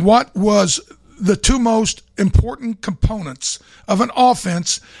time on what was the two most important components of an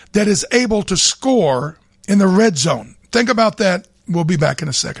offense that is able to score in the red zone. Think about that. We'll be back in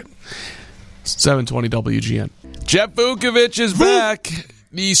a second. 720 WGN. Jeff Vukovich is back.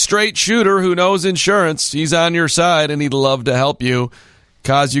 The straight shooter who knows insurance. He's on your side, and he'd love to help you.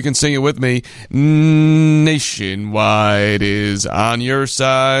 Kaz, you can sing it with me. Nationwide is on your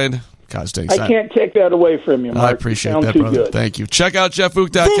side. Kaz takes that. I can't take that away from you, Mark. I appreciate that, brother. Good. Thank you. Check out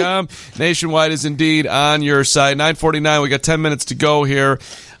jeffvuk.com. Nationwide is indeed on your side. 9:49. We got 10 minutes to go here.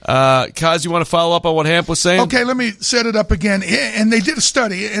 Kaz, you want to follow up on what Hamp was saying? Okay, let me set it up again. And they did a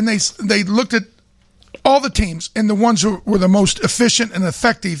study, and they looked at all the teams, and the ones who were the most efficient and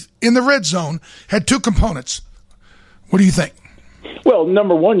effective in the red zone had two components. What do you think? Well,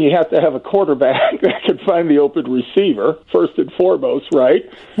 number one, you have to have a quarterback that can find the open receiver, first and foremost, right?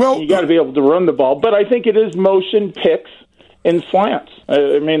 Well, you got to be able to run the ball. But I think it is motion, picks, and slants.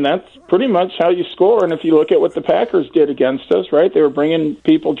 I mean, that's pretty much how you score. And if you look at what the Packers did against us, right, they were bringing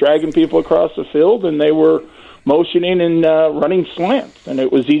people, dragging people across the field, and they were motioning and running slants, and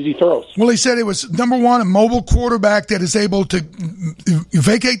it was easy throws. Well, he said it was, number one, a mobile quarterback that is able to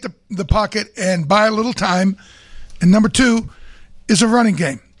vacate the pocket and buy a little time. And number two is a running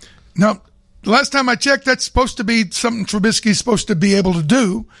game. Now, last time I checked, that's supposed to be something Trubisky's supposed to be able to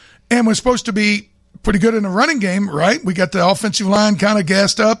do, and was supposed to be pretty good in a running game, right? We got the offensive line kind of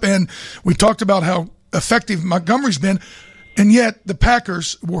gassed up, and we talked about how effective Montgomery's been, and yet the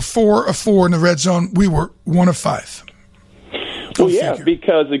Packers were 4 of 4 in the red zone. We were 1 of 5. Well, yeah,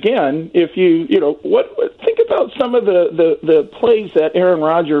 because again, if you think about some of the plays that Aaron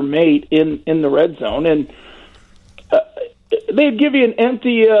Rodgers made in the red zone, and they'd give you an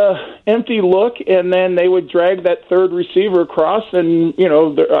empty look, and then they would drag that third receiver across, and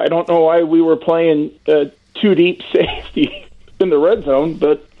I don't know why we were playing too deep safety in the red zone,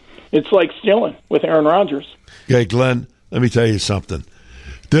 but it's like stealing with Aaron Rodgers. Okay, Glenn, let me tell you something.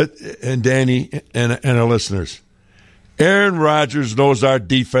 And Danny and our listeners, Aaron Rodgers knows our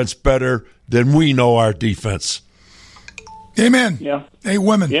defense better than we know our defense. Amen. Yeah. Hey,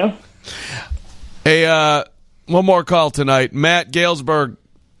 women. Yeah. Hey, one more call tonight. Matt Galesburg,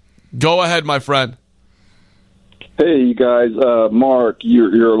 go ahead, my friend. Hey, you guys. Mark,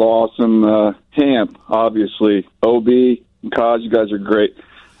 you're awesome. Hamp, obviously. OB, and Kaz, you guys are great.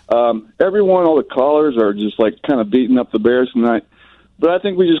 Everyone, all the callers are just like kind of beating up the Bears tonight. But I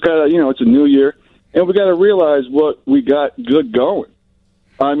think we just got to, it's a new year, and we got to realize what we got good going.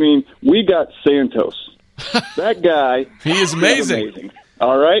 I mean, we got Santos. That guy. He is amazing.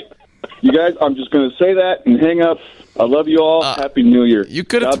 All right? You guys, I'm just going to say that and hang up. I love you all. Happy New Year.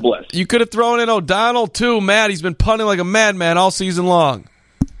 God bless. You could have thrown in O'Donnell, too, Matt. He's been punting like a madman all season long.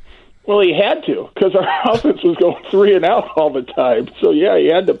 Well, he had to, because our offense was going 3 and out all the time. So, yeah, he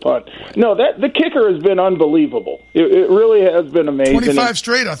had to punt. No, the kicker has been unbelievable. It really has been amazing. 25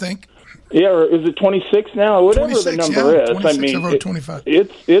 straight, I think. Yeah, or is it 26 now? Whatever the number is. 26, I mean, I wrote 25.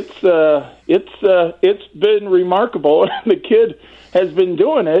 It's been remarkable. The kid has been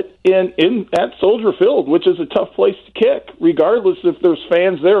doing it in at Soldier Field, which is a tough place to kick, regardless if there's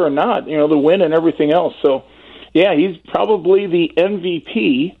fans there or not. The win and everything else. So, yeah, he's probably the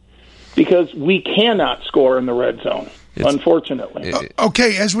MVP because we cannot score in the red zone, unfortunately.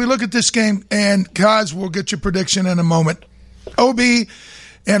 Okay, as we look at this game, and guys, we'll get your prediction in a moment. OB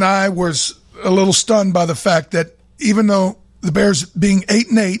and I was a little stunned by the fact that even though the Bears being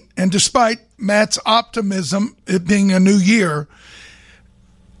 8-8, and despite Matt's optimism, it being a new year,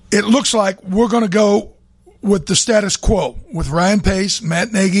 it looks like we're going to go with the status quo with Ryan Pace,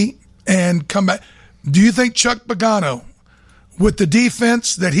 Matt Nagy, and come back. Do you think Chuck Pagano with the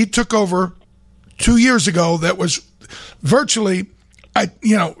defense that he took over 2 years ago that was virtually,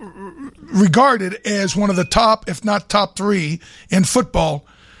 regarded as one of the top, if not top 3 in football.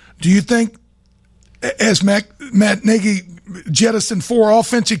 Do you think, as Matt Nagy jettisoned 4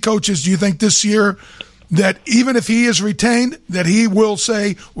 offensive coaches, do you think this year that even if he is retained, that he will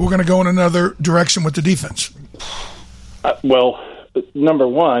say, we're going to go in another direction with the defense? Well, number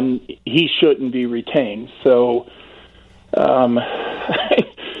one, he shouldn't be retained. So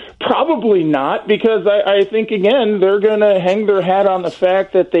probably not, because I think, again, they're going to hang their hat on the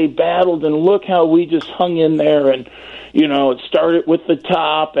fact that they battled, and look how we just hung in there. And, it started with the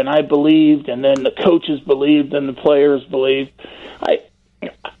top, and I believed, and then the coaches believed, and the players believed.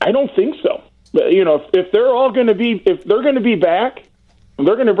 I don't think so. But, if they're all going to be, if they're going to be back,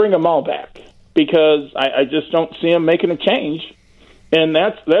 they're going to bring them all back, because I just don't see them making a change. And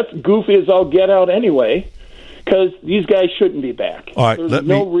that's goofy as all get out anyway, because these guys shouldn't be back. All right, there's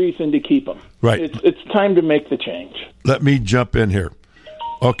no reason to keep them. Right. It's time to make the change. Let me jump in here.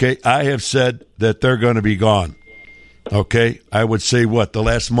 Okay, I have said that they're going to be gone. Okay, I would say the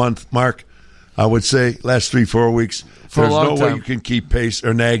last month, Mark? I would say last 3-4 weeks. For There's a long no time. way you can keep pace,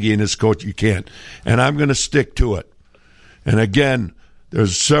 or Nagy and his coach. You can't. And I'm going to stick to it. And again,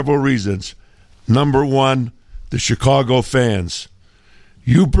 there's several reasons. Number one, the Chicago fans.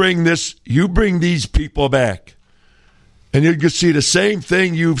 You bring these people back, and you can see the same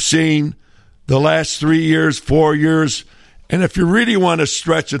thing you've seen the last 3 years, 4 years. And if you really want to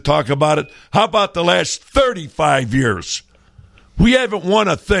stretch and talk about it, how about the last 35 years? We haven't won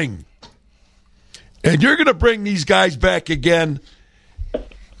a thing. And you're going to bring these guys back again.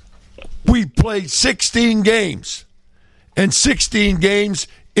 We played 16 games. And 16 games,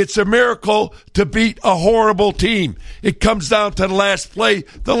 it's a miracle to beat a horrible team. It comes down to the last play,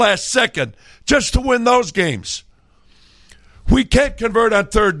 the last second, just to win those games. We can't convert on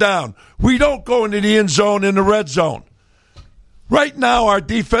third down. We don't go into the end zone in the red zone. Right now, our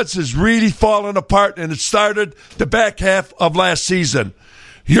defense is really falling apart, and it started the back half of last season.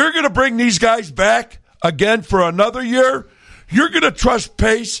 You're going to bring these guys back again for another year? You're going to trust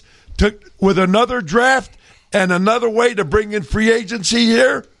Pace with another draft and another way to bring in free agency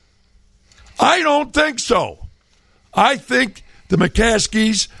here? I don't think so. I think the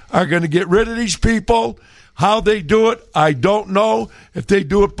McCaskies are going to get rid of these people. How they do it, I don't know. If they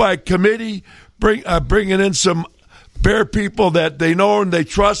do it by committee, bringing in some Bear people that they know and they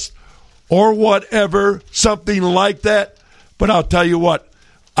trust, or whatever, something like that. But I'll tell you what,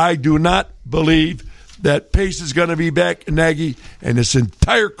 I do not believe that Pace is going to be back, Nagy, and this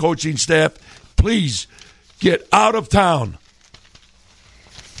entire coaching staff. Please get out of town.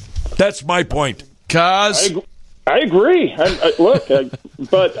 That's my point. Kaz? I agree. But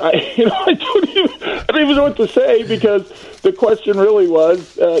I don't even know what to say, because the question really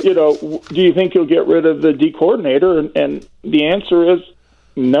was, do you think you'll get rid of the D coordinator? And the answer is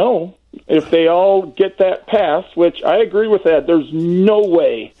no. If they all get that pass, which I agree with that, there's no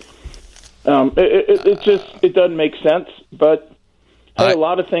way. It doesn't make sense. But a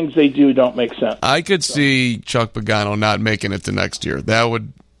lot of things they do don't make sense. I could see Chuck Pagano not making it to next year. That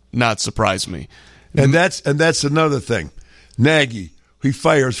would not surprise me. And that's another thing. Nagy, he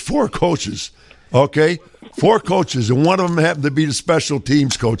fires 4 coaches, okay? 4 coaches, and one of them happened to be the special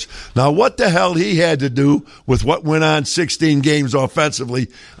teams coach. Now, what the hell he had to do with what went on 16 games offensively,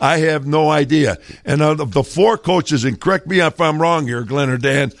 I have no idea. And of the 4 coaches, and correct me if I'm wrong here, Glenn or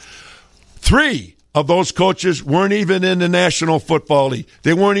Dan, 3 of those coaches weren't even in the National Football League.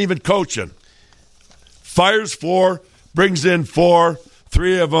 They weren't even coaching. Fires 4, brings in 4,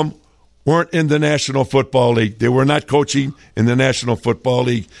 3 of them weren't in the National Football League. They were not coaching in the National Football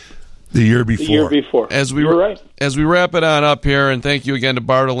League the year before. As we wrap it on up here, and thank you again to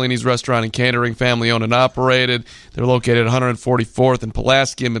Bartolini's Restaurant and Catering, family owned and operated. They're located at 144th and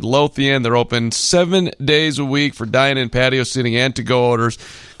Pulaski in Midlothian. They're open 7 days a week for dine-in, patio seating, and to-go orders.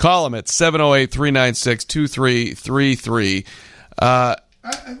 Call them at 708-396-2333.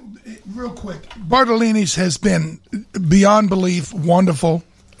 Real quick, Bartolini's has been beyond belief wonderful.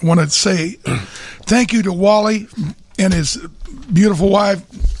 I want to say thank you to Wally and his beautiful wife.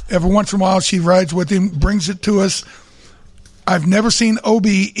 Every once in a while, she rides with him, brings it to us. I've never seen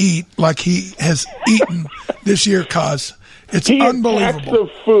Obi eat like he has eaten this year, Kaz. It's unbelievable. He packs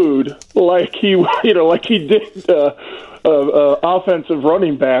of food like he did offensive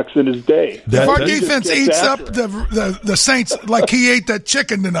running backs in his day. If our defense eats up the Saints like he ate that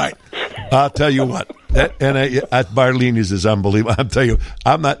chicken tonight. I'll tell you what. At Bartolini's is unbelievable. I'll tell you,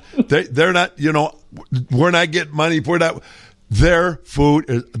 they're not, we're not getting money. Their food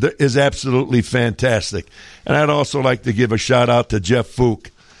is absolutely fantastic. And I'd also like to give a shout-out to Jeff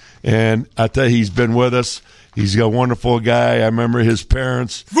Fook. And I tell you, he's been with us. He's a wonderful guy. I remember his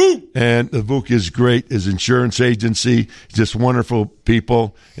parents. Vuk! And Vuk is great. His insurance agency, just wonderful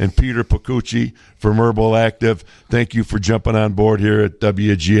people. And Peter Pacucci from Herbal Active. Thank you for jumping on board here at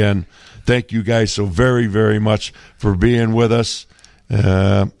WGN. Thank you guys so very, very much for being with us.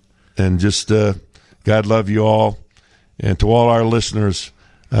 And just God love you all. And to all our listeners,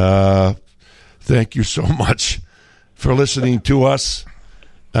 thank you so much for listening to us.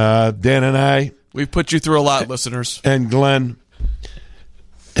 Dan and I. We've put you through a lot, listeners. And Glenn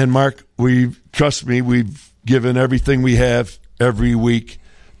and Mark, trust me, we've given everything we have every week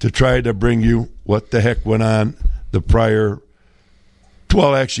to try to bring you what the heck went on the prior,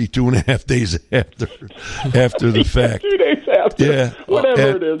 well, actually 2.5 days after the fact. 2 days after. Yeah.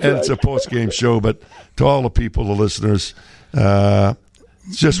 Whatever it is. And it's a post-game show, but to all the people, the listeners,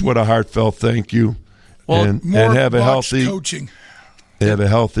 just what a heartfelt thank you. Well, and have a healthy coaching. Have a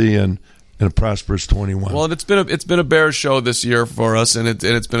healthy and a prosperous 21. Well, and it's been a Bears show this year for us, and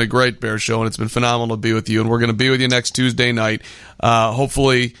it's been a great Bears show, and it's been phenomenal to be with you. And we're going to be with you next Tuesday night.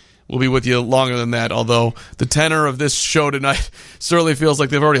 Hopefully, we'll be with you longer than that. Although the tenor of this show tonight certainly feels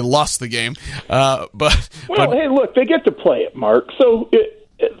like they've already lost the game. Hey, look, they get to play it, Mark. So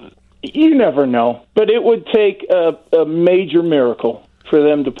you never know, but it would take a major miracle for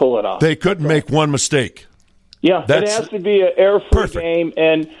them to pull it off. They couldn't make one mistake. Yeah, it has to be an error-free game,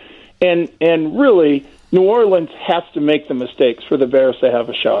 and really, New Orleans has to make the mistakes for the Bears to have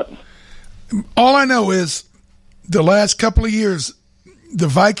a shot. All I know is the last couple of years, the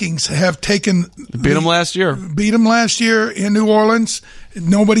Vikings have beat them last year in New Orleans.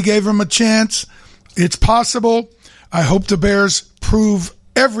 Nobody gave them a chance. It's possible. I hope the Bears prove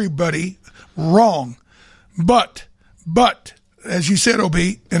everybody wrong. But as you said, OB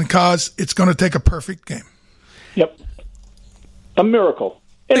and Kaz, it's going to take a perfect game. Yep. A miracle.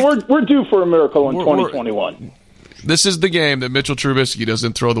 And we're due for a miracle in 2021. This is the game that Mitchell Trubisky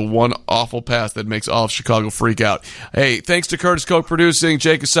doesn't throw the one awful pass that makes all of Chicago freak out. Hey, thanks to Curtis Koch producing,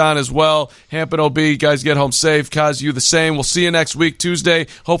 Jake Hassan as well. Hamp and OB, guys get home safe. Kaz, you the same. We'll see you next week, Tuesday.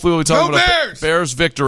 Hopefully we'll be talking about a Bears victory.